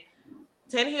game. And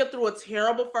Tannehill threw a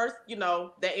terrible first,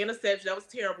 that interception, that was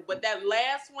terrible. But that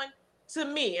last one, to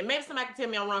me, and maybe somebody can tell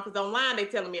me I'm wrong, because online they're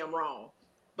telling me I'm wrong.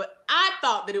 But I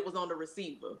thought that it was on the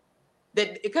receiver,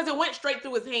 because it went straight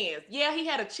through his hands. Yeah, he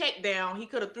had a check down. He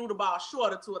could have threw the ball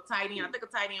shorter to a tight end. I think a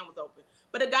tight end was open.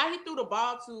 But the guy he threw the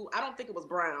ball to, I don't think it was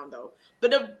Brown though.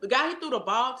 But the guy he threw the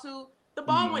ball to, the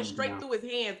ball went straight through his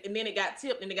hands, and then it got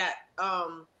tipped, and it got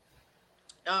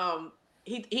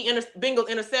Bengals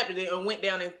intercepted it and went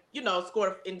down and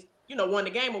scored and won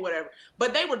the game or whatever.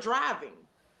 But they were driving.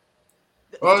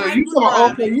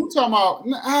 You talking about?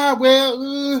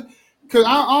 Because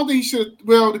I don't think he should.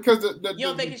 Well, because you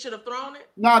don't think he should have thrown it?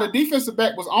 No, the defensive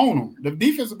back was on him. The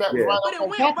defensive back was right on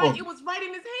top of him. It was right in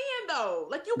his hand, though.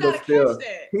 Like, you got to catch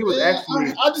that. He was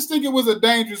actually. I just think it was a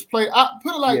dangerous play. I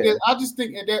put it like this. I just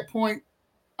think at that point,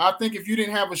 if you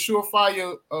didn't have a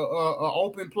surefire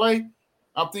open play,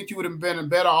 I think you would have been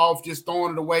better off just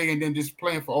throwing it away and then just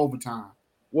playing for overtime.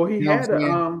 Well, he had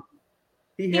the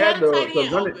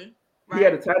running. Right? He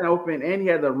had a tight end open, and he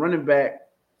had the running back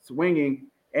swinging.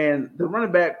 And the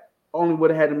running back only would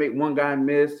have had to make one guy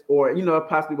miss, or it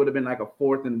possibly would have been like a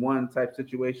 4th and 1 type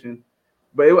situation.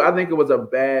 But I think it was a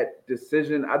bad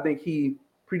decision. I think he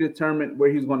predetermined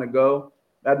where he's going to go.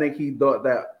 I think he thought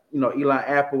that Eli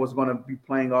Apple was going to be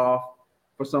playing off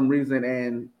for some reason,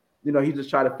 and he just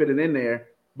tried to fit it in there.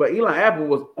 But Eli Apple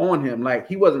was on him, like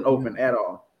he wasn't open at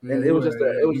all, and it was just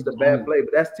a bad play.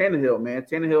 But that's Tannehill, man.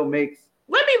 Tannehill makes.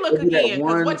 Let me look again,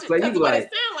 because what it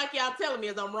sounds like y'all telling me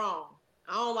is I'm wrong.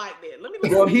 I don't like that. Let me.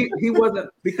 Well, he wasn't,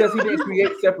 because he didn't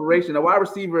create separation. A wide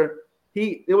receiver,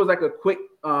 it was like a quick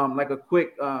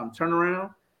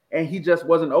turnaround, and he just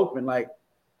wasn't open. Like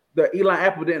the Eli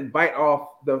Apple didn't bite off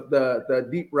the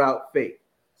deep route fake.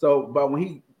 So, but when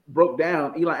he broke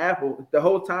down, Eli Apple, the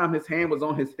whole time his hand was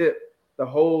on his hip the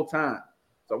whole time.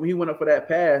 So when he went up for that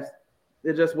pass,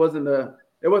 it just wasn't the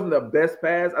best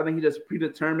pass. I think he just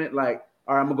predetermined, like,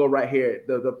 all right, I'm gonna go right here.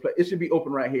 It should be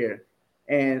open right here,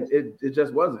 and it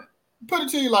just wasn't. Put it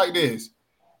to you like this: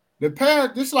 the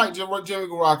pass, just like Jimmy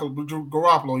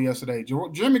Garoppolo yesterday.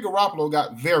 Jimmy Garoppolo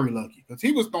got very lucky because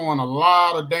he was throwing a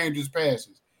lot of dangerous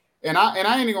passes, and I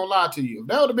ain't even gonna lie to you. If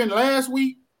that would have been last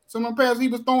week, some of the passes he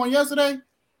was throwing yesterday,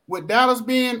 with Dallas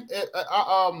being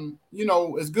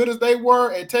as good as they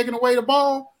were at taking away the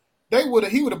ball, he would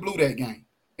have blew that game.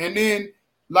 And then,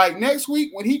 like next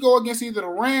week, when he go against either the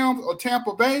Rams or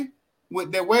Tampa Bay,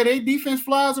 with the way their defense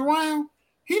flies around,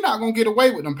 he not gonna get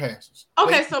away with them passes.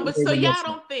 Okay, so y'all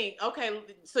don't think,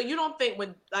 so you don't think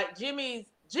when like Jimmy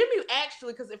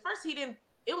actually, because at first he didn't.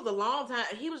 It was a long time.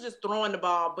 He was just throwing the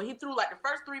ball, but he threw like the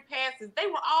first 3 passes. They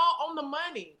were all on the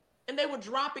money, and they were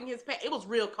dropping his pass. It was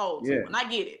real cold too, and I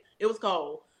get it. It was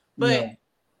cold, but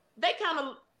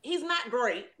he's not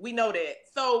great. We know that.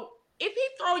 So if he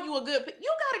throw you a good,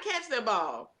 you got to catch that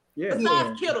ball. Yeah.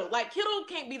 Besides Kittle, like Kittle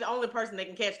can't be the only person that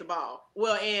can catch the ball.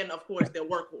 Well, and of course their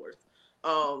workhorse,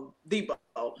 Debo.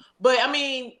 But I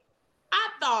mean, I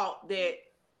thought that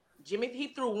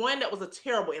he threw one that was a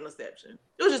terrible interception.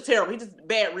 It was just terrible. He just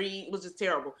bad read. It was just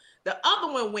terrible. The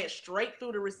other one went straight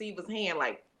through the receiver's hand,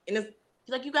 and it's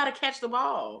like you got to catch the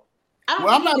ball.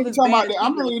 I'm not even talking about that.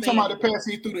 I'm really talking about the pass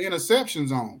he threw the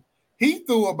interceptions on. He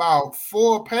threw about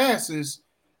 4 passes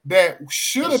that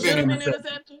should have been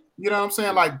intercepted. You know what I'm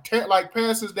saying? Like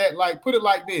passes that, like, put it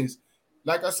like this.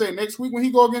 Like I said, next week when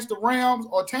he go against the Rams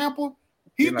or Tampa,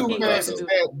 he threw passes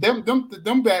that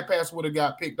them bad passes would have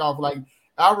got picked off. Like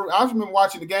I remember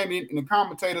watching the game, and the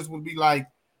commentators would be like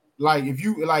if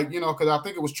you because I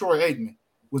think it was Troy Aikman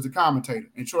was the commentator,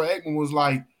 and Troy Aikman was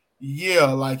like, yeah,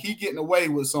 like he getting away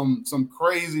with some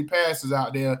crazy passes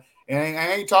out there. And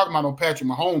I ain't talking about no Patrick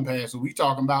Mahomes passes. We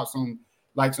talking about some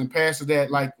passes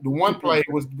that, like, the one play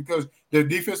was because the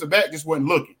defensive back just wasn't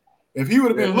looking. If he would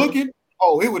have been looking,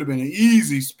 it would have been an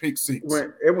easy pick 6.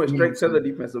 It went straight to the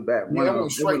defensive back. It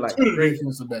went straight to the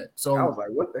defensive back. So I was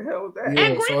like, what the hell was that?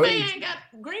 And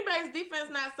Green Bay's defense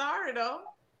not sorry though.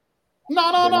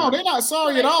 No, they're not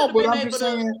sorry at all. But I'm just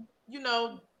saying, pick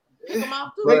them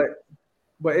off too.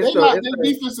 But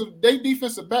their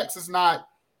defensive backs is not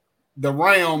the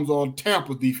Rams or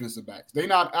Tampa defensive backs. They're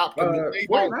not out.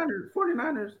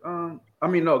 49ers.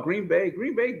 Green Bay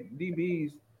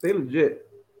DBs, they legit.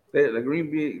 The Green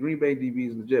Bay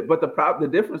DBs legit. But the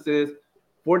difference is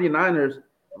 49ers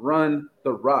run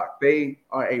the rock. They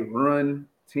are a run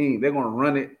team. They're gonna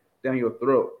run it down your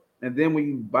throat. And then when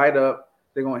you bite up,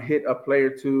 they're gonna hit a play or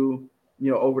two,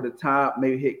 over the top,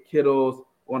 maybe hit Kittles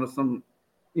on some,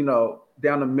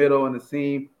 down the middle in the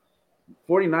seam.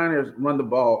 49ers run the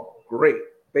ball great.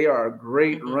 They are a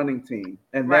great running team.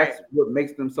 And that's what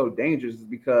makes them so dangerous, is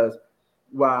because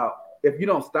if you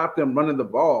don't stop them running the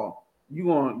ball, you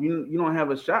don't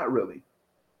have a shot really.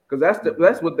 Because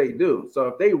that's what they do. So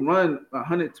if they run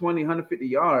 120, 150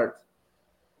 yards,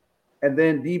 and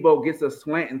then Debo gets a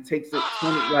slant and takes it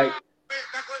 20, like,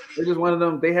 they're just one of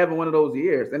them. They having one of those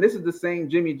years. And this is the same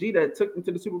Jimmy G that took them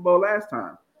to the Super Bowl last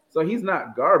time. So he's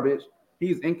not garbage.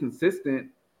 He's inconsistent,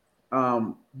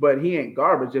 but he ain't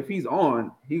garbage. If he's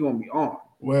on, he's going to be on.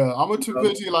 Well, I'm going to put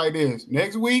it to you like this.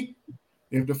 Next week,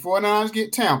 if the 49ers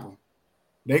get Tampa,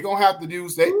 they're going to have to do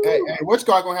 – what's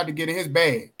going to have to get in his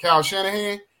bag? Kyle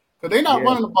Shanahan? Because they're not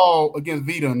running the ball against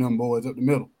Vita and them boys up the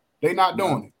middle. They're not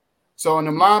doing it. So, in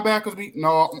them linebackers,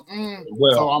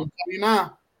 so I'm telling you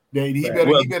now, he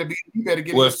better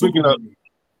get in. Speaking of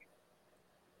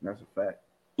 – that's a fact.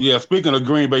 Yeah, speaking of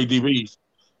Green Bay DBs,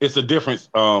 it's a difference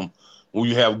when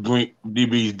you have Green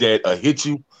DBs that hit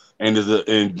you, and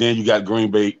then you got Green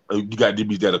Bay, you got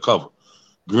DBs that are cover.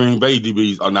 Green Bay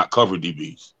DBs are not cover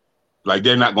DBs. Like,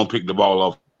 they're not gonna pick the ball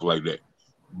off like that.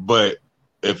 But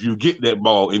if you get that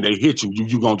ball and they hit you,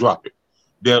 you're gonna drop it.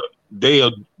 They're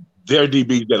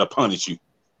DBs that'll punish you.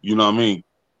 You know what I mean?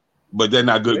 But they're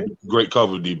not great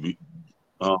cover DB.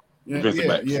 That's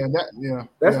what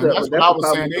I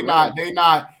was saying.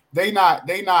 They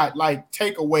not like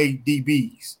takeaway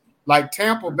DBs. Like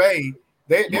Tampa Bay,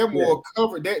 they're more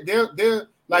covered. They're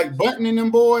like buttoning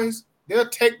them boys. They'll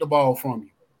take the ball from you.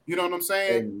 You know what I'm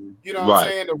saying? You know what I'm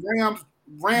saying? The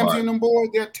Rams and them boys,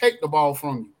 they'll take the ball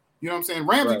from you. You know what I'm saying?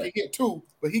 Ramsey can hit too,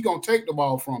 but he gonna take the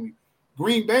ball from you.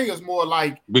 Green Bay is more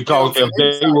like because if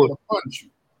they were punch you,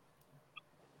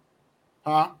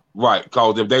 huh? Right,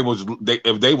 because if they was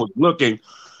looking,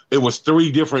 it was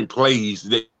 3 different plays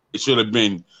that should have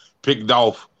been picked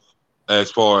off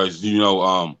as far as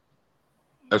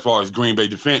as far as Green Bay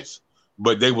defense,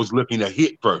 but they was looking to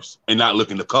hit first and not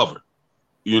looking to cover.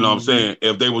 You know what I'm saying?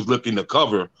 If they was looking to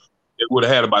cover, they would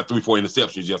have had about 3-4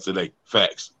 interceptions yesterday.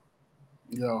 Facts.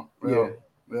 Yeah.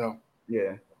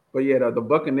 But yeah, the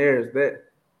Buccaneers,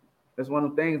 that's one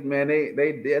of the things, man.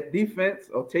 Their defense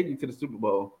will take you to the Super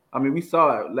Bowl. I mean, we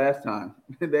saw it last time.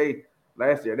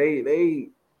 Last year,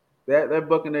 that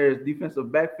Buccaneers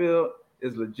defensive backfield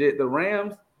is legit. The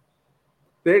Rams,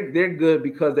 they're good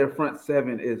because their front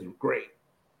seven is great.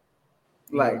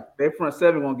 Like their front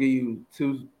seven gonna give you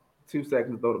two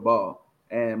seconds to throw the ball,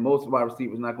 and most wide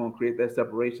receivers not gonna create that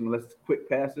separation unless it's quick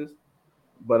passes.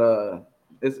 But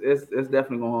it's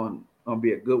definitely gonna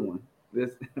be a good one.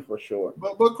 This for sure.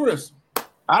 But Chris,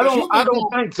 I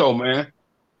don't think so, man.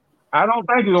 I don't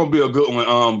think it's gonna be a good one,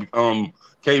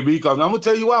 KB, because I'm gonna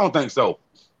tell you why I don't think so.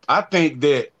 I think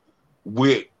that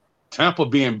with Tampa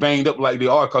being banged up like they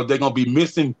are, because they're gonna be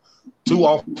missing 2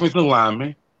 offensive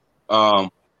linemen.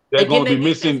 They're gonna be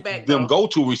missing them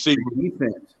go-to receivers.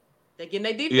 Defense. They're getting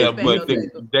their defense back. But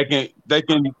they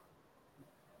can.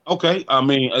 Okay, I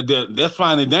mean that's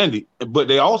fine and dandy, but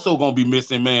they also gonna be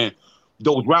missing, man,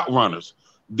 those route runners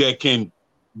that can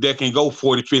go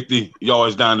 40, 50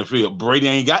 yards down the field. Brady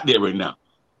ain't got that right now.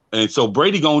 And so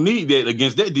Brady gonna need that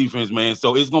against that defense, man.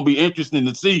 So it's gonna be interesting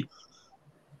to see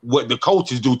what the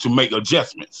coaches do to make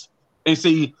adjustments. And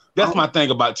see, that's my thing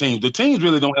about teams. The teams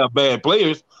really don't have bad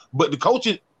players, but the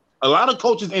coaches, a lot of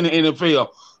coaches in the NFL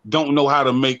don't know how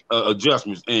to make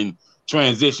adjustments and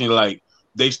transition. Like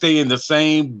they stay in the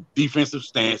same defensive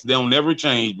stance. They don't never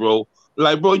change, bro.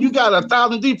 Like, bro, you got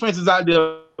 1,000 defenses out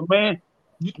there, man.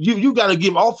 You got to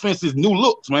give offenses new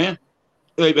looks, man.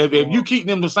 If you keep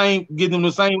them the same, give them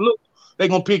the same look, they're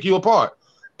gonna pick you apart.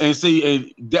 And see,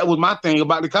 and that was my thing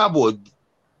about the Cowboys.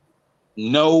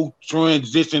 No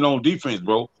transition on defense,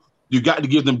 bro. You got to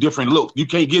give them different looks. You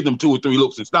can't give them 2 or 3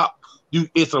 looks and stop.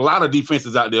 It's a lot of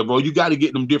defenses out there, bro. You got to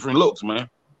get them different looks, man.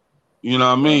 You know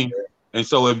what I mean? And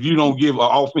so if you don't give an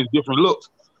offense different looks,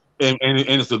 and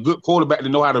it's a good quarterback to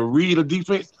know how to read a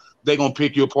defense, they're gonna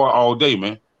pick you apart all day,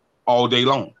 man. All day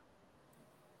long.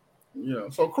 Yeah.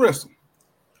 So Crystal.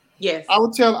 Yes. I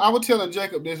was telling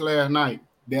Jacob this last night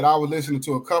that I was listening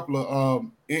to a couple of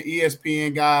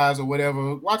ESPN guys or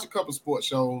whatever, watch a couple of sports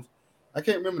shows. I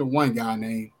can't remember the one guy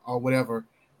name or whatever,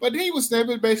 but he was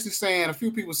basically saying, a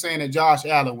few people saying that Josh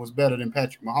Allen was better than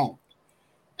Patrick Mahomes.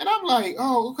 And I'm like,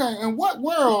 oh, okay. In what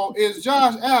world is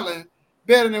Josh Allen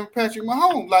better than Patrick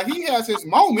Mahomes? Like, he has his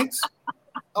moments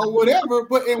or whatever,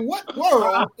 but in what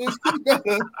world is he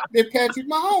better than Patrick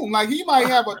Mahomes? Like, he might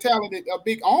have a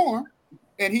big arm,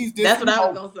 and he's just, that's what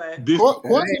I was gonna say. He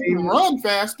can run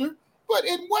faster, but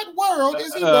in what world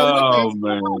is he better than Patrick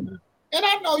Mahomes? And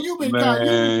I know you've been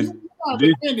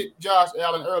defended Josh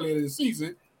Allen earlier this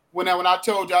season when I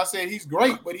told you, I said he's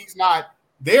great, but he's not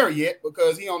there yet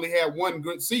because he only had 1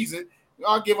 good season.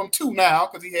 I'll give him 2 now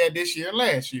because he had this year and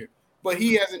last year. But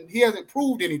he hasn't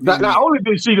proved anything. Not only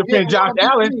did she defend Josh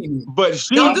Allen, but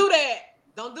she don't do that.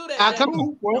 Don't do that.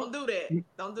 Don't do that.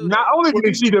 Don't do that. Not only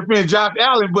did she defend Josh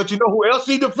Allen, but you know who else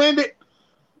she defended?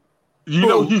 You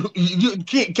know, you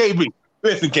KB.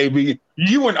 Listen, KB,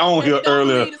 you went on here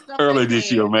earlier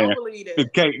this year, man.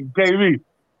 KB.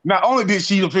 Not only did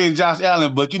she defend Josh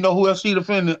Allen, but you know who else she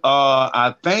defended?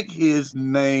 I think his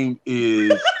name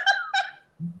is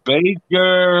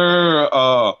Baker.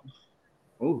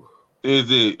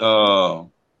 Is it Winfield?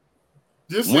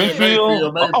 It's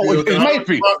Mayfield.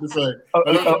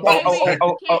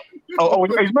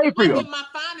 It's Mayfield.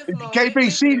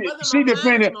 KB, she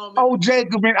defended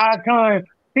Jacob and Icon.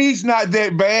 He's not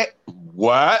that bad.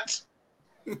 What?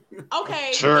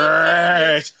 Okay.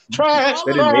 Trash.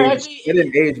 It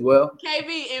didn't age well.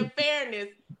 KB, in fairness,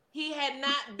 he had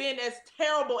not been as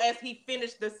terrible as he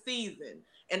finished the season.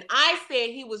 And I said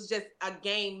he was just a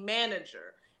game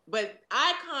manager. But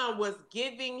Icon was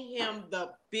giving him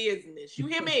the business. You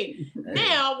hear me?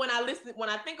 Now, when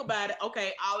I think about it,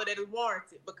 okay, all of that is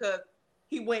warranted because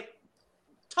he went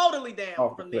totally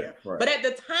down from there. Right. But at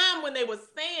the time when they were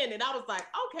saying it, I was like,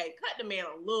 okay, cut the man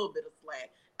a little bit of slack.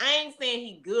 I ain't saying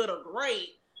he good or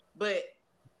great, but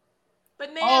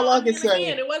now all I can say,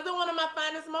 it wasn't one of my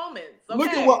finest moments. Okay?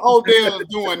 Look at what Odell is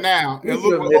doing now, and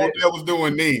look what Odell was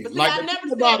doing then. But see, I never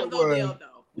said it was Odell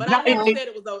though. But I never said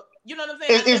it was Odell. You know what I'm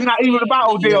saying? It's not even about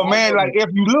Odell, man. Like if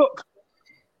you look,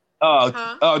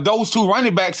 those 2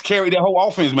 running backs carried that whole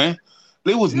offense, man.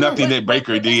 There was nothing that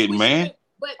Baker did, man.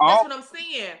 But that's what I'm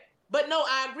saying. But no,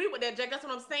 I agree with that, Jack. That's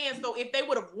what I'm saying. So if they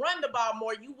would have run the ball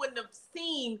more, you wouldn't have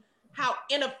seen how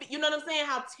you know what I'm saying?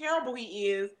 How terrible he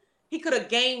is. He could have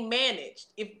game managed.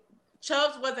 If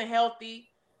Chubbs wasn't healthy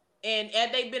and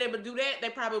had they been able to do that, they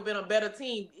probably would have been a better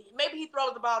team. Maybe he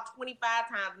throws the ball 25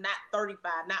 times, not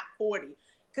 35, not 40.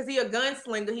 Because he a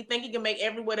gunslinger. He think he can make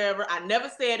every whatever. I never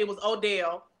said it was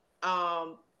Odell.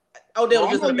 Odell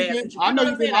was just a bad situation. I know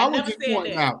you did. I was just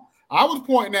pointing out. I was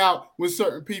pointing out with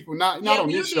certain people, not on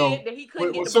this show,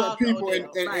 with certain people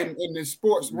in the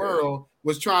sports world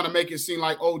was trying to make it seem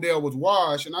like Odell was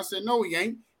washed. And I said, no, he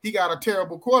ain't. He got a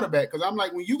terrible quarterback. Because I'm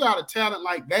like, when you got a talent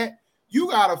like that, you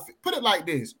got to put it like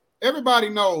this. Everybody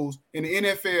knows in the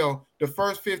NFL, the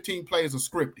first 15 plays are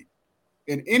scripted.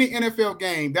 In any NFL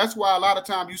game, that's why a lot of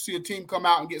times you see a team come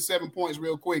out and get 7 points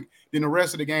real quick. Then the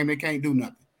rest of the game, they can't do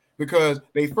nothing. Because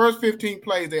they first 15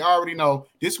 plays, they already know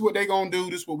this is what they're gonna do,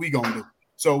 this is what we're gonna do.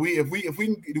 So if we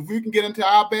can get into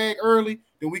our bag early,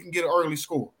 then we can get an early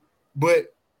score.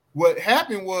 But what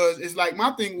happened is like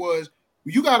my thing was,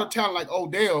 you got a talent like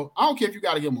Odell. I don't care if you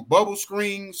got to give him a bubble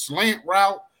screen, slant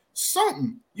route,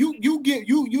 something.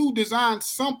 You design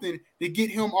something to get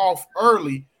him off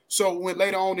early. So when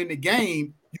later on in the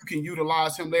game, you can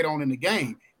utilize him later on in the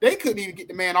game. They couldn't even get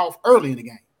the man off early in the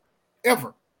game,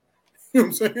 ever. You know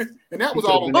what I'm saying? And that was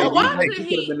all on but why could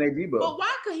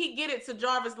he get it to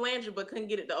Jarvis Landry but couldn't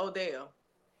get it to Odell?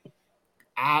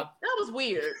 That was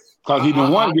weird. Because he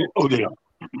didn't want to get Odell.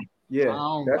 Yeah.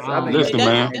 Listen,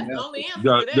 man. That's the only answer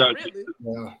to that, really.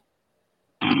 Yeah.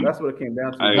 That's what it came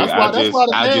down to. That's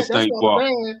why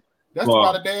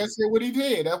the dad said what he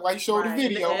did. That's why he showed the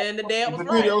video. And the dad was the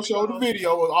video showed the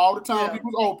video of all the time he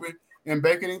was open and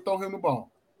Baker didn't throw him the ball.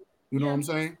 You know what I'm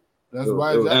saying? That's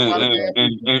why.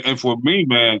 And for me,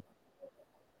 man,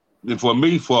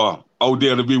 for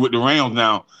Odell to be with the Rams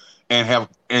now and have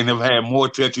had more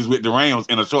touches with the Rams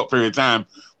in a short period of time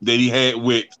than he had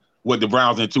with the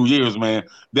Browns in 2 years, man,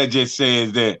 that just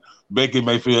says that Baker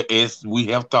Mayfield, as we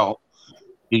have thought,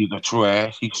 he's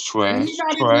trash. He's trash. He's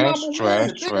not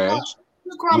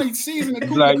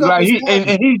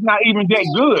he's not even that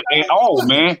good at all,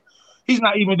 man. He's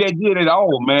not even that good at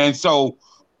all, man. So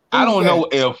I don't know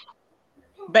if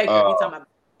Baker,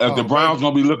 if the Browns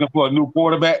gonna be looking for a new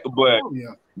quarterback,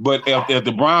 but if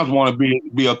the Browns want to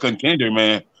be a contender,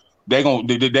 man, they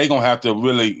gonna have to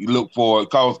really look for it.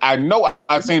 Because I know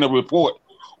I seen a report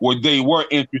where they were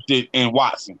interested in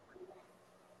Watson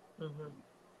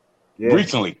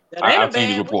recently. I've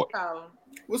seen the report.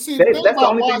 Well, see, that's the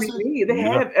only thing they need. They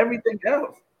have everything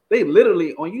else. They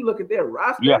literally, when you look at their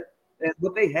roster and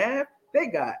what they have, they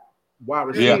got wide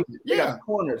receivers, they got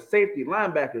corners, safety,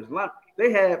 linebackers.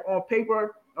 They have on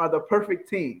paper are the perfect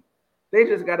team. They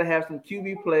just got to have some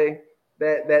QB play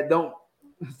that don't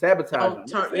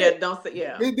sabotage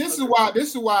them. This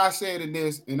is why I said in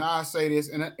this, and I say this,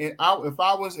 and if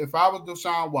I was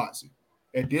Deshaun Watson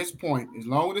at this point, as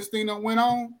long as this thing that went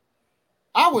on,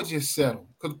 I would just settle.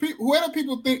 Because whoever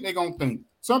people think they're gonna think.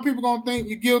 Some people gonna think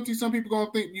you're guilty. Some people gonna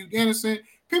think you're innocent.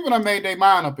 People done made their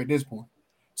mind up at this point.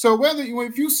 So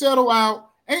if you settle out,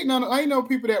 ain't no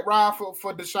people that ride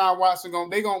for Deshaun Watson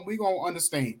we gonna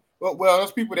understand. But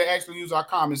those people that actually use our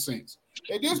common sense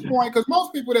at this point, because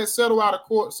most people that settle out of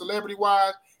court, celebrity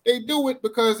wise, they do it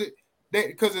because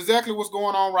exactly what's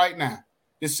going on right now.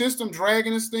 The system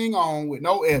dragging this thing on with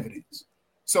no evidence.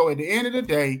 So at the end of the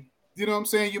day, you know what I'm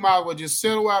saying? You might as well just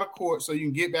settle out of court so you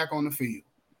can get back on the field.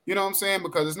 You know what I'm saying?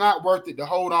 Because it's not worth it to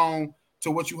hold on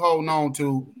to what you holding on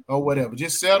to or whatever.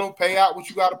 Just settle, pay out what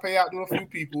you got to pay out to a few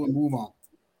people and move on.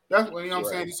 That's what, you know what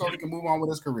I'm saying? Just so he can move on with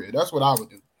his career. That's what I would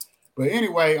do. But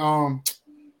anyway,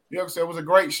 you said it was a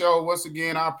great show. Once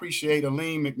again, I appreciate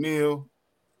Alim Mcneill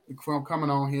from coming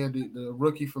on here, the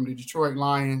rookie from the Detroit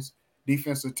Lions,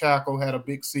 defensive tackle, had a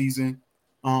big season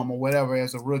or whatever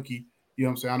as a rookie. You know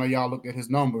what I'm saying? I know y'all looked at his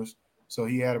numbers, so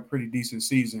he had a pretty decent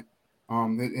season.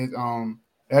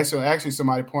 Actually,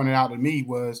 somebody pointed out to me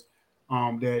was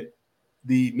that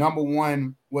the number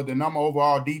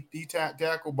overall D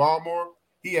tackle, Baltimore,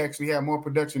 he actually had more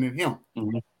production than him. Mm-hmm.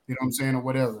 You know what I'm saying, or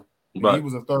whatever. Right. He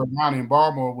was a third rounder, and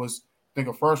Baltimore was, I think,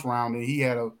 a first rounder. He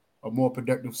had a more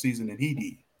productive season than he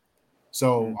did.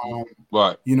 So,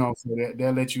 you know, so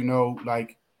that lets you know,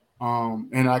 like,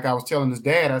 and like I was telling his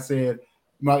dad, I said,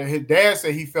 his dad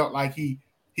said he felt like he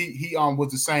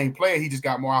was the same player. He just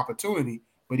got more opportunity.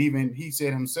 But even he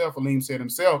said himself, Alim said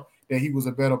himself, that he was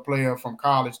a better player from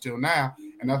college till now.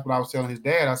 And that's what I was telling his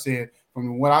dad. I said,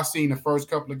 from what I seen the first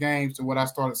couple of games to what I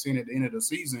started seeing at the end of the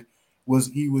season,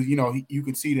 you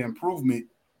could see the improvement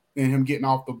in him getting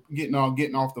off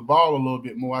the ball a little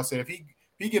bit more. I said, if he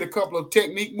get a couple of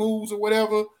technique moves or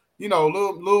whatever,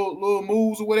 little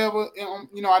moves or whatever.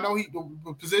 I know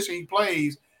the position he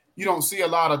plays, you don't see a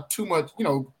lot of too much,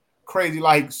 crazy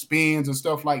like spins and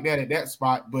stuff like that at that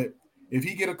spot. But if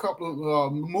he get a couple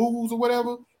of moves or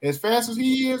whatever, as fast as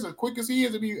he is, as quick as he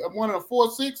is, to be one of the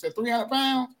 4'6" at 300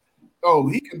 pounds,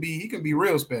 he can be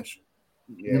real special.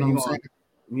 Yeah, what I'm saying?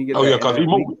 Because he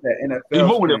moved. He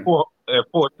moving at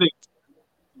 4'6".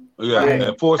 Yeah, right.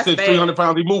 At 4'6", 300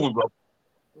 pounds, he moving, bro.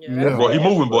 Yeah, boy, he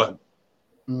moving, boy.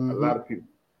 A lot of people.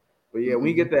 But yeah, when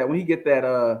you get that, when you get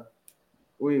that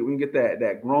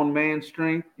grown man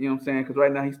strength, you know what I'm saying? Because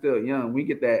right now he's still young. We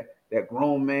get that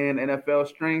grown man NFL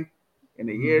strength in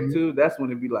a year or two. That's when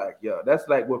it'd be like, that's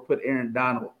like what put Aaron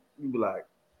Donald. You'd be like,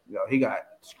 he got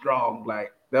strong.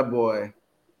 Like that boy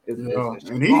is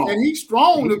and he's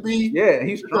strong to be. Yeah,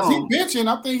 he's strong. Because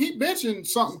I think he benching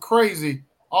something crazy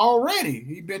already.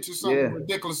 He benching something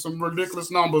ridiculous, some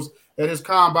ridiculous numbers at his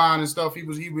combine and stuff. He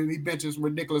benching some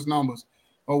ridiculous numbers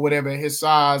or whatever, his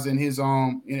size and his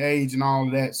in age and all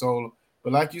of that. So,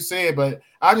 but like you said, but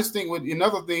I just think with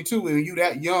another thing too, when you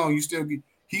that young,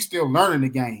 he's still learning the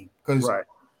game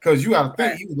because you got to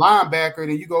think you linebacker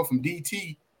and you go from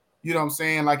DT, you know what I'm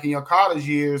saying, like in your college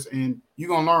years, and you're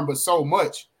gonna learn but so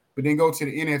much. But then go to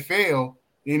the NFL,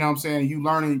 you know what I'm saying, you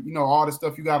learning, all the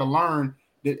stuff you got to learn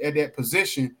at that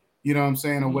position, you know what I'm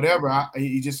saying, or whatever.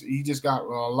 He just got a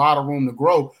lot of room to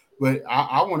grow. But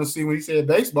I want to see when he said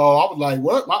baseball, I was like,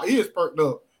 what? My ears perked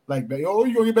up. Like, you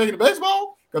going to get back into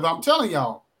baseball? Because I'm telling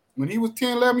y'all, when he was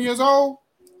 10, 11 years old,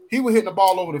 he was hitting the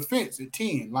ball over the fence at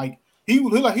 10. Like, he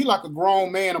like a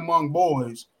grown man among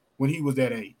boys when he was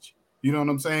that age. You know what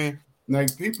I'm saying?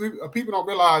 Like, people don't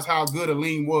realize how good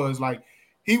Alim was. Like,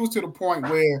 he was to the point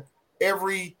where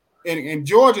and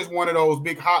Georgia's one of those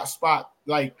big hot spot,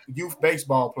 like, youth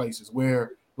baseball places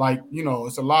where, like,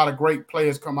 it's a lot of great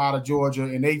players come out of Georgia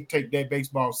and they take that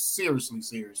baseball seriously.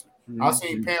 Mm-hmm. I've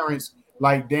seen parents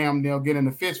like damn near get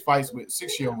into fist fights with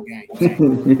 6-year-old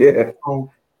games. Yeah.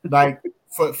 So like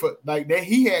for like that,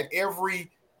 he had every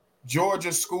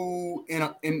Georgia school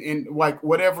in like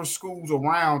whatever schools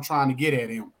around trying to get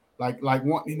at him. Like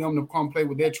wanting them to come play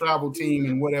with their travel team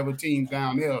and whatever teams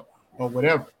down there or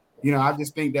whatever. I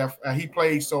just think that he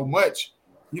played so much.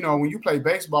 When you play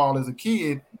baseball as a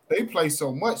kid, they play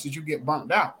so much that you get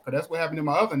burnt out. Because that's what happened to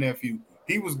my other nephew.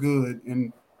 He was good.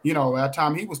 And, at the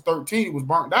time he was 13, he was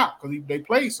burnt out because they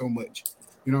played so much.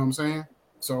 You know what I'm saying?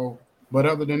 So, but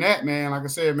other than that, man, like I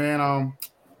said, man, I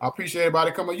appreciate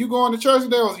everybody coming. You going to church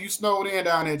today or you snowed in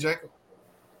down there, Jacob?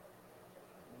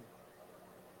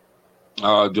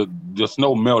 The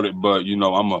snow melted, but,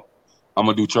 I'm going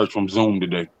to do church from Zoom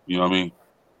today. You know what I mean?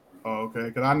 Oh, okay.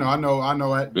 Because I know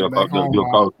at back home,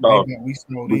 we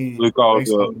snowed in. Because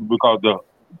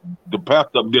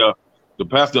the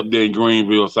pastor up there in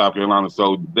Greenville, South Carolina,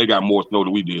 so they got more snow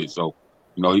than we did. So,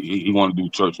 he wanted to do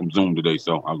church from Zoom today.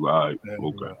 So I was like, all right,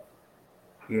 okay.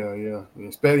 Yeah.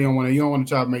 Especially you don't want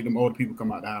to try to make them older people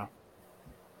come out now.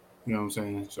 You know what I'm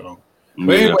saying? So,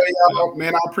 but anyway, y'all,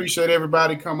 man, I appreciate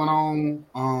everybody coming on.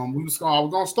 I was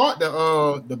gonna start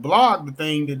the blog the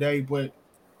thing today, but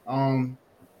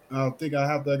I think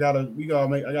I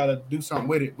gotta do something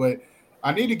with it, but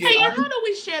I need to get. Hey, how do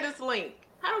we share this link?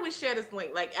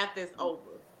 Like after it's over?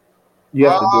 You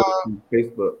have to do it through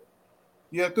Facebook.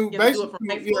 Yeah, through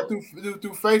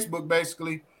Facebook.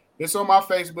 Basically, it's on my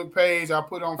Facebook page. I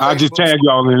put on Facebook. I just tag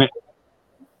y'all in it.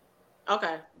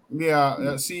 Okay. Yeah,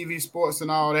 CV Sports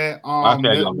and all that.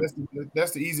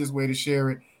 That's the easiest way to share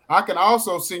it. I can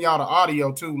also send y'all the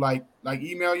audio too, like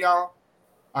email y'all.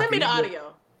 Send me the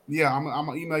audio. Yeah, I'm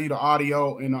gonna email you the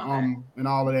audio and and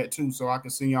all of that too, so I can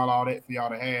send y'all all that for y'all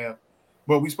to have.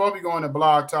 But we supposed to be going to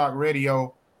Blog Talk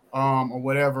Radio, or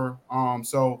whatever.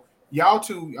 So y'all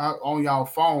two on y'all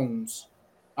phones,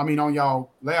 on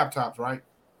y'all laptops, right?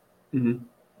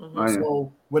 Mm-hmm.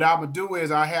 So what I'm gonna do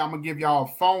is I'm gonna give y'all a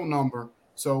phone number.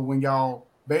 So when y'all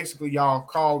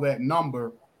call that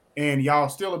number, and y'all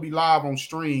still will be live on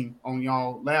stream on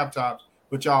y'all laptops,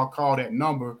 but y'all call that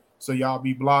number, so y'all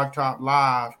be Blog Talk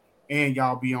live. And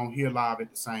y'all be on here live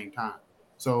at the same time.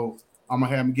 So I'm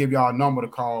gonna have them give y'all a number to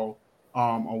call,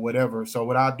 or whatever. So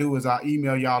what I do is I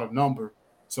email y'all the number.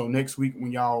 So next week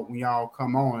when y'all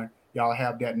come on, y'all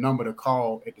have that number to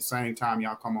call at the same time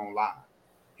y'all come on live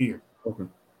here. Okay.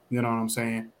 You know what I'm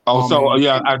saying?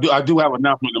 I do have an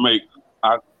announcement to make.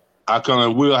 I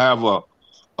will have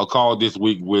a call this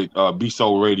week with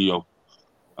BSO Radio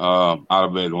out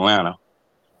of Atlanta.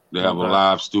 They have a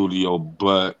live studio,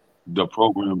 but the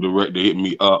program director hit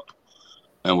me up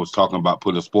and was talking about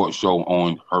putting a sports show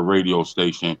on her radio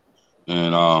station.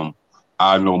 And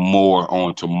I know more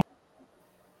on tomorrow.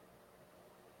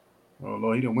 Oh,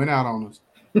 Lord, he done went out on us.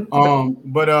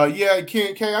 But yeah,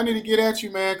 Ken K, I need to get at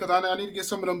you, man, because I need to get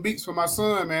some of them beats for my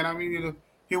son, man. I need to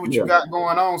hear what you got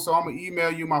going on. So I'm gonna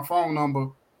email you my phone number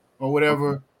or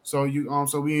whatever, so you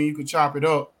can chop it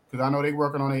up, because I know they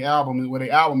working on their album where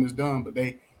their album is done, but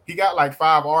he got like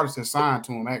 5 artists that signed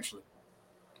to him actually.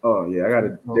 Oh yeah, I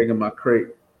gotta dig in my crate.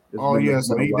 So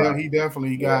he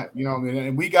definitely got, you know,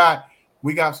 and we got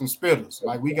some spitters.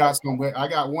 Like we got some. I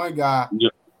got one guy. Yeah.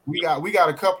 We got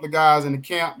a couple of guys in the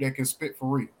camp that can spit for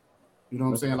real. You know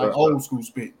what I'm saying? Like old school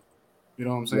spit. You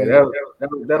know what I'm saying? Yeah,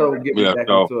 that'll get me back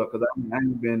into it, because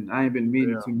I ain't been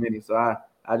meeting too many, so I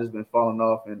just been falling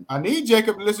off. And I need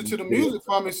Jacob to listen to the music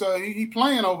for me, so he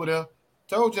playing over there.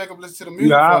 Told Jacob to listen to the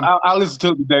music. Yeah, I listened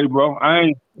to it today, bro. I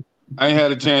ain't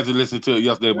had a chance to listen to it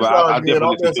yesterday, but I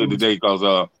definitely listened to it today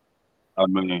because I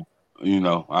mean, you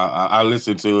know, I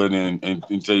listen to it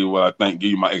and tell you what I think, give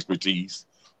you my expertise,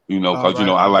 you know, because you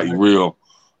know I like real.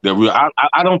 That real.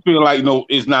 I don't feel like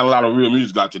it's not a lot of real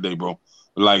music out today, bro.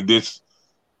 Like this.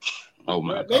 Oh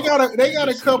man. They got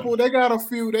a couple. They got a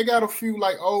few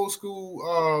like old school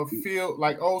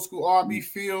old school R&B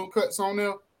field cuts on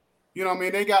there. You know what I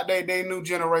mean? They got they new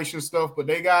generation stuff, but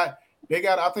they got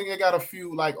I think they got a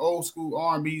few like old school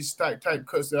R&B type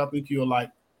cuts that I think you'll like.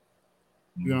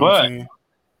 You know what I'm saying?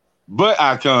 But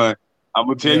Icon, I'm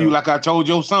gonna tell you like I told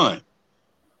your son.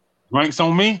 Drinks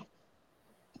on me.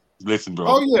 Listen, bro.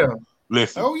 Oh yeah.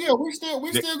 Listen. Oh yeah. We still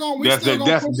gonna push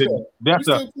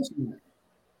that.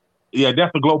 Yeah,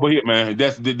 that's a global hit, man.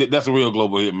 That's a real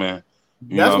global hit, man.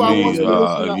 That's why I want you to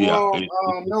listen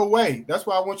to No Way. That's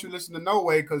why I want you to listen to No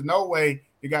Way, because No Way,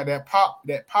 it got that pop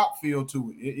feel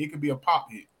to it. It could be a pop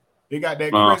hit. It got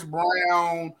that Chris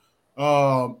Brown,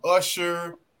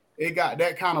 Usher. It got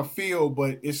that kind of feel,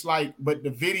 but it's like, but the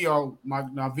video,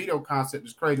 my video concept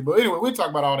is crazy. But anyway, we'll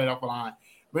talk about all that offline.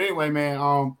 But anyway,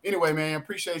 man.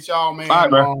 Appreciate y'all, man. All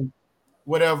right, man.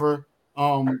 Whatever.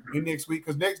 Next week,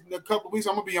 because a couple of weeks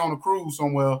I'm gonna be on a cruise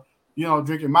somewhere, you know,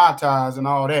 drinking Mai Tais and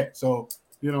all that. So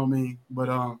you know what I mean. But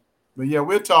yeah,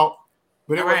 we'll talk.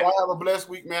 But anyway, y'all have a blessed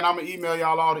week, man. I'm gonna email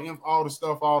y'all all the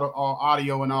stuff, all the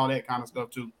audio and all that kind of stuff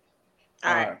too.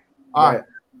 All right.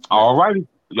 All righty.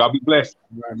 Y'all be blessed.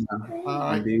 All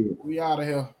right. We out of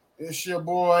here. It's your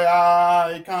boy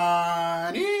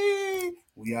Icon.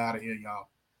 We out of here, y'all.